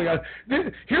uploading.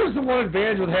 Here's the one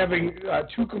advantage with having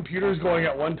 2 computers going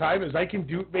at one time is I can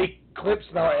make clips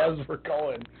now as we're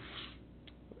going.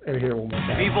 And here we'll make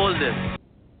that. Be bolder.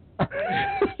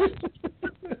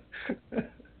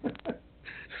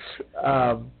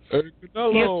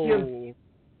 Canelo.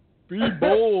 Be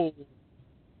bold.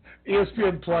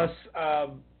 ESPN Plus.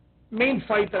 Main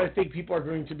fight that I think people are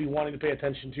going to be wanting to pay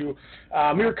attention to.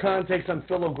 Amir Khan takes on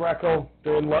Phil Lo Greco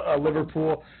in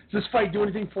Liverpool. Does this fight do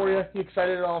anything for you? You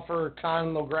excited at all for Khan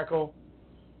and Lo Greco?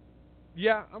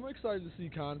 Yeah, I'm excited to see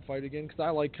Khan fight again because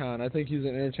I like Khan. I think he's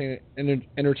an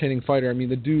entertaining fighter. I mean,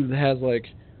 the dude has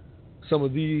some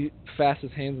of the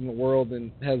fastest hands in the world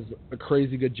and has a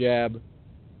crazy good jab.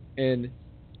 And,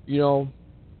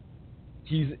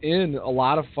 he's in a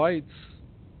lot of fights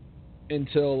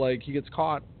until he gets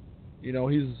caught.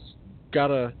 He's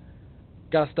gotta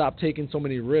stop taking so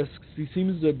many risks. He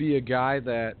seems to be a guy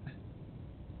that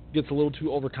gets a little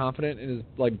too overconfident in his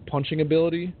punching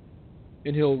ability,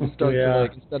 and he'll start to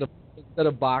instead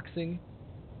of boxing,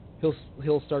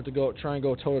 he'll start to try and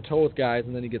go toe to toe with guys,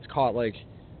 and then he gets caught.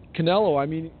 Canelo, I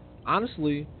mean,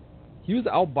 honestly, he was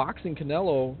outboxing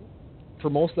Canelo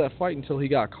for most of that fight until he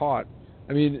got caught.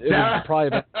 I mean, it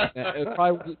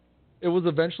was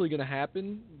eventually going to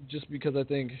happen just because I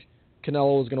think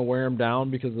Canelo was going to wear him down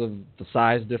because of the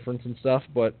size difference and stuff.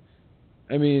 But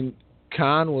I mean,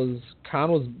 Khan was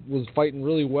fighting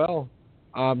really well.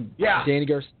 Danny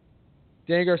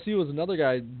Garcia was another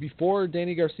guy. Before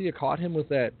Danny Garcia caught him with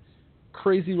that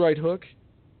crazy right hook,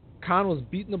 Khan was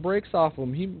beating the brakes off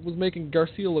him. He was making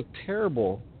Garcia look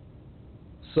terrible.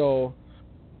 So,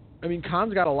 I mean,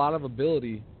 Khan's got a lot of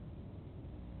ability.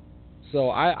 So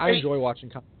I enjoy watching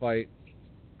Khan fight.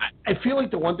 I feel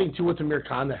like the one thing too with Amir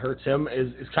Khan that hurts him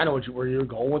is kind of where you're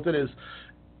going with it is.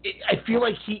 I feel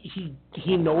like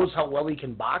he knows how well he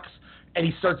can box, and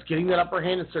he starts getting that upper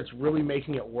hand and starts really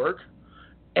making it work,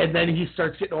 and then he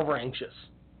starts getting over anxious.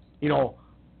 I'm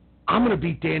going to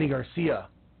beat Danny Garcia,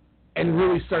 and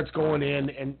really starts going in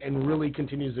and really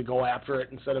continues to go after it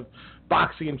instead of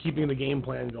boxing and keeping the game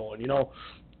plan going.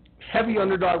 Heavy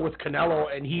underdog with Canelo,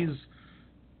 and he's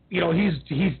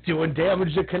doing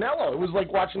damage to Canelo. It was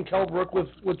like watching Kell Brook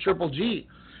with Triple G.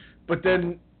 But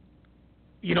then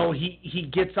you know, he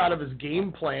gets out of his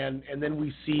game plan, and then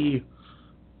we see,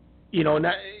 you know,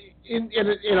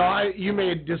 you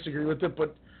may disagree with it,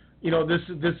 but you know, this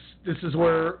is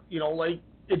where, you know, like,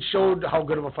 it showed how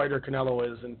good of a fighter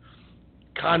Canelo is, and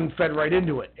Khan fed right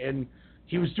into it, and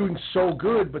he was doing so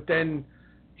good, but then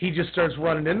he just starts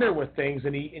running in there with things,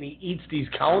 and he eats these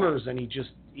counters, and he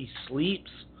sleeps,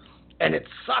 and it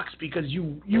sucks because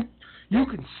you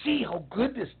can see how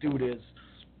good this dude is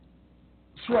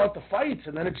throughout the fights,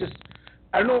 and then it just,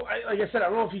 I don't know, like I said, I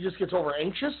don't know if he just gets over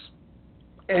anxious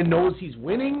and knows he's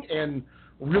winning and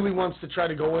really wants to try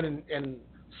to go in and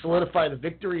solidify the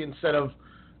victory instead of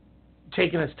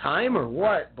taking his time or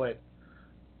what, but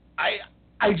I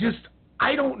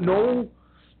don't know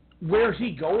where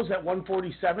he goes at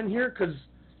 147 here, because,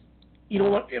 you know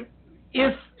what,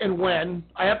 if and when,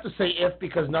 I have to say if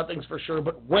because nothing's for sure,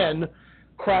 but when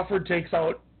Crawford takes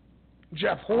out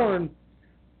Jeff Horn,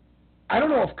 I don't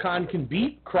know if Khan can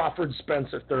beat Crawford,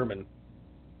 Spence, or Thurman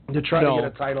to try to get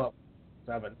a title up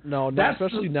 7. No,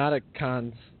 especially not at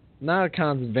Khan's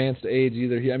advanced age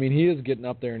either. He is getting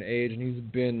up there in age, and he's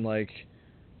been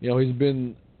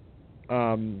a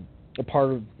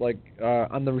part of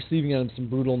on the receiving end of some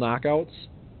brutal knockouts.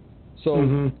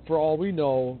 So for all we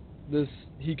know,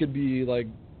 he could be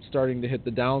starting to hit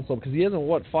the downslope, because he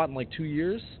hasn't fought in 2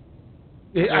 years.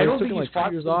 I don't think he's fought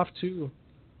 2 years off too.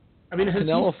 I mean,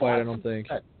 Canelo fight, I don't think.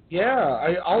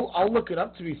 Yeah, I'll look it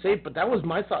up to be safe, but that was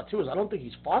my thought too. Is I don't think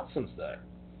he's fought since then.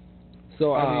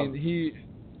 So I mean,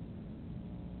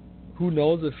 who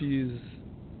knows if he's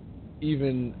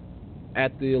even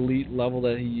at the elite level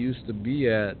that he used to be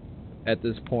at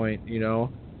this point, you know.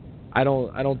 I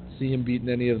don't see him beating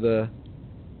any of the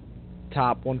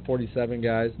top 147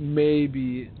 guys.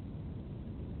 Maybe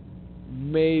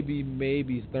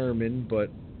Thurman, but,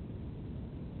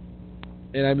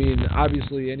 and I mean,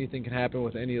 obviously anything can happen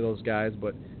with any of those guys,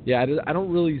 but yeah, I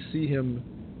don't really see him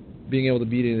being able to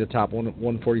beat any of the top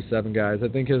 147 guys. I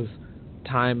think his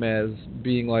time as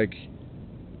being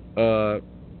a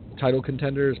title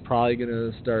contender is probably going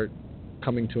to start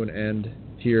coming to an end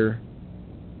here.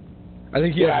 I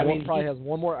think he probably has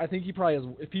one more. I think he probably has,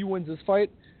 if he wins this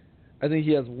fight, I think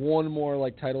he has one more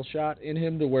title shot in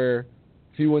him, to where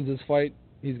if he wins this fight,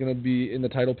 he's going to be in the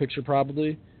title picture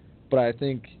probably. But I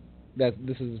think that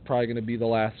this is probably going to be the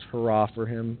last hurrah for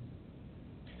him.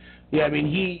 Yeah, I mean,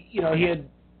 he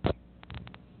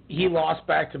lost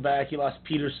back-to-back. He lost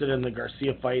Peterson in the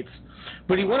Garcia fights.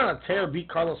 But he went on a tear, beat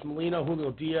Carlos Molina,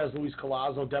 Julio Diaz, Luis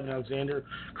Collazo, Devin Alexander,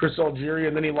 Chris Algieri,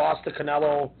 and then he lost to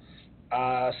Canelo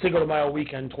Cinco de Mayo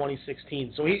weekend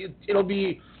 2016. So it'll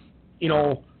be,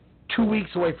 2 weeks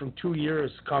away from 2 years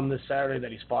come this Saturday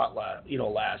that he's fought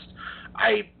last.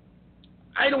 I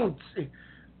don't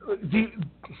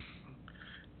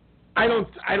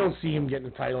see him getting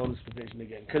a title in this division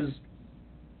again, because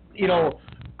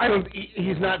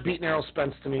he's not beating Errol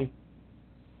Spence to me.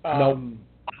 Nope.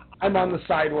 I'm on the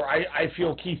side where I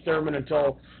feel Keith Thurman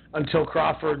until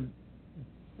Crawford,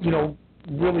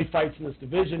 really fights in this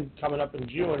division coming up in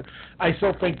June. I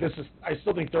still think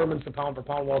Thurman's the pound for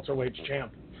pound welterweight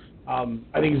champ. I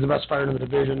think he's the best fighter in the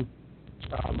division.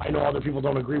 I know other people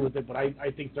don't agree with it, but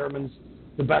I think Thurman's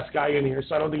the best guy in here,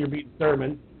 so I don't think you're beating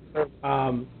Thurman.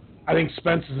 I think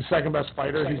Spence is the second best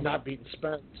fighter. He's not beating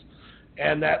Spence.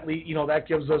 And that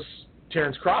gives us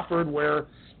Terrence Crawford, where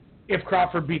if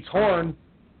Crawford beats Horn,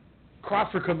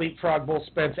 Crawford could leapfrog both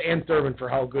Spence and Thurman for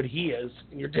how good he is.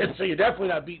 And you're definitely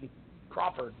not beating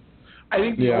Crawford. I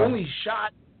think the only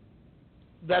shot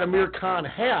that Amir Khan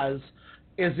has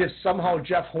is if somehow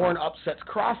Jeff Horn upsets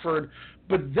Crawford.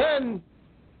 But then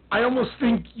I almost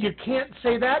think you can't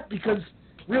say that, because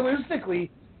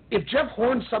realistically, if Jeff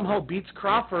Horn somehow beats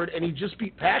Crawford and he just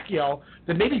beat Pacquiao,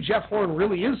 then maybe Jeff Horn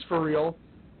really is for real,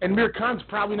 and Amir Khan's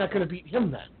probably not going to beat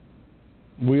him then.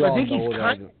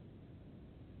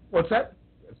 What's that?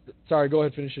 Sorry, go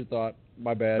ahead, finish your thought.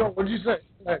 My bad. No, what did you say?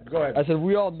 Go ahead. I said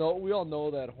we all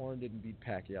know that Horn didn't beat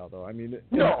Pacquiao, though. I mean,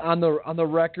 no. on the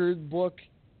record book,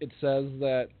 it says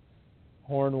that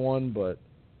Horn won, but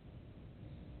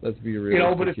let's be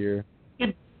realistic here.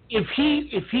 If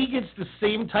he gets the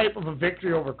same type of a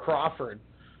victory over Crawford,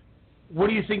 what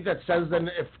do you think that says then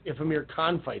if Amir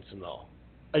Khan fights him, though?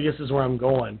 I guess is where I'm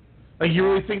going. You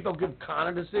really think they'll give Khan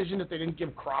a decision if they didn't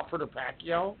give Crawford or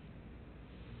Pacquiao?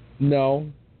 No,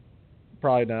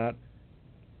 probably not.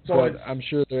 So but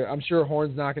I'm sure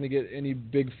Horn's not going to get any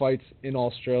big fights in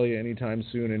Australia anytime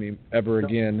soon, ever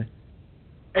again.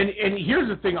 And here's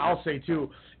the thing I'll say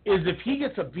too, is if he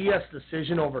gets a BS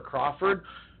decision over Crawford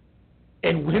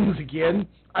and wins again,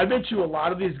 I bet you a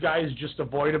lot of these guys just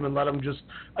avoid him and let him just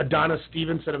Adonis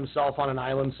Stevenson himself on an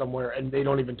island somewhere, and they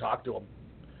don't even talk to him.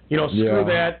 Screw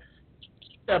that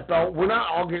belt. We're not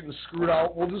all getting screwed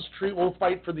out. We'll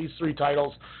fight for these 3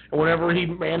 titles, and whenever he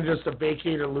manages to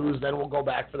vacate or lose, then we'll go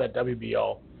back for that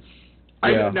WBO.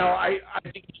 Yeah.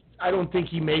 I don't think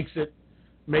he makes it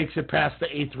past the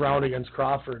 8th round against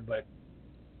Crawford, but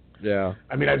yeah.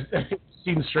 I mean, I've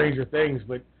seen stranger things,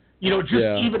 but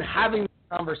even having the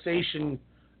conversation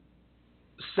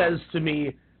says to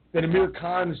me that Amir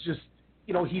Khan's just,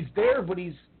 he's there, but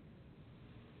he's,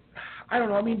 I don't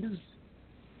know. I mean,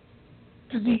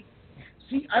 does he?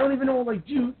 See, I don't even know. Like,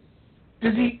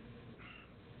 does he?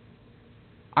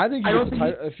 I think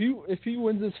if he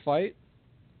wins this fight,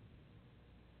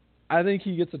 I think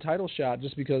he gets a title shot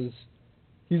just because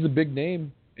he's a big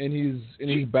name and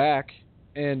he's back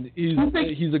and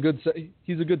he's a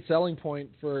good selling point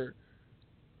for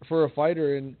a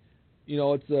fighter, and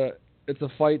it's a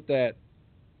fight that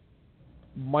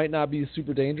might not be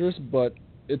super dangerous, but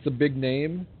it's a big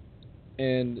name,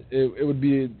 and it would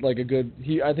be like a good.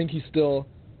 I think he still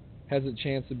has a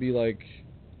chance to be like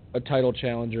a title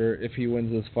challenger if he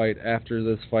wins this fight. After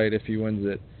this fight, if he wins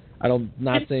it,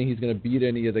 not saying he's going to beat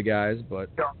any of the guys, but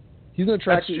he's an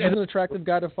attractive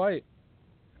guy to fight.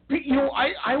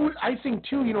 I think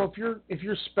too. If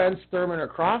you're Spence, Thurman, or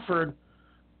Crawford,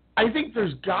 I think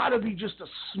there's got to be just a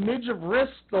smidge of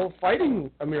risk though fighting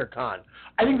Amir Khan.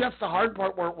 I think that's the hard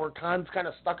part where Khan's kind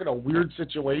of stuck in a weird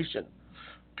situation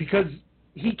because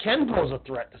he can pose a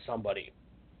threat to somebody.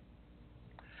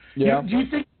 Yeah. Do you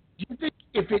think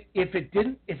if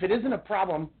it isn't a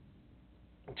problem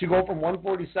to go from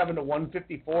 147 to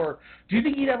 154, do you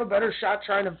think he'd have a better shot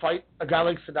trying to fight a guy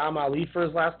like Saddam Ali for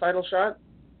his last title shot?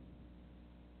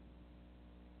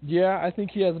 Yeah, I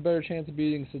think he has a better chance of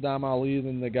beating Saddam Ali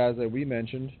than the guys that we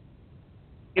mentioned.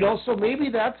 So maybe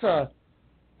that's an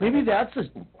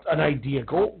idea.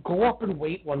 Go up and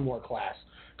weight one more class.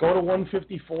 Go to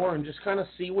 154 and just kind of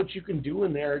see what you can do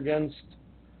in there against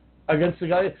the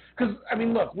guy. Because I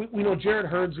mean, look, we know Jarrett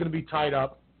Hurd's going to be tied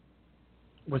up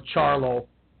with Charlo.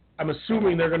 I'm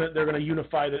assuming they're gonna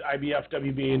unify the IBF,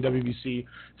 WBA, and WBC.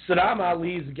 Saddam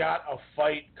Ali's got a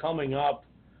fight coming up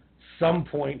some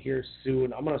point here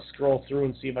soon. I'm gonna scroll through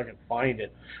and see if I can find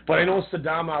it. But I know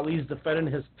Saddam Ali's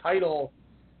defending his title.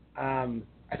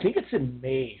 I think it's in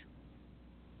May.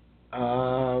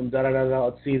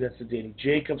 Let's see. That's the Danny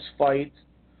Jacobs fight.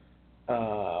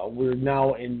 We're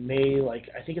now in May.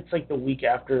 I think it's the week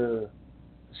after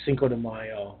Cinco de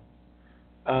Mayo.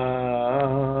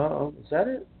 Is that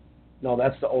it? No,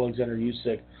 that's the Alexander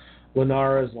Usyk.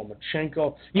 Linares,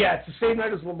 Lomachenko. Yeah, it's the same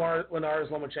night as Linares,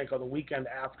 Lomachenko, the weekend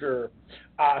after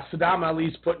Saddam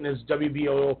Ali's putting his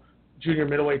WBO junior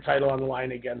middleweight title on the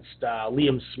line against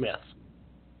Liam Smith.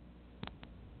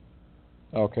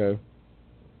 Okay.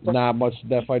 Not much.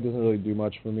 That fight doesn't really do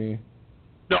much for me.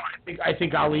 No, I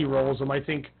think Ali rolls him. I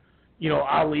think,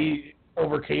 Ali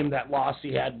overcame that loss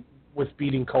he had with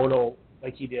beating Cotto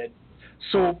like he did.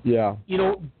 So, yeah.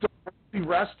 Don't be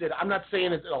rested. I'm not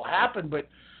saying it'll happen, but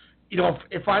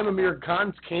if I'm Amir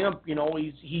Khan's camp,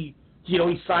 he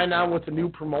signed on with a new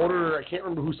promoter. I can't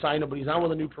remember who signed him, but he's on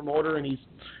with a new promoter, and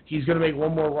he's going to make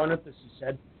one more run at this. He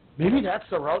said maybe that's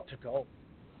the route to go.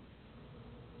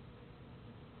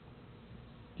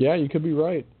 Yeah, you could be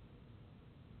right.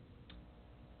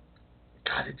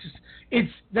 God,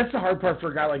 that's the hard part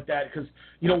for a guy like that because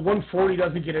 140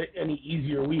 doesn't get any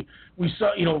easier. We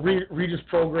saw Regis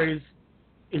Prograis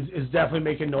is definitely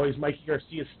making noise. Mikey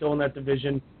Garcia is still in that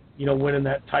division, winning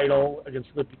that title against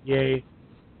Lipinier.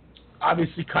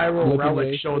 Obviously, Cairo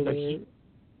Relic showed that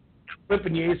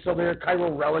Lipinier is still there.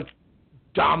 Cairo Relic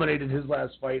dominated his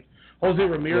last fight. Jose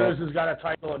Ramirez has got a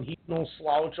title, and he's no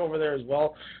slouch over there as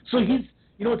well. So he's,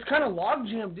 it's kind of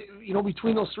logjammed,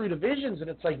 between those 3 divisions, and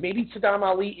it's like maybe Saddam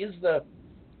Ali is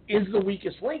the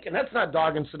weakest link, and that's not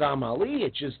dogging Saddam Ali.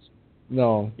 It's just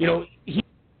no,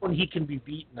 when he can be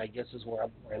beaten, I guess is where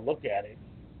I look at it.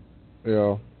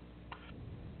 Yeah.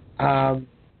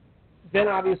 Then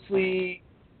obviously,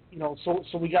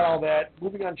 so we got all that.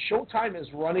 Moving on, Showtime is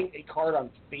running a card on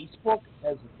Facebook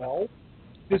as well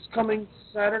this coming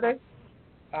Saturday.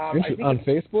 On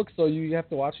Facebook? So you have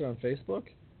to watch it on Facebook?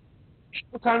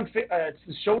 Showtime, it's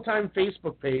the Showtime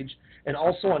Facebook page and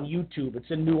also on YouTube. It's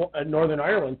in Northern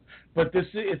Ireland, but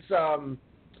it's the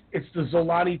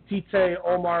Zolani Tite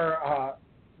Omar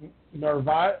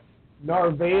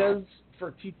Narvaez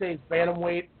for Tite's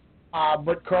bantamweight,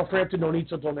 but Carl Frampton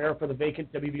Nonito Donaire for the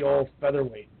vacant WBO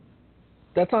featherweight.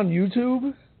 That's on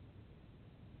YouTube?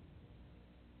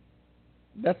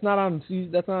 That's not on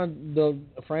the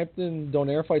Frampton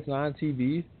Donaire fight's not on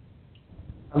TV?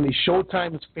 On the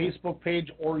Showtime's Facebook page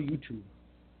or YouTube.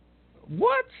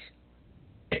 What?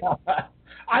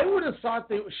 I would have thought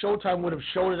Showtime would have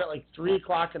showed it at like 3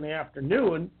 o'clock in the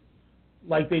afternoon,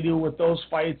 like they do with those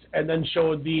fights, and then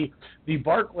showed the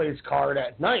Barclays card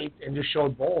at night and just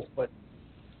showed both. But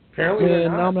apparently,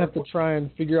 now I'm gonna have to try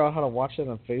and figure out how to watch it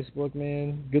on Facebook,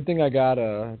 man. Good thing I got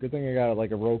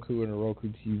like a Roku and a Roku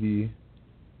TV.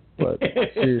 But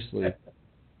seriously,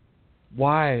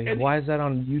 why is that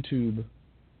on YouTube?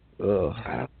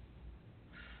 Ugh.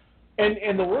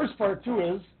 And the worst part too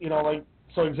is, like,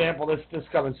 so example, this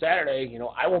coming Saturday,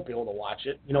 I won't be able to watch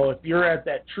it. If you're at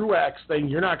that Truax thing,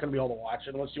 you're not going to be able to watch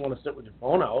it unless you want to sit with your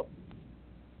phone out.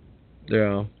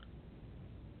 Yeah.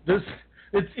 This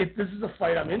is a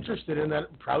fight I'm interested in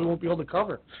that probably won't be able to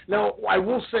cover. Now, I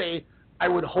will say, I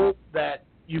would hope that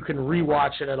you can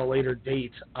rewatch it at a later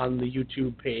date on the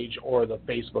YouTube page or the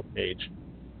Facebook page.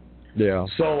 Yeah.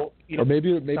 So, or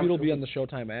maybe it'll be on the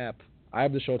Showtime app. I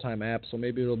have the Showtime app, so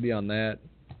maybe it'll be on that.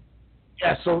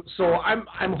 Yeah, so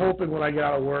I'm hoping when I get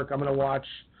out of work, I'm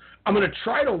gonna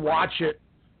try to watch it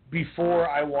before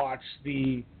I watch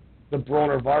the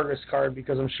Broner Vargas card,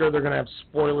 because I'm sure they're gonna have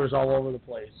spoilers all over the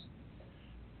place.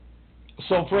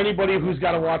 So for anybody who's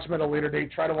got to watch them at a later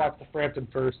date, try to watch the Frampton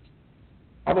first.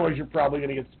 Otherwise, you're probably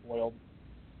gonna get spoiled.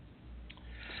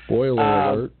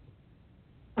 Spoiler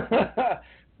alert.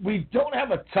 We don't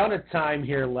have a ton of time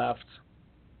here left.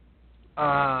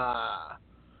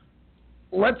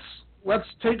 Let's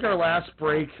take our last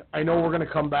break. I know we're going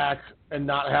to come back and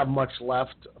not have much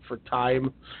left for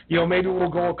time. Maybe we'll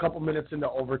go a couple minutes into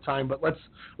overtime, but let's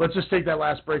just take that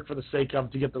last break for the sake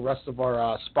of to get the rest of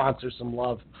our sponsors some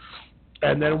love.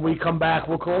 And then when we come back,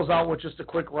 we'll close out with just a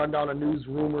quick rundown of news,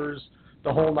 rumors,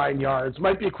 the whole 9 yards.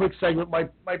 Might be a quick segment,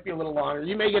 might be a little longer.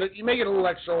 You may get a little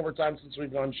extra overtime since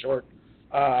we've gone short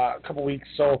a couple weeks.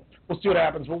 So we'll see what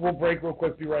happens. We'll break real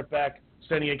quick. Be right back.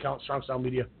 Standing account, Strong Style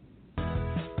Media.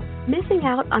 Missing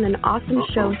out on an awesome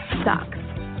show sucks.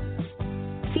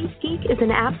 SeatGeek is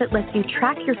an app that lets you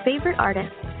track your favorite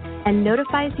artists and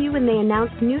notifies you when they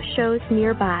announce new shows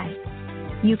nearby.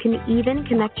 You can even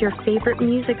connect your favorite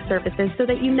music services so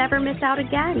that you never miss out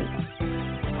again.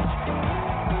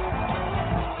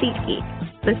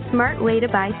 SeatGeek, the smart way to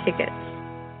buy tickets.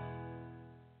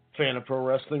 Fan of pro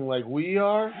wrestling like we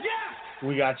are? Yeah!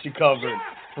 We got you covered.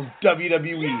 From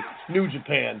WWE, New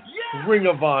Japan, Ring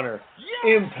of Honor,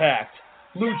 Impact,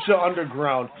 Lucha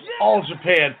Underground, All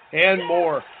Japan, and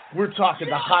more. We're talking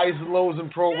the highs and lows in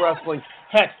pro wrestling.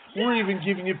 Heck, we're even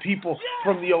giving you people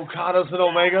from the Okadas and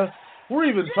Omega. We're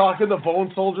even talking the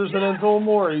Bone Soldiers and Enzo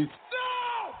Amoris.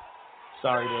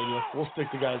 Sorry, Daniel. We'll stick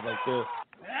to guys like this.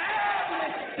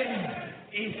 Everything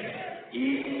is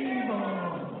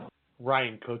evil.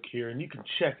 Ryan Cook here, and you can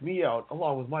check me out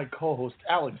along with my co-host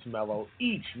Alex Mello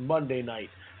each Monday night,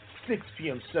 6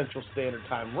 p.m. Central Standard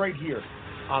Time, right here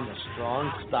on the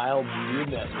Strong Style Media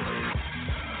Network.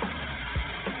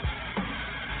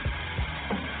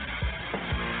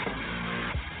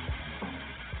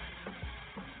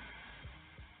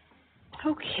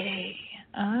 Okay,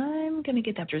 I'm going to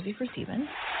get that jersey for Steven.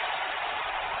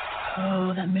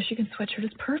 Oh, that Michigan sweatshirt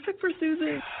is perfect for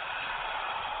Susie.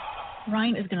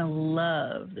 Ryan is going to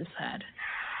love this hat.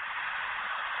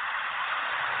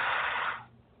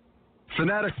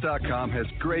 Fanatics.com has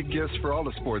great gifts for all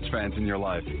the sports fans in your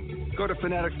life. Go to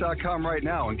Fanatics.com right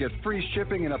now and get free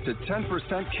shipping and up to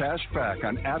 10% cash back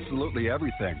on absolutely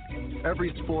everything.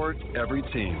 Every sport, every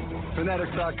team.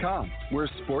 Fanatics.com, where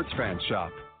sports fans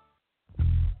shop.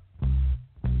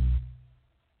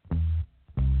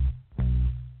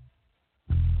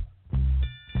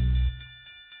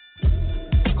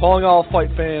 Calling all fight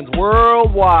fans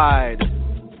worldwide.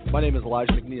 My name is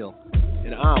Elijah McNeil,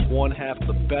 and I'm one half of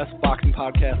the best boxing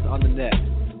podcast on the net,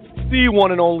 the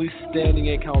one and only Standing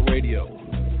 8 Count Radio.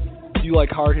 Do you like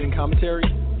hard-hitting commentary,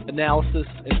 analysis,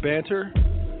 and banter?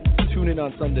 Tune in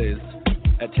on Sundays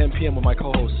at 10 p.m. with my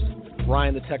co-host,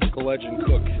 Ryan the Technical Legend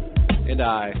Cook, and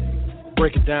I.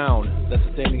 Break it down. That's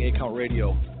Standing 8 Count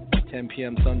Radio, 10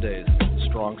 p.m. Sundays,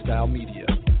 Strong Style Media.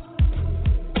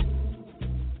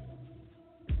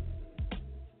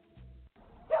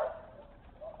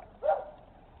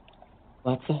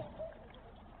 Alexa,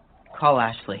 call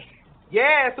Ashley.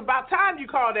 Yeah, it's about time you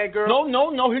called that girl.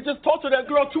 No, he just talked to that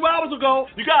girl 2 hours ago.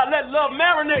 You gotta let love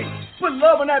marinate. Put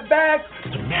love in that bag.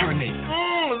 To marinate.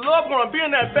 Love gonna be in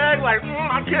that bag like,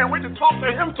 I can't wait to talk to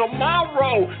him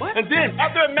tomorrow. What? And then,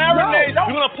 after it marinates,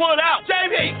 you're gonna pull it out.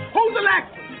 JB, who's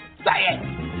Alexa? Say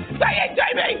it,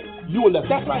 JB. You Alexa.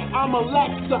 That's right, I'm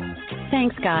Alexa.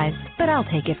 Thanks, guys, but I'll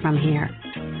take it from here.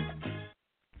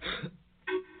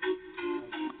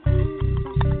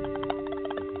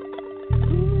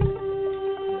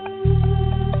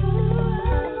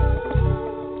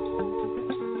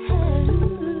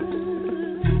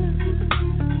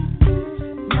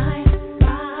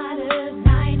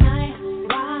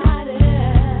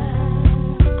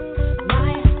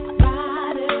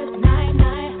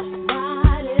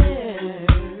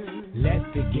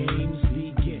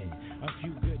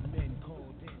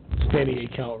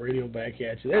 Radio back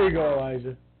at you. There you go,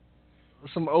 Elijah.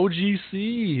 Some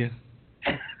OGC.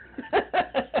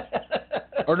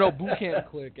 Or no, Boot Camp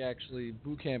Click, actually.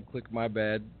 Boot Camp Click, my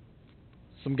bad.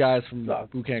 Some guys from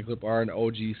Boot Camp Click are an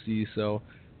OGC, so,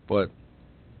 but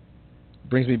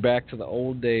brings me back to the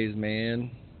old days,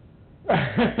 man.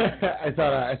 I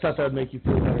thought that would make you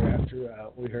feel better after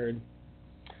we heard.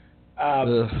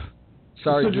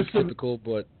 Sorry, so just typical,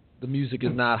 but the music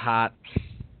is not hot.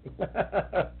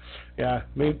 Yeah,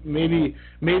 maybe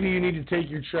you need to take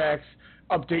your tracks,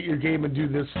 update your game, and do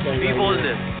this thing. Be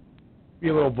bolder. Be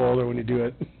a little bolder when you do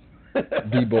it.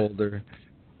 Be bolder.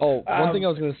 Oh, one thing I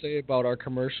was going to say about our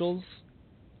commercials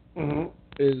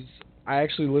is I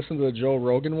actually listened to the Joe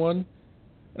Rogan one,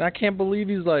 and I can't believe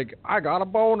he's like, I got a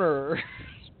boner.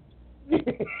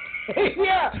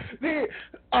 Yeah,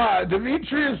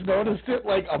 Demetrius noticed it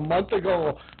like a month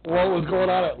ago what was going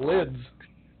on at Lids.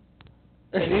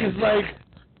 And he's like,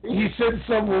 he said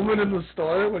some woman in the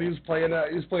store when he was playing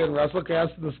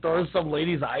WrestleCast in the store, some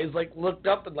lady's eyes looked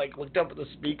up at the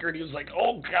speaker, and he was like,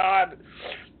 oh God.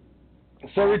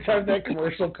 So every time that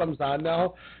commercial comes on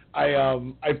now,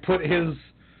 I put his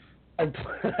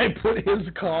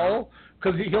call,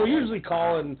 because he'll usually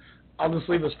call and I'll just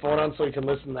leave his phone on so he can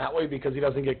listen that way because he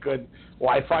doesn't get good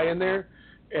Wi-Fi in there,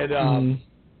 and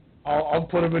I'll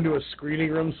put him into a screening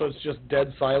room so it's just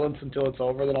dead silence until it's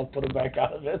over. Then I'll put him back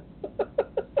out of it.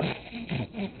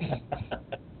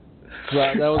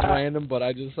 That was random, but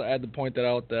I just had to point that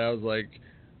out. That I was like,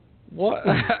 "What?"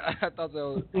 I thought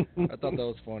that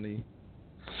was funny.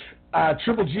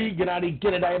 Triple G Gennady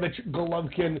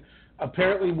Golovkin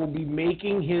apparently will be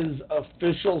making his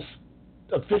official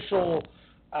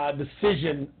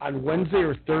decision on Wednesday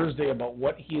or Thursday about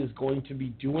what he is going to be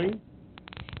doing.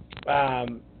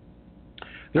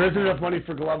 There isn't enough money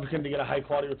for Golovkin to get a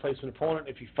high-quality replacement opponent.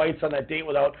 If he fights on that date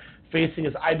without facing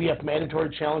his IBF mandatory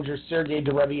challenger, Sergey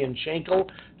Derevianchenko,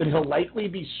 then he'll likely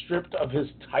be stripped of his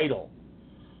title.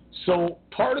 So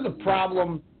part of the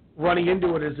problem running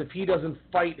into it is if he doesn't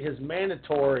fight his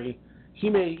mandatory, he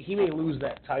may lose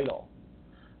that title.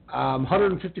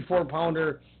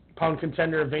 154-pound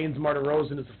contender Vanes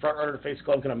Martirosyan is the front runner to face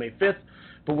Golovkin on May 5th.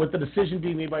 But with the decision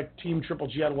being made by Team Triple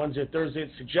G on Wednesday or Thursday,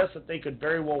 it suggests that they could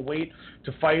very well wait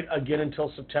to fight again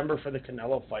until September for the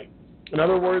Canelo fight. In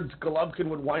other words, Golovkin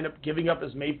would wind up giving up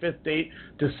his May 5th date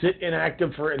to sit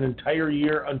inactive for an entire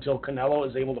year until Canelo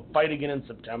is able to fight again in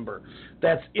September.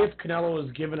 That's if Canelo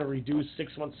is given a reduced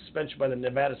 6-month suspension by the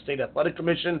Nevada State Athletic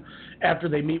Commission after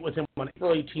they meet with him on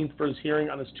April 18th for his hearing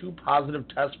on his 2 positive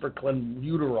tests for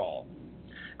clenbuterol.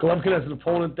 Golovkin has an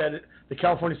opponent that the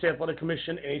California State Athletic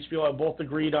Commission and HBO have both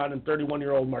agreed on in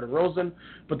 31-year-old Martirosyan,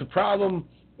 but the problem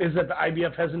is that the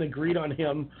IBF hasn't agreed on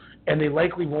him, and they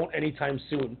likely won't anytime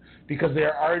soon because they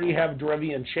already have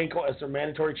Derevianchenko as their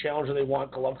mandatory challenger they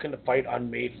want Golovkin to fight on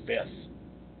May 5th.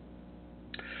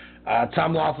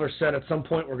 Tom Loeffler said at some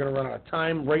point we're going to run out of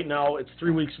time. Right now it's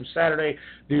 3 weeks from Saturday.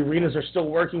 The arenas are still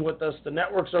working with us. The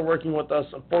networks are working with us.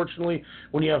 Unfortunately,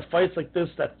 when you have fights like this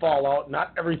that fall out,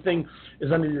 not everything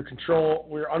is under your control.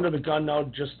 We're under the gun now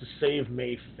just to save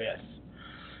May 5th.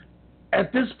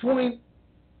 At this point,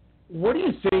 what do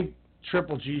you think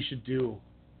Triple G should do?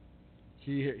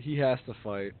 He has to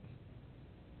fight.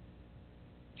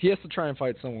 He has to try and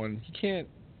fight someone. He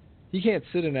can't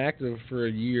sit inactive for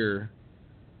a year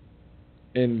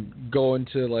and go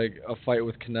into like a fight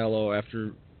with Canelo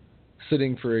after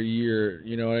sitting for a year.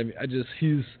 You know what I mean?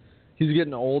 He's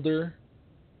getting older,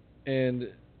 and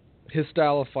his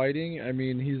style of fighting, I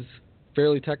mean, he's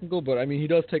fairly technical, but I mean, he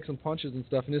does take some punches and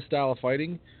stuff, and his style of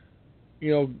fighting,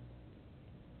 you know,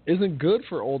 isn't good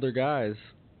for older guys.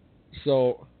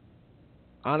 So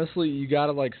honestly, you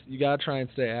gotta try and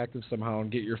stay active somehow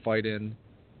and get your fight in,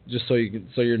 just so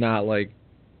you're not like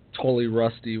totally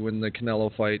rusty when the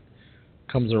Canelo fight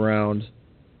comes around.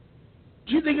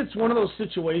 Do you think it's one of those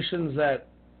situations that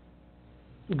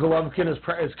Golovkin has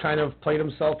kind of played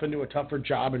himself into a tougher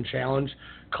job and challenge,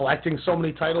 collecting so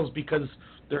many titles because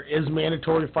there is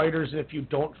mandatory fighters, and if you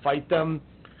don't fight them,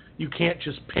 you can't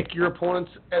just pick your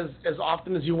opponents as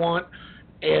often as you want,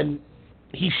 and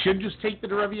he should just take the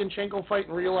Derevianchenko fight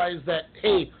and realize that,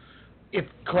 hey, if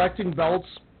collecting belts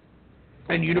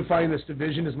and unifying this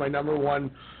division is my number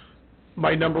one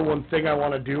thing I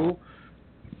want to do,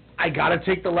 I got to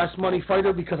take the less money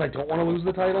fighter because I don't want to lose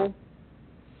the title.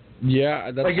 Yeah,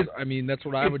 that's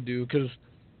what I would do, because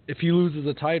if he loses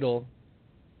a title,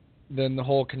 then the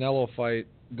whole Canelo fight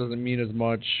doesn't mean as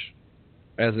much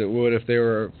as it would if they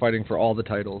were fighting for all the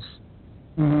titles.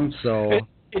 Mm-hmm. So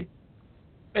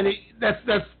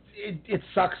it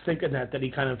sucks thinking that he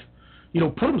kind of,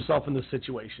 put himself in this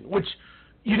situation, which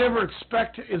you never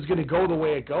expect is going to go the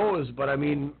way it goes. But I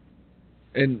mean,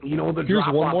 and you know, the here's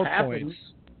drop one off more happens. point.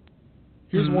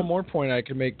 Here's one more point I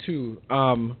can make too.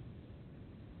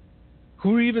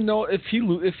 Who even know if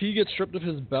he gets stripped of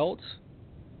his belt?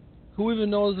 Who even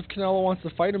knows if Canelo wants to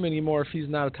fight him anymore if he's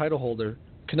not a title holder?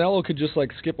 Canelo could just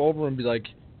like skip over and be like,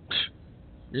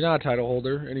 "You're not a title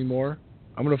holder anymore.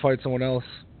 I'm gonna fight someone else."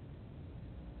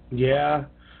 Yeah,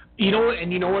 you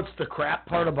know what's the crap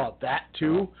part about that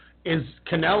too is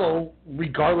Canelo,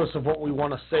 regardless of what we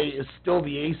want to say, is still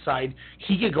the A side.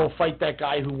 He could go fight that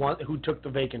guy who took the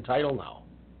vacant title now.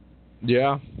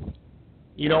 Yeah.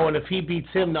 You know, and if he beats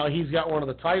him, now he's got one of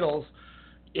the titles.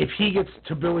 If he gets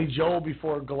to Billy Joe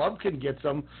before Golovkin gets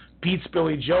him, beats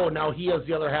Billy Joe, now he has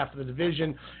the other half of the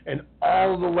division, and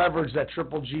all the leverage that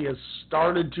Triple G has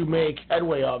started to make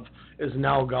headway of is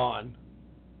now gone.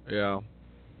 Yeah.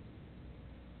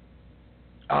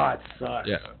 Ah, it sucks.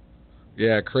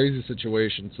 Yeah, crazy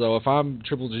situation. So if I'm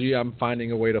Triple G, I'm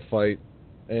finding a way to fight,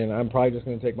 and I'm probably just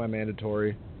going to take my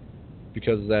mandatory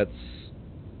because that's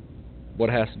what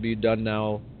has to be done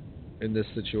now in this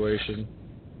situation.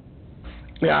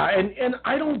 Yeah, and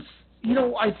I don't,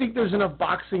 I think there's enough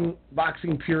boxing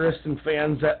purists and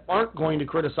fans that aren't going to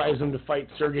criticize him to fight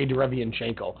Sergey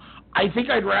Derevianchenko. I think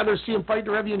I'd rather see him fight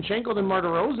Derevianchenko than Marta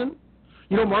Rosen.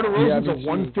 You know, Marta Rosen's a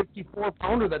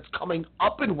 154-pounder that's coming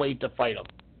up in weight to fight him.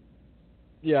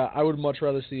 Yeah, I would much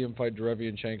rather see him fight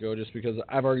Derevianchenko just because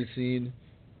I've already seen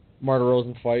Marta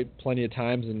Rosen fight plenty of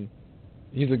times, and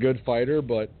he's a good fighter,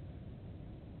 but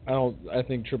I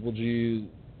think Triple G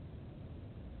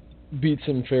beats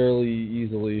him fairly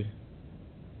easily.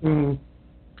 Mm-hmm.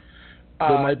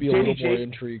 There might be a little more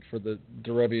intrigue for the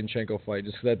Derevianchenko fight,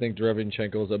 just because I think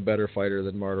Derevianchenko is a better fighter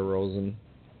than Marta Rosen.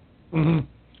 100%.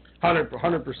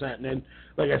 And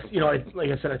like I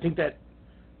said, I think that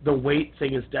the weight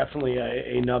thing is definitely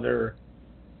another,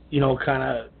 kind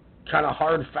of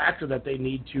hard factor that they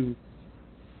need to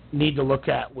look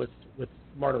at with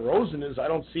Marta Rosen. Is I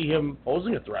don't see him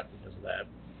posing a threat because of that.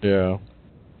 Yeah.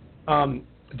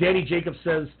 Danny Jacobs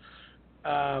says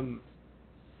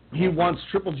he wants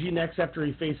Triple G next after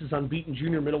he faces unbeaten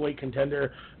junior middleweight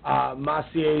contender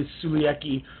Maciej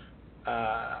Suliecki.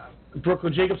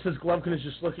 Brooklyn Jacobs says Golovkin is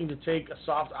just looking to take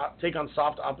on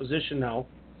soft opposition now.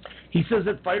 He says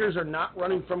that fighters are not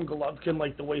running from Golovkin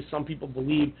like the way some people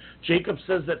believe. Jacobs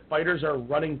says that fighters are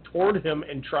running toward him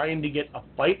and trying to get a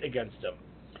fight against him.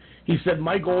 He said,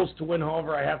 my goal is to win,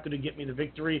 however, I have to get me the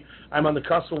victory. I'm on the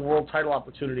cusp of a world title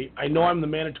opportunity. I know I'm the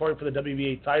mandatory for the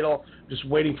WBA title, just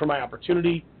waiting for my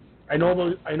opportunity. I know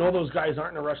those guys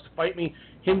aren't in a rush to fight me.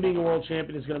 Him being a world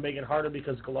champion is going to make it harder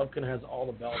because Golovkin has all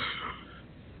the belts.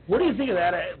 What do you think of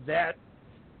that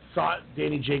thought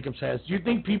Danny Jacobs has? Do you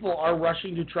think people are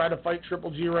rushing to try to fight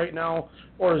Triple G right now,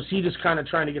 or is he just kind of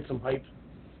trying to get some hype?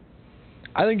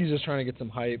 I think he's just trying to get some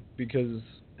hype because,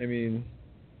 I mean,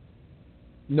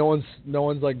 no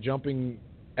one's like jumping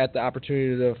at the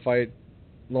opportunity to fight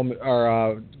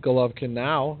Golovkin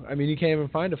now. I mean, he can't even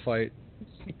find a fight.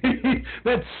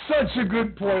 That's such a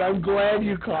good point. I'm glad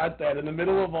you caught that. In the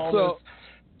middle of all this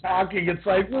talking, it's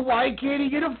like, well, why can't he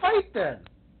get a fight then?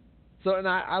 So, and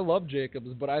I love Jacobs,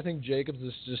 but I think Jacobs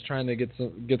is just trying to get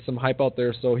some hype out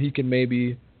there so he can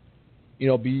maybe,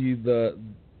 be the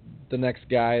next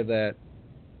guy that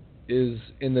is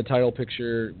in the title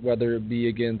picture, whether it be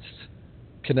against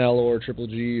Canelo or Triple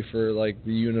G for like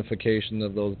the unification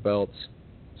of those belts.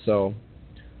 So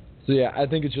yeah, I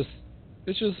think it's just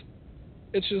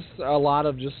a lot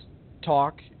of just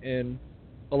talk and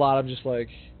a lot of just like,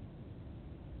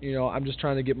 I'm just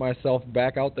trying to get myself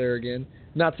back out there again.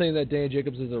 Not saying that Danny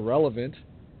Jacobs is irrelevant,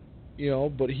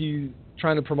 but he's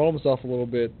trying to promote himself a little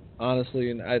bit,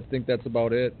 honestly, and I think that's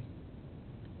about it.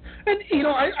 And,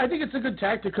 I think it's a good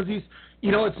tactic because he's,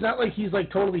 it's not like he's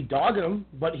like totally dogging him,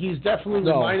 but he's definitely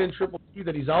reminding Triple G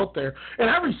that he's out there. And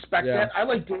I respect that. I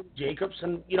like Danny Jacobs,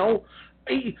 and,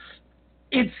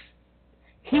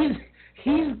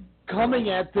 he's coming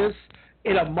at this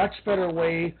in a much better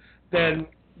way than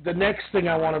the next thing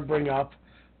I want to bring up,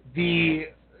 the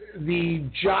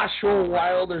Joshua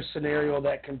Wilder scenario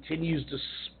that continues to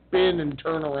spin and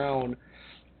turn around.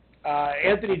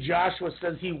 Anthony Joshua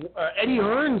says Eddie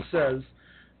Hearn says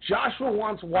Joshua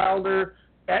wants Wilder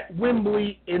at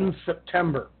Wembley in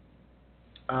September.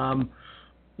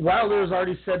 Wilder has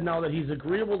already said now that he's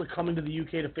agreeable to come into the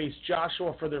UK to face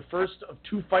Joshua for their first of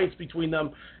two fights between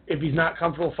them if he's not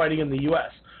comfortable fighting in the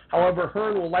US. However,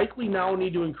 Hearn will likely now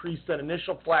need to increase that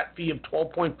initial flat fee of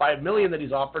 $12.5 million that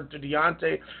he's offered to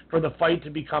Deontay for the fight to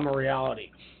become a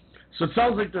reality. So it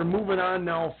sounds like they're moving on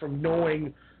now from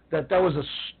knowing that was a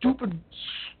stupid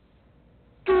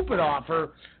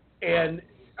offer, and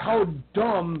how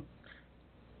dumb.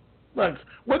 Look,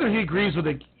 whether he agrees with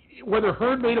it, whether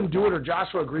Hearn made him do it or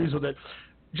Joshua agrees with it,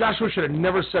 Joshua should have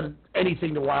never said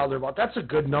anything to Wilder about, that's a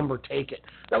good number, take it.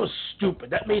 That was stupid.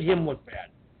 That made him look bad.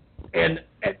 And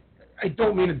I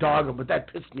don't mean to dog him, but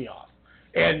that pissed me off.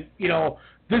 And, you know,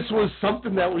 this was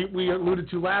something that we alluded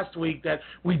to last week that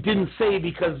we didn't say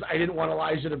because I didn't want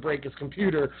Elijah to break his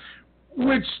computer,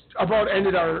 which about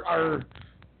ended our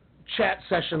chat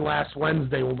session last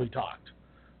Wednesday when we talked.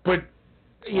 But,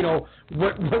 you know,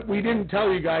 what we didn't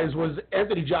tell you guys was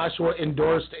Anthony Joshua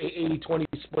endorsed a 80-20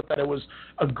 split, that it was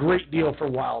a great deal for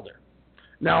Wilder.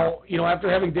 Now, you know, after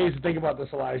having days to think about this,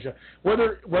 Elijah,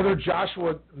 whether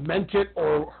Joshua meant it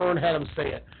or Hearn had him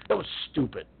say it, that was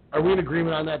stupid. Are we in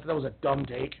agreement on that? That was a dumb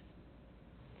take.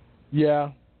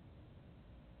 Yeah,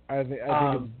 I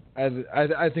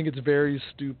think it's very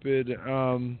stupid.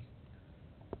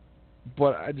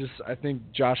 But I think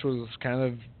Joshua's kind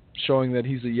of showing that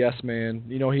he's a yes man.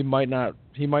 You know, he might not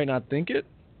think it,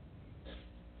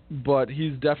 but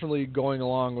he's definitely going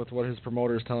along with what his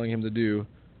promoter is telling him to do,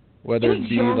 whether it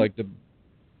be like the.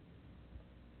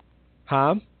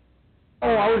 Huh?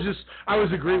 Oh, I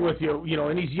was agreeing with you. You know,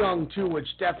 and he's young too, which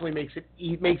definitely makes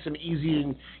him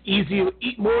easier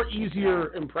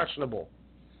impressionable.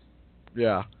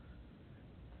 Yeah.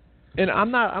 And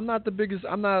I'm not the biggest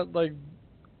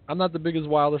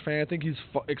Wilder fan. I think he's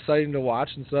exciting to watch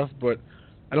and stuff, but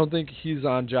I don't think he's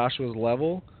on Joshua's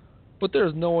level. But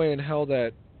there's no way in hell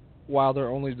that Wilder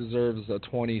only deserves a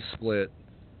 20 split.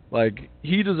 Like,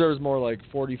 he deserves more like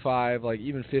 45, like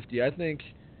even 50. I think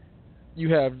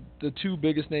you have the two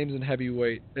biggest names in the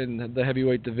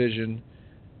heavyweight division,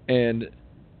 and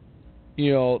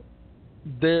you know,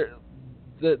 the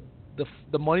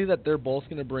money that they're both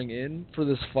going to bring in for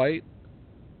this fight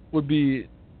would be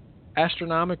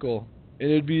astronomical,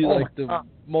 and it'd be the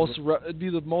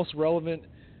most relevant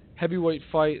heavyweight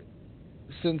fight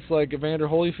since like Evander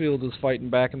Holyfield was fighting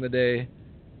back in the day,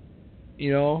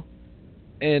 you know,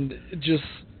 and just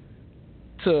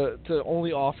to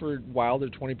only offer Wilder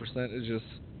 20% is just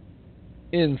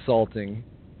insulting.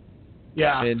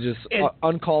 Yeah, and just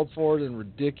uncalled for and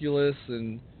ridiculous,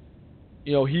 and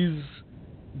you know, he's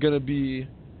gonna be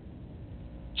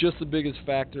just the biggest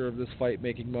factor of this fight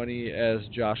making money as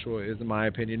Joshua is, in my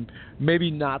opinion.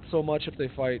 Maybe not so much if they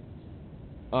fight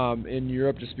in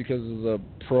Europe, just because of the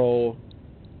pro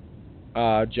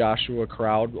Joshua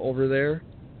crowd over there.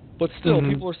 But still,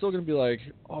 people are still going to be like,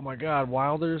 "Oh my God,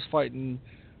 Wilder's fighting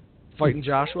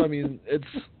Joshua." I mean, it's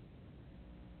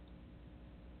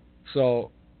so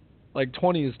like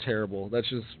 20 is terrible.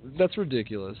 That's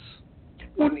ridiculous.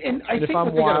 Well, and I think if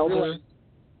I'm Wilder.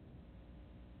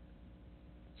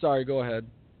 Sorry, go ahead.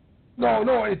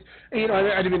 No, I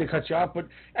didn't mean to cut you off, but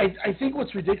I think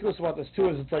what's ridiculous about this too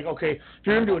is it's like, okay, if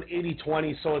you're going to do an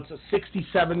 80-20, so it's a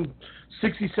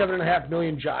 67.5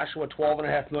 million Joshua,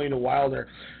 12.5 million to Wilder.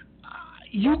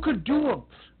 You could do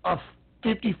a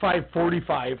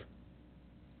 55-45,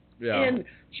 and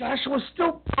Joshua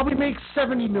still probably makes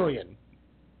 70 million.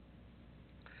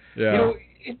 Yeah. You know,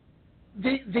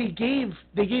 they gave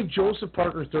Joseph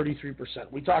Parker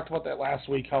 33%. We talked about that last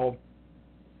week, how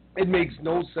it makes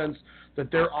no sense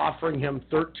that they're offering him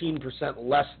 13%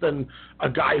 less than a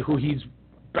guy who he's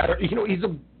better. You know, he's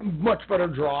a much better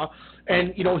draw,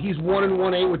 and you know, he's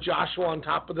 1-1A with Joshua on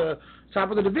top of the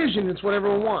division. It's what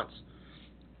everyone wants.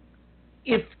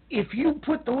 If you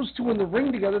put those two in the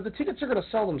ring together, the tickets are going to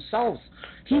sell themselves.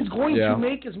 He's going to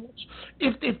make as much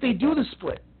if they do the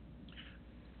split.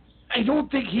 I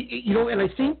don't think he, you know, and I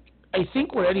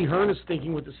think what Eddie Hearn is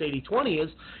thinking with this 80-20 is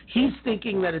he's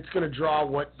thinking that it's going to draw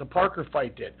what the Parker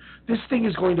fight did. This thing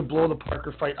is going to blow the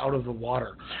Parker fight out of the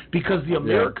water because the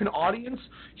American audience,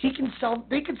 they can sell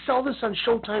this on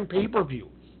Showtime pay-per-view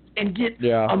and get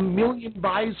 1 million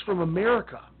buys from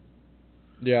America.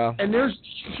 Yeah. And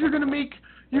you're going to make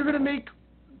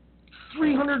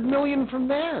 $300 million from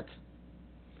that.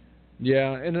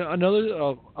 Yeah, and a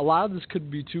lot of this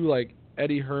could be too, like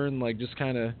Eddie Hearn, like just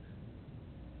kind of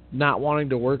not wanting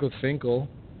to work with Finkel.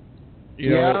 You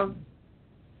know?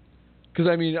 Because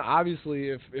I mean, obviously,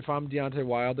 if I'm Deontay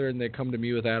Wilder and they come to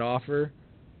me with that offer,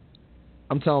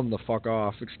 I'm telling them to fuck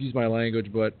off. Excuse my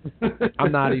language, but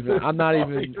I'm not even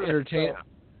entertaining.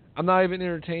 I'm not even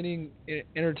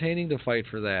entertaining to fight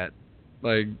for that.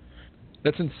 Like,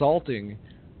 that's insulting.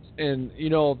 And you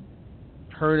know,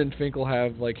 Hearn and Finkel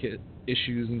have like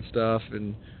issues and stuff,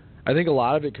 and I think a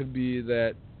lot of it could be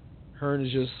that Hearn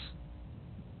is just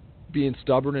being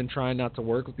stubborn and trying not to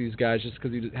work with these guys just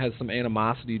because he has some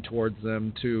animosity towards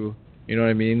them too. You know what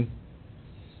I mean?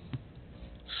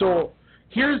 So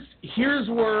here's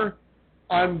where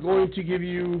I'm going to give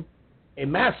you a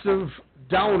massive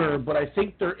downer, but I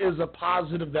think there is a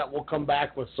positive that we'll come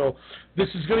back with. So this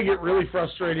is going to get really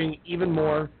frustrating even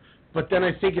more, but then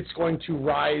I think it's going to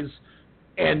rise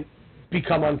and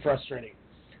become unfrustrating.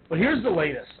 But here's the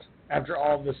latest after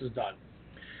all of this is done.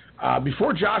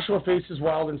 Before Joshua faces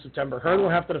Wilder in September, Hearn will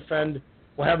have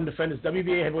him defend his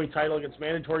WBA heavyweight title against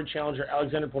mandatory challenger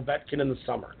Alexander Povetkin in the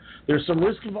summer. There's some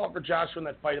risk involved for Joshua in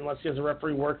that fight unless he has a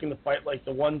referee working the fight like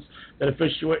the ones that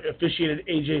officiated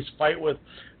AJ's fight with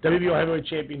WBO heavyweight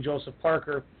champion Joseph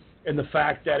Parker, and the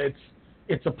fact that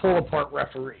it's a pull-apart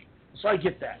referee. So I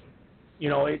get that.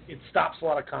 It stops a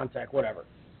lot of contact, whatever.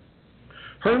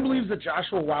 Hearn believes that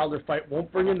Joshua Wilder fight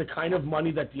won't bring in the kind of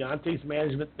money that Deontay's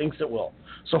management thinks it will.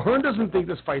 So Hearn doesn't think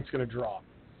this fight's going to draw,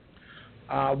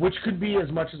 which could be as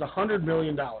much as $100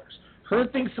 million. Hearn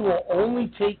thinks it will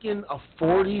only take in a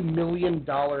 $40 million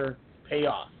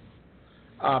payoff.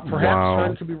 Perhaps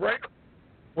Hearn could be right.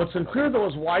 What's unclear, though,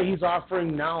 is why he's now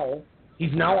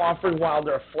offering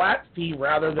Wilder a flat fee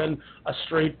rather than a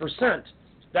straight percent.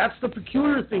 That's the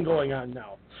peculiar thing going on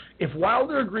now. If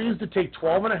Wilder agrees to take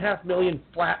 $12.5 million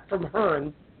flat from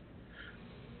Hearn,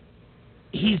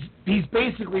 he's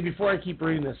basically, before I keep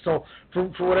reading this, so for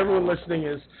what everyone listening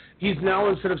is, he's now,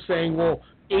 instead of saying, well,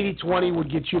 80-20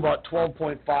 would get you about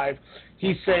 12.5,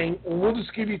 he's saying, well, we'll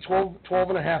just give you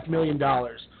 $12.5 million,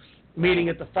 meaning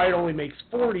if the fight only makes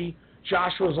 40,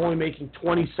 Joshua's only making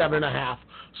 27.5.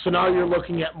 So now you're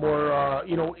looking at more,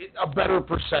 a better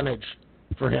percentage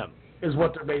for him, is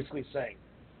what they're basically saying.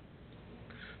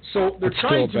 So they're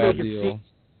trying to make it seem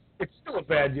it's still a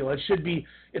bad deal. It should be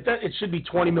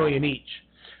 $20 million each.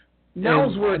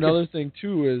 Now's where another thing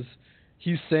too is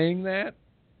he's saying that,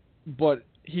 but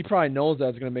he probably knows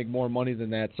that's going to make more money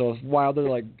than that. So if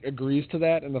Wilder agrees to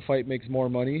that and the fight makes more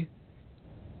money,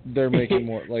 they're making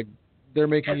more. They're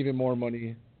making even more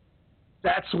money.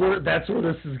 That's where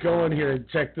this is going here.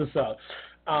 Check this out.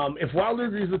 If Wilder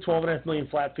agrees to $12.5 million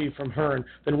flat fee from Hearn,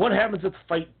 then what happens if the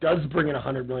fight does bring in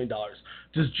 $100 million?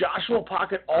 Does Joshua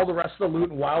pocket all the rest of the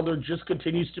loot and Wilder just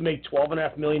continues to make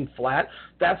 $12.5 million flat?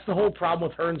 That's the whole problem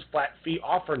with Hearn's flat fee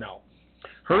offer now.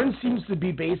 Hearn seems to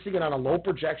be basing it on a low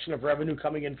projection of revenue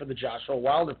coming in for the Joshua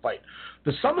Wilder fight.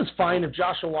 The sum is fine if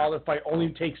Joshua Wilder fight only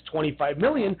takes $25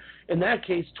 million. In that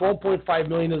case, $12.5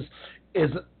 million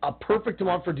is a perfect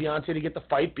amount for Deontay to get the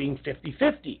fight being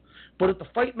 50-50. But if the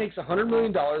fight makes $100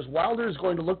 million, Wilder is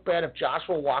going to look bad if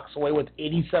Joshua walks away with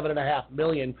 $87.5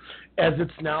 million, as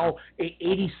it's now a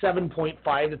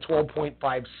 87.5 to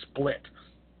 12.5 split,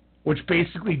 which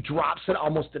basically drops it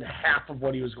almost in half of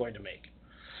what he was going to make.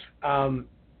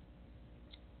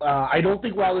 I don't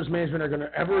think Wilder's management are going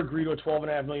to ever agree to a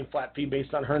 $12.5 million flat fee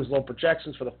based on Hearn's low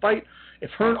projections for the fight. If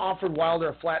Hearn offered Wilder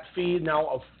a flat fee now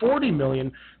of $40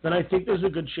 million, then I think there's a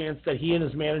good chance that he and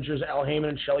his managers, Al Heyman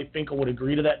and Shelley Finkel, would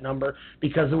agree to that number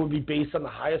because it would be based on the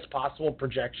highest possible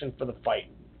projection for the fight,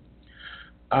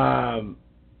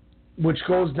 which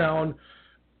goes down.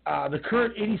 The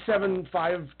current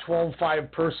 87.5,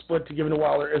 12.5 per split to give to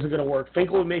Wilder isn't going to work.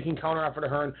 Finkel will be making counteroffer to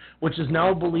Hearn, which is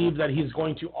now believed that he's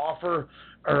going to offer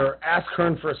or ask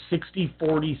Hearn for a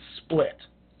 60-40 split.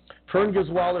 If Hearn gives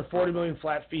Wilder $40 million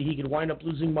flat fee, he could wind up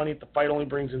losing money if the fight only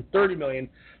brings in $30 million.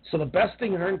 So the best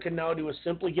thing Hearn can now do is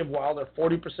simply give Wilder a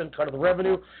 40% cut of the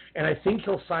revenue, and I think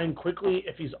he'll sign quickly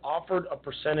if he's offered a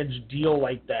percentage deal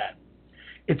like that.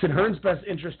 It's in Hearn's best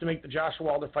interest to make the Joshua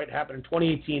Wilder fight happen in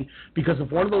 2018 because if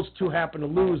one of those two happen to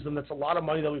lose, then that's a lot of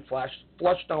money that we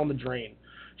flushed down the drain.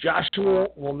 Joshua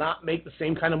will not make the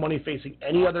same kind of money facing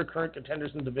any other current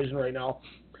contenders in the division right now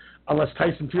unless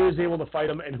Tyson Fury is able to fight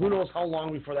him, and who knows how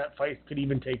long before that fight could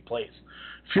even take place.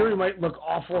 Fury might look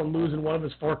awful and lose in one of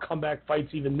his 4 comeback fights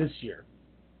even this year.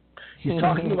 He's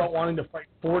talking about wanting to fight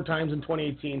 4 times in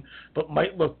 2018, but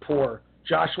might look poor.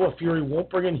 Joshua Fury won't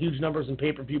bring in huge numbers in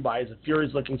pay-per-view buys if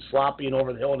Fury's looking sloppy and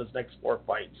over the hill in his next 4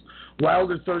 fights.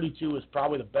 Wilder 32 is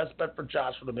probably the best bet for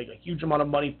Joshua to make a huge amount of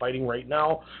money fighting right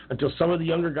now until some of the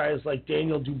younger guys like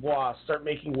Daniel Dubois start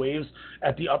making waves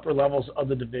at the upper levels of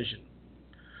the division.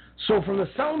 So from the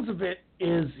sounds of it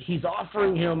is he's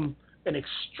offering him an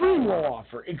extreme low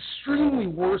offer, extremely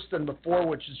worse than before,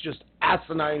 which is just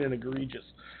asinine and egregious.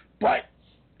 But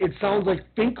it sounds like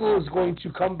Finkel is going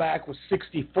to come back with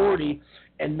 60-40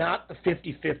 and not the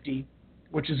 50-50,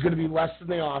 which is going to be less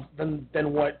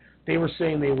than what they were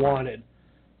saying they wanted.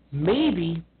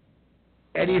 Maybe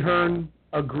Eddie Hearn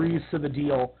agrees to the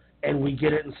deal and we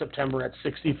get it in September at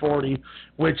 60-40,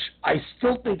 which I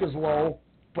still think is low,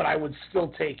 but I would still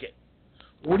take it.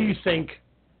 What do you think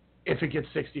if it gets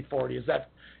 60-40? Is that,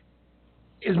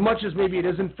 as much as maybe it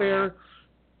isn't fair,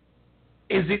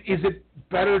 is it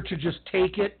better to just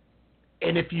take it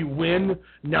and if you win,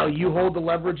 now you hold the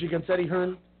leverage against Eddie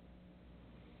Hearn?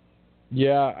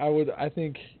 Yeah, I would. I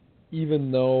think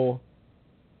even though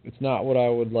it's not what I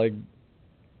would like,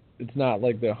 it's not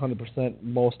like the 100%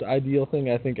 most ideal thing,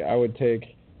 I think I would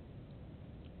take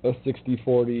a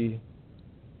 60-40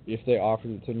 if they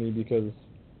offered it to me, because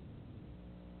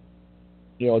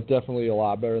it's definitely a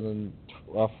lot better than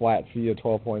a flat fee of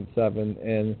 12.7,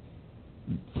 and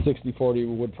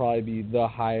 60-40 would probably be the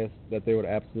highest that they would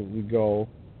absolutely go.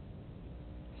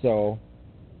 So,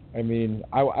 I mean,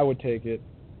 I would take it,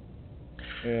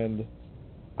 and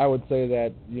I would say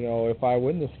that, if I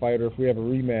win this fight or if we have a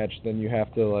rematch, then you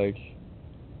have to,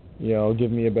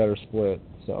 give me a better split,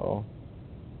 so...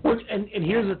 Well, and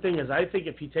here's the thing is, I think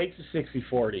if he takes a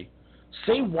 60-40,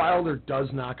 say Wilder does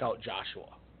knock out Joshua.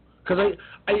 Because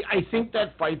I think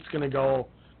that fight's going to go,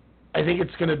 I think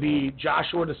it's going to be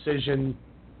Joshua decision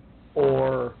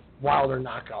or Wilder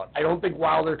knockout. I don't think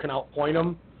Wilder can outpoint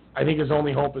him. I think his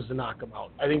only hope is to knock him out.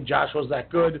 I think Joshua's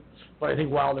that good, but I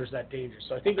think Wilder's that dangerous.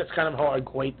 So I think that's kind of how I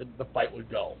equate the fight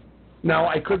would go. Now,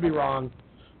 I could be wrong,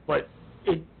 but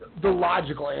the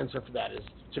logical answer for that is,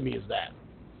 to me, is that.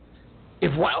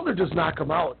 If Wilder does knock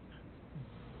him out,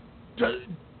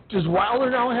 does Wilder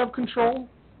now have control?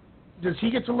 Does he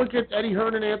get to look at Eddie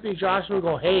Hearn and Anthony Joshua and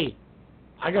go, hey,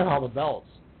 I got all the belts.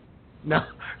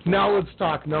 Now let's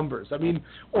talk numbers. I mean,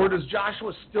 or does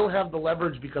Joshua still have the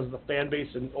leverage because of the fan base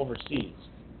and overseas?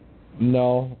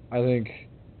 No, I think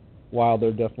Wilder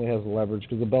definitely has the leverage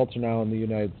because the belts are now in the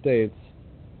United States,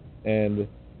 and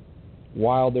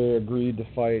Wilder agreed to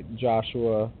fight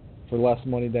Joshua for less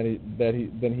money than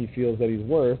he feels that he's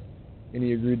worth, and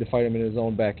he agreed to fight him in his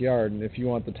own backyard. And if you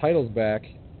want the titles back,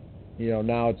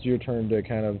 now it's your turn to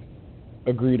kind of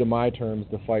agree to my terms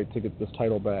to fight to get this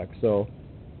title back. So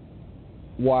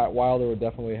Wilder would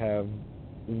definitely have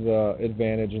the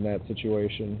advantage in that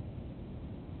situation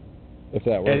if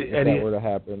that were to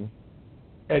happen.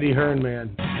 Eddie Hearn,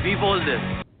 man. We hold this.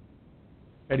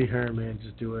 Eddie Hearn, man,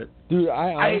 just do it. Dude,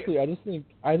 I just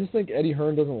think Eddie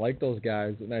Hearn doesn't like those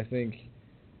guys, and I think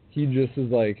he just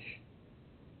is like,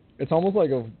 it's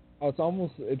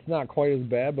not quite as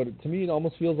bad, but to me it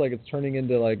almost feels like it's turning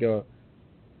into like a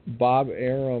Bob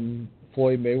Arum,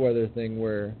 Floyd Mayweather thing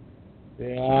where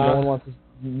no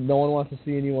one wants to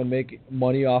see anyone make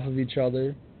money off of each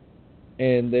other,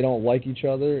 and they don't like each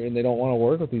other, and they don't want to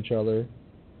work with each other.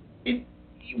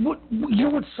 What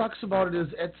sucks about it is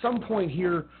at some point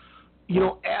here,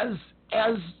 as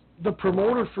the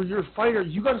promoter for your fighter,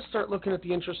 you got to start looking at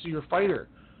the interests of your fighter.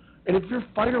 And if your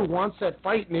fighter wants that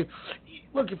fight, and if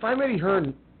I'm Eddie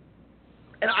Hearn,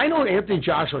 and I know Anthony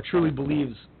Joshua truly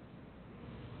believes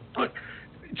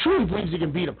he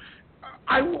can beat him,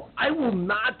 I will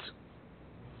not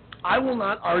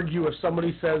argue if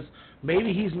somebody says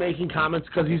maybe he's making comments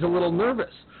because he's a little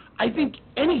nervous. I think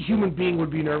any human being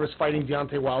would be nervous fighting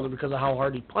Deontay Wilder because of how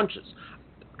hard he punches.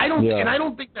 I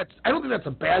don't think that's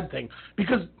a bad thing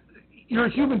because you're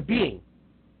a human being.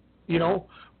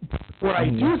 What I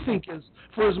do think is,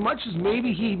 for as much as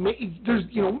maybe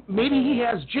maybe he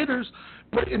has jitters,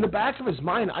 but in the back of his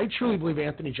mind, I truly believe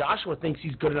Anthony Joshua thinks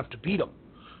he's good enough to beat him.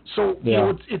 So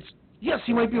it's yes,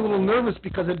 he might be a little nervous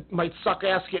because it might suck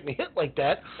ass getting hit like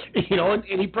that,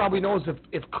 and he probably knows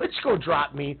if Klitschko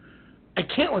dropped me, I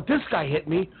can't let this guy hit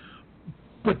me,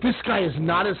 but this guy is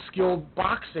not as skilled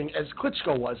boxing as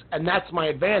Klitschko was, and that's my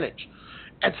advantage.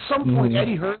 At some point,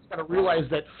 Eddie Hearn's got to realize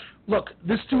that, look,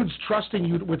 this dude's trusting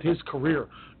you with his career.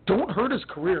 Don't hurt his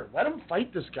career. Let him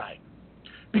fight this guy.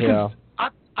 Because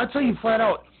I'll tell you flat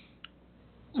out,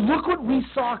 look what we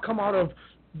saw come out of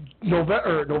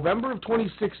November of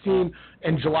 2016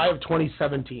 and July of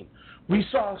 2017. We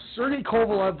saw Sergey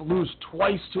Kovalev lose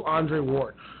twice to Andre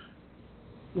Ward.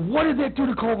 What did that do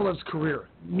to Kovalev's career?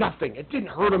 Nothing. It didn't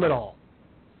hurt him at all.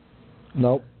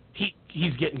 Nope.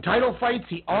 He's getting title fights.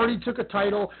 He already took a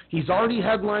title. He's already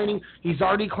headlining. He's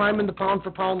already climbing the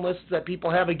pound-for-pound lists that people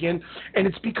have again. And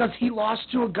it's because he lost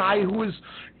to a guy who was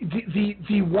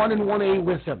the 1 and 1A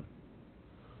with him.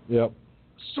 Yep.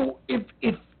 So if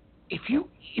you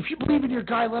believe in your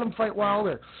guy, let him fight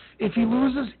Wilder. If he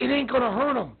loses, it ain't going to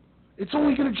hurt him. It's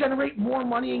only going to generate more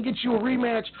money and get you a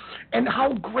rematch. And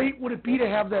how great would it be to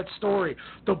have that story?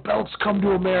 The belts come to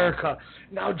America.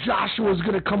 Now Joshua's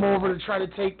going to come over to try to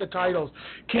take the titles.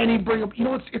 Can he bring up?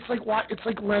 It's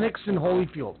like Lennox and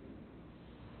Holyfield.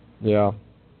 Yeah.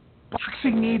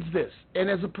 Boxing needs this, and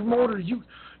as a promoter, you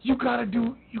got to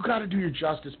do your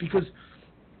justice, because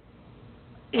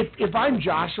if I'm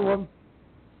Joshua,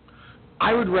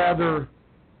 I would rather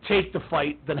take the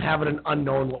fight than have it an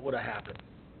unknown what would have happened.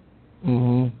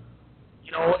 Mm-hmm.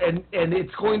 You know, and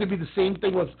it's going to be the same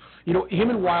thing with, you know, him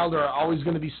and Wilder are always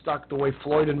going to be stuck the way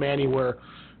Floyd and Manny were,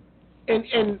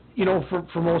 and you know,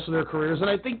 for most of their careers. And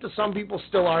I think to some people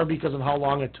still are because of how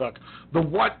long it took. The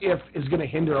what if is going to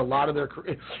hinder a lot of their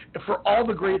career. For all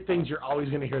the great things, you're always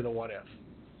going to hear the what if.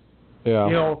 Yeah.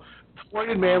 You know, Floyd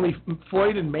and Manny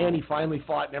finally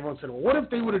fought, and everyone said, well, what if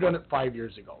they would have done it 5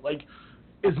 years ago? Like,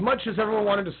 as much as everyone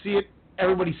wanted to see it,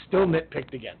 everybody still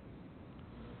nitpicked again.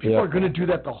 People are going to do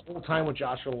that the whole time with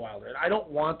Joshua Wilder, and I don't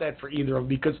want that for either of them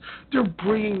because they're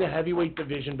bringing the heavyweight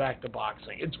division back to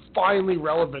boxing. It's finally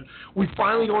relevant. We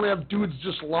finally don't have dudes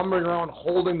just lumbering around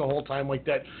holding the whole time like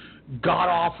that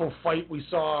god-awful fight we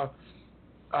saw.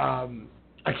 I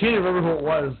can't even remember who it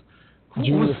was.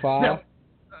 Junior Fa?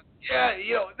 Yeah,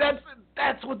 you know,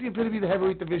 that's what the epitome of the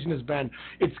heavyweight division has been.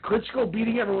 It's Klitschko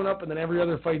beating everyone up, and then every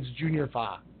other fight's Junior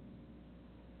Fa.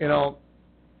 You know,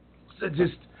 so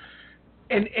just...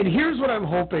 And here's what I'm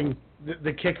hoping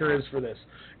the kicker is for this,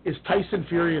 is Tyson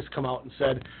Fury has come out and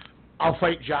said, I'll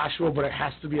fight Joshua, but it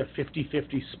has to be a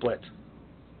 50-50 split.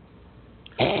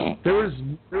 There's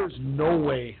no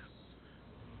way.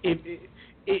 Eddie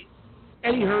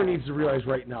Hearn needs to realize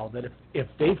right now that if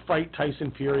they fight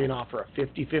Tyson Fury and offer a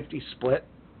 50-50 split,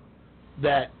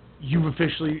 that you've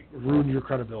officially ruined your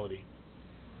credibility.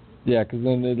 Yeah, because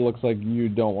then it looks like you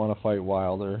don't want to fight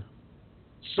Wilder.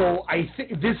 So I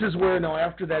think this is where now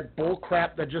after that bull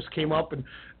crap that just came up, and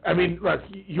I mean, look,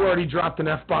 you already dropped an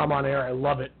F-bomb on air. I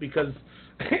love it because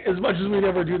as much as we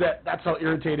never do that, that's how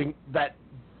irritating that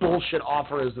bullshit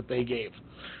offer is that they gave.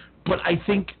 But I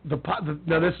think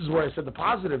now this is where I said the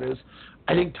positive is,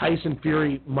 I think Tyson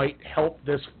Fury might help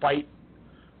this fight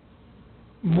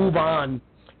move on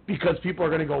because people are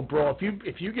going to go, bro,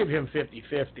 if you give him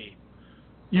 50-50,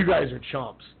 you guys are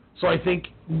chumps. So I think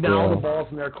now the ball's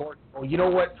in their court. Oh, you know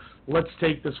what? Let's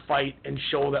take this fight and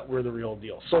show that we're the real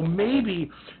deal. So maybe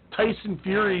Tyson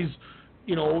Fury's,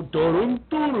 you know,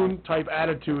 dun-dun-dun-dun type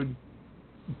attitude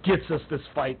gets us this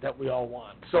fight that we all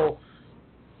want. So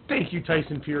thank you,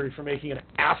 Tyson Fury, for making an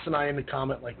asinine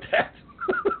comment like that.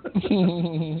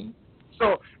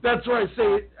 So that's where I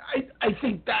say I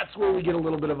think that's where we get a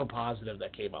little bit of a positive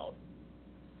that came out.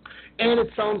 And it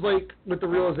sounds like with the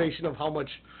realization of how much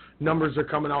numbers are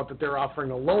coming out that they're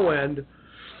offering a low end,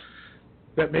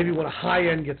 that maybe when a high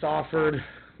end gets offered,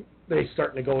 they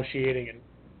start negotiating, and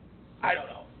I don't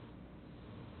know.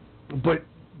 But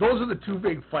those are the two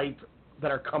big fights that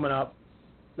are coming up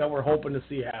that we're hoping to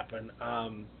see happen.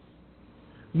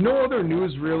 No other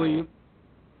news really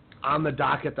on the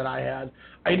docket that I had.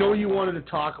 I know you wanted to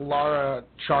talk Lara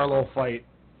Charlo fight,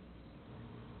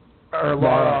 or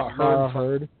Lara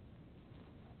Heard.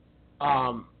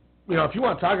 You know, if you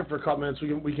want to talk it for a couple minutes,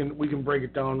 we can break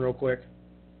it down real quick.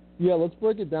 Yeah, let's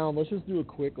break it down. Let's just do a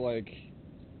quick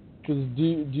because do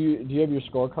you have your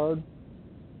scorecard?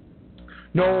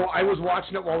 No, I was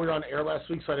watching it while we were on air last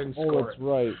week, so I didn't score it. Oh, that's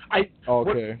right.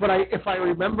 Okay. But if I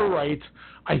remember right,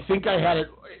 I think I had it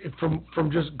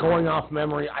from just going off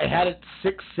memory. I had it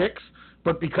 6-6,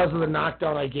 but because of the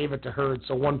knockdown, I gave it to Hurd,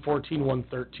 so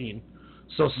 114-113.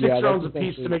 So 6 rounds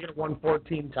apiece to make it a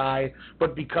 114 tie,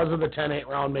 but because of the 10-8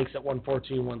 round makes it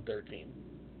 114-113.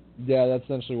 Yeah, that's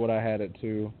essentially what I had it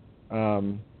too.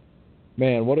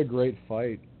 Man, what a great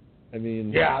fight. I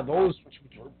mean... Yeah, those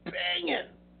were banging.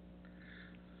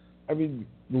 I mean,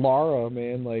 Lara,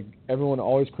 man, like, everyone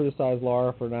always criticized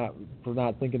Lara for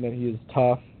not thinking that he is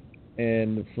tough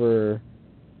and for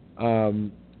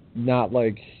not,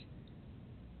 like,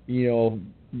 you know,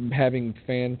 having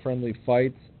fan-friendly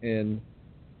fights. And,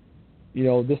 you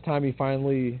know, this time he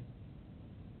finally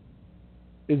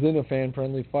is in a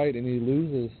fan-friendly fight and he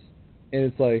loses. And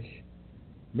it's like,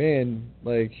 man,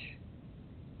 like,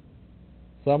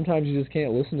 sometimes you just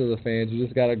can't listen to the fans. You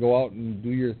just got to go out and do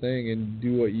your thing and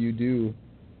do what you do.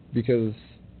 Because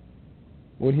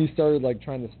when he started, like,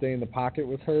 trying to stay in the pocket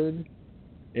with Hurd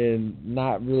and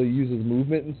not really use his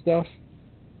movement and stuff,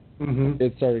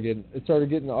 it started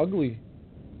getting ugly.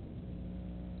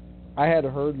 I had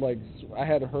Hurd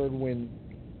win,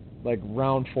 like,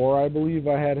 round 4, I believe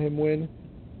I had him win.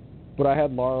 But I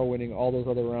had Lara winning all those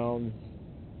other rounds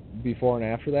before and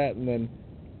after that. And then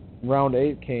round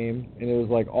 8 came, and it was,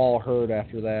 like, all Hurd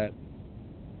after that.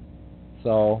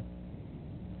 So,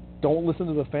 don't listen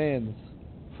to the fans.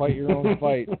 Fight your own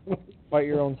fight. Fight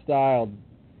your own style.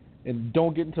 And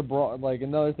don't get into brawl. Like,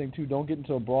 another thing, too, don't get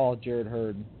into a brawl with Jarrett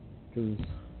Hurd. Because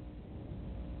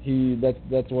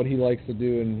that's what he likes to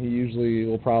do, and he usually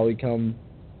will probably come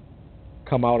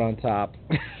out on top.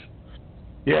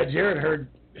 Yeah, Jarrett Hurd,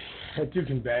 that dude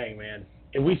can bang, man.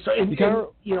 And we saw,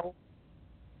 you know,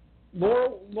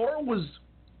 Laura was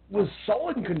so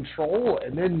in control,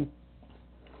 and then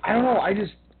I don't know.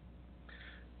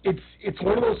 It's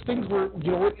one of those things where,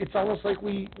 you know, it's almost like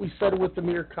we said with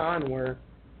Amir Khan, where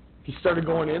he started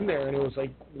going in there, and it was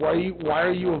like, why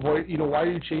are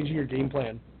you changing your game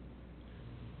plan?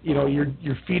 You know,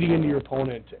 you're feeding into your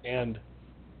opponent, and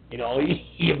you know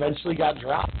he eventually got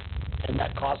dropped, and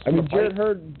that cost him. I mean,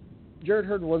 Jarrett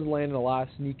Hurd was landing a lot of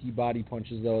sneaky body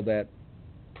punches though that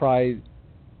probably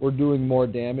were doing more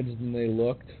damage than they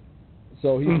looked.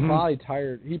 So he's probably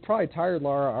tired. He probably tired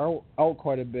Lara out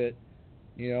quite a bit,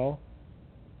 you know.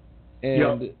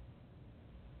 And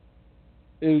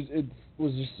it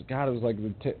was just, God, it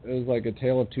was like a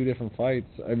tale of two different fights.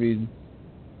 I mean,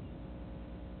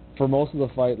 for most of the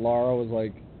fight, Lara was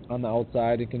like on the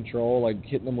outside in control, like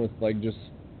hitting them with like just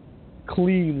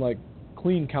clean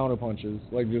counter punches,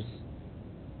 like just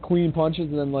clean punches,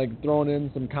 and then like throwing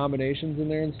in some combinations in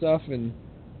there and stuff. And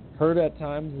Hurd at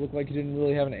times looked like he didn't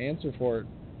really have an answer for it.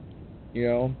 You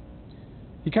know,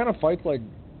 he kind of fights like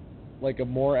a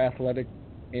more athletic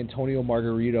Antonio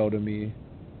Margarito to me.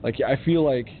 Like I feel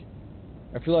like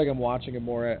I'm watching a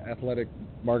more athletic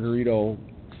Margarito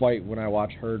fight when I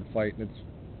watch Hurd fight, and it's,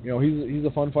 you know, he's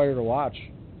a fun fighter to watch.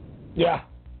 Yeah,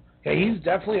 he's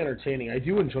definitely entertaining. I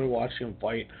do enjoy watching him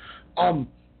fight.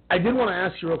 I did want to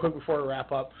ask you real quick before we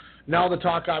wrap up. Now the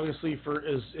talk obviously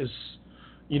is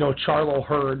you know, Charlo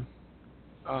Hurd.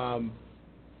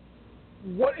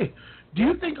 What do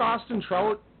you think Austin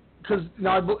Trout? Because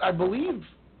now I believe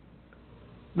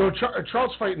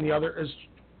Trout's fighting the other.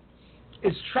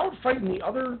 Is Trout fighting the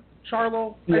other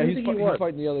Charlo? Yeah, he's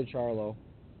fighting the other Charlo.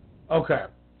 Okay.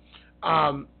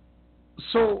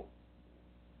 So,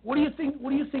 what do you think? What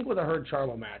do you think with a Hurd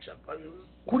Charlo matchup? I mean,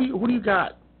 who do you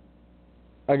got?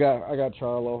 I got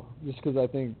Charlo just because I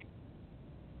think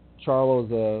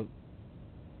Charlo's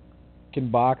can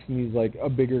box, and he's like a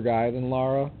bigger guy than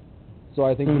Lara, so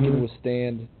I think he can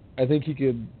withstand. I think he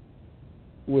could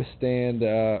withstand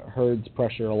Hurd's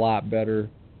pressure a lot better.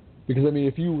 Because I mean,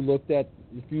 if you looked at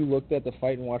the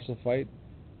fight and watched the fight,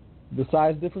 the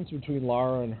size difference between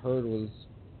Lara and Hurd was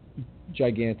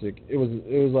gigantic. It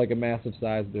was like a massive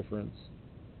size difference,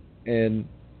 and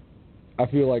I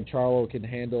feel like Charlo can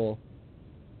handle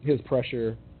his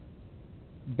pressure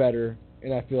better,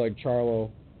 and I feel like Charlo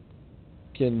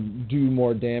can do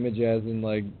more damage, as in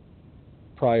like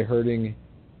probably hurting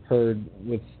Hurd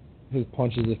with his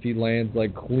punches if he lands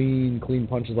like clean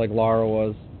punches like Lara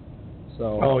was.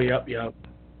 So. Oh, yep. Yeah,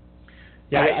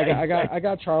 I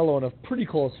got Charlo in a pretty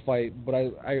close fight, but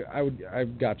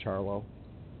I've got Charlo.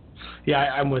 Yeah,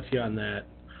 I'm with you on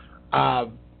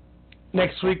that.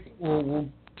 Next week we'll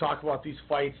talk about these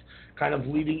fights, kind of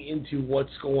leading into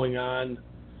what's going on,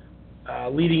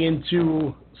 leading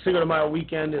into Cinco de Mayo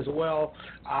weekend as well.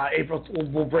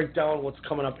 We'll break down what's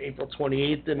coming up April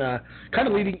 28th, and kind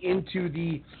of leading into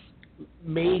the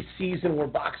May season where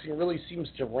boxing really seems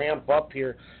to ramp up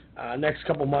here. Next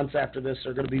couple months after this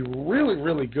are going to be really,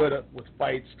 really good with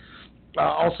fights.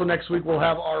 Also next week we'll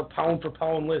have our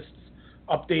pound-for-pound lists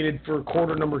updated for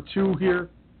quarter number 2 here.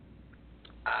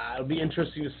 It'll be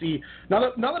interesting to see, now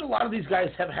that a lot of these guys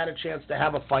have had a chance to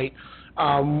have a fight,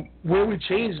 where we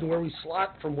changed and where we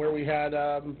slot from where we had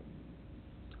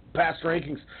past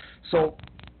rankings. So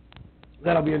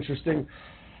that'll be interesting.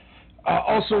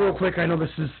 Also, real quick, I know this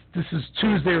is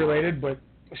Tuesday related, but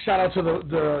shout out to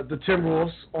the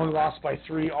Timberwolves. Only lost by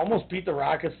 3. Almost beat the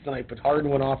Rockets tonight, but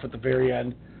Harden went off at the very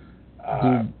end.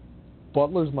 Dude,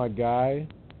 Butler's my guy.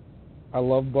 I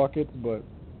love buckets, but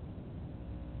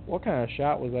what kind of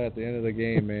shot was that at the end of the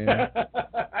game, man?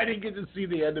 I didn't get to see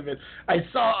the end of it. I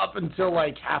saw up until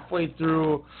like halfway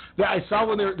through. I saw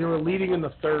when they were leading in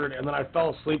the third, and then I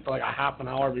fell asleep for like a half an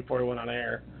hour before we went on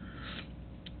air.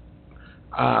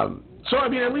 So I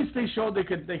mean, at least they showed they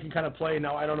can kind of play.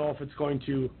 Now I don't know if it's going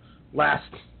to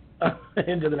last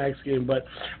into the next game, but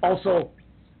also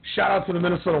shout out to the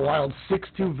Minnesota Wild,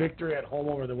 6-2 victory at home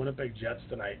over the Winnipeg Jets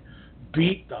tonight.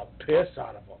 Beat the piss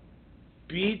out of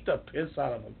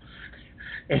them.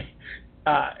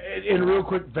 And real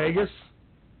quick, Vegas,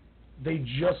 they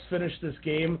just finished this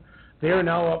game. They are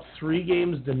now up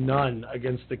 3-0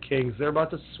 against the Kings. They're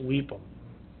about to sweep them.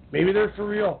 Maybe they're for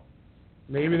real.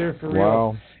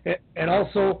 Wow. And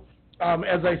also,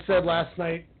 as I said last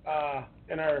night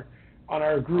on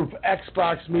our group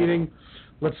Xbox meeting,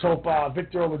 let's hope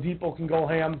Victor Oladipo can go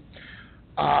ham.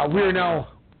 We are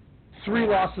now 3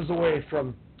 losses away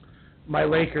from my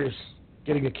Lakers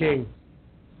getting a king,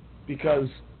 because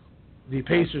the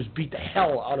Pacers beat the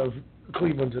hell out of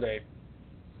Cleveland today.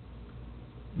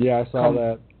 Yeah, I saw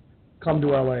that. Come to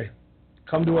LA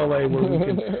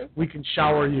where we can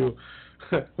shower you.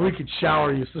 we could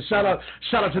shower you. So shout out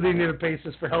to the Indiana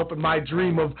Pacers for helping my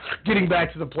dream of getting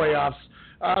back to the playoffs.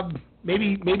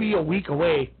 Maybe a week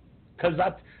away. Because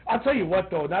I'll tell you what,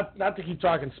 though, not to keep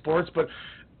talking sports, but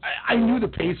I knew the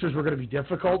Pacers were going to be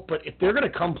difficult, but if they're going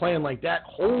to come playing like that,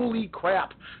 holy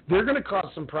crap, they're going to cause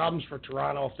some problems for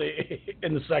Toronto if they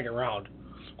in the second round.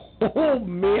 Oh,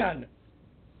 man.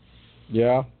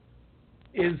 Yeah.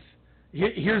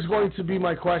 Here's going to be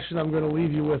my question I'm going to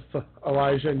leave you with,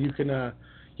 Elijah, and you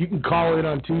can call in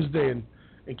on Tuesday and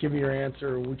give me your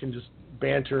answer, or we can just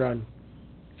banter on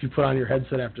if you put on your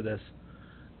headset after this.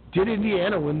 Did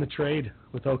Indiana win the trade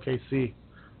with OKC?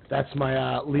 That's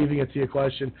my leaving it to you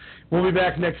question. We'll be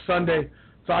back next Sunday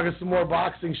talking some more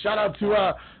boxing. Shout out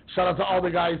to all the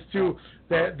guys too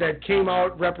that came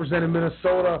out representing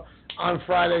Minnesota on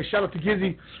Friday. Shout out to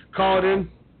Gizzy calling in,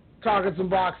 talking some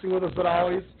boxing with us as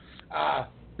always.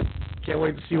 Can't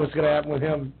wait to see what's going to happen with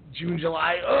him June,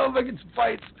 July. Oh, making some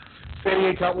fights.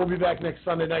 Standing 8 count. We'll be back next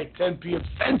Sunday night, 10 p.m.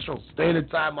 Central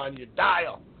Standard Time on your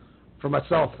dial. For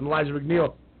myself and Elijah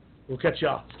McNeil, we'll catch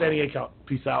y'all. Standing 8 count.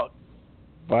 Peace out.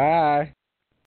 Bye.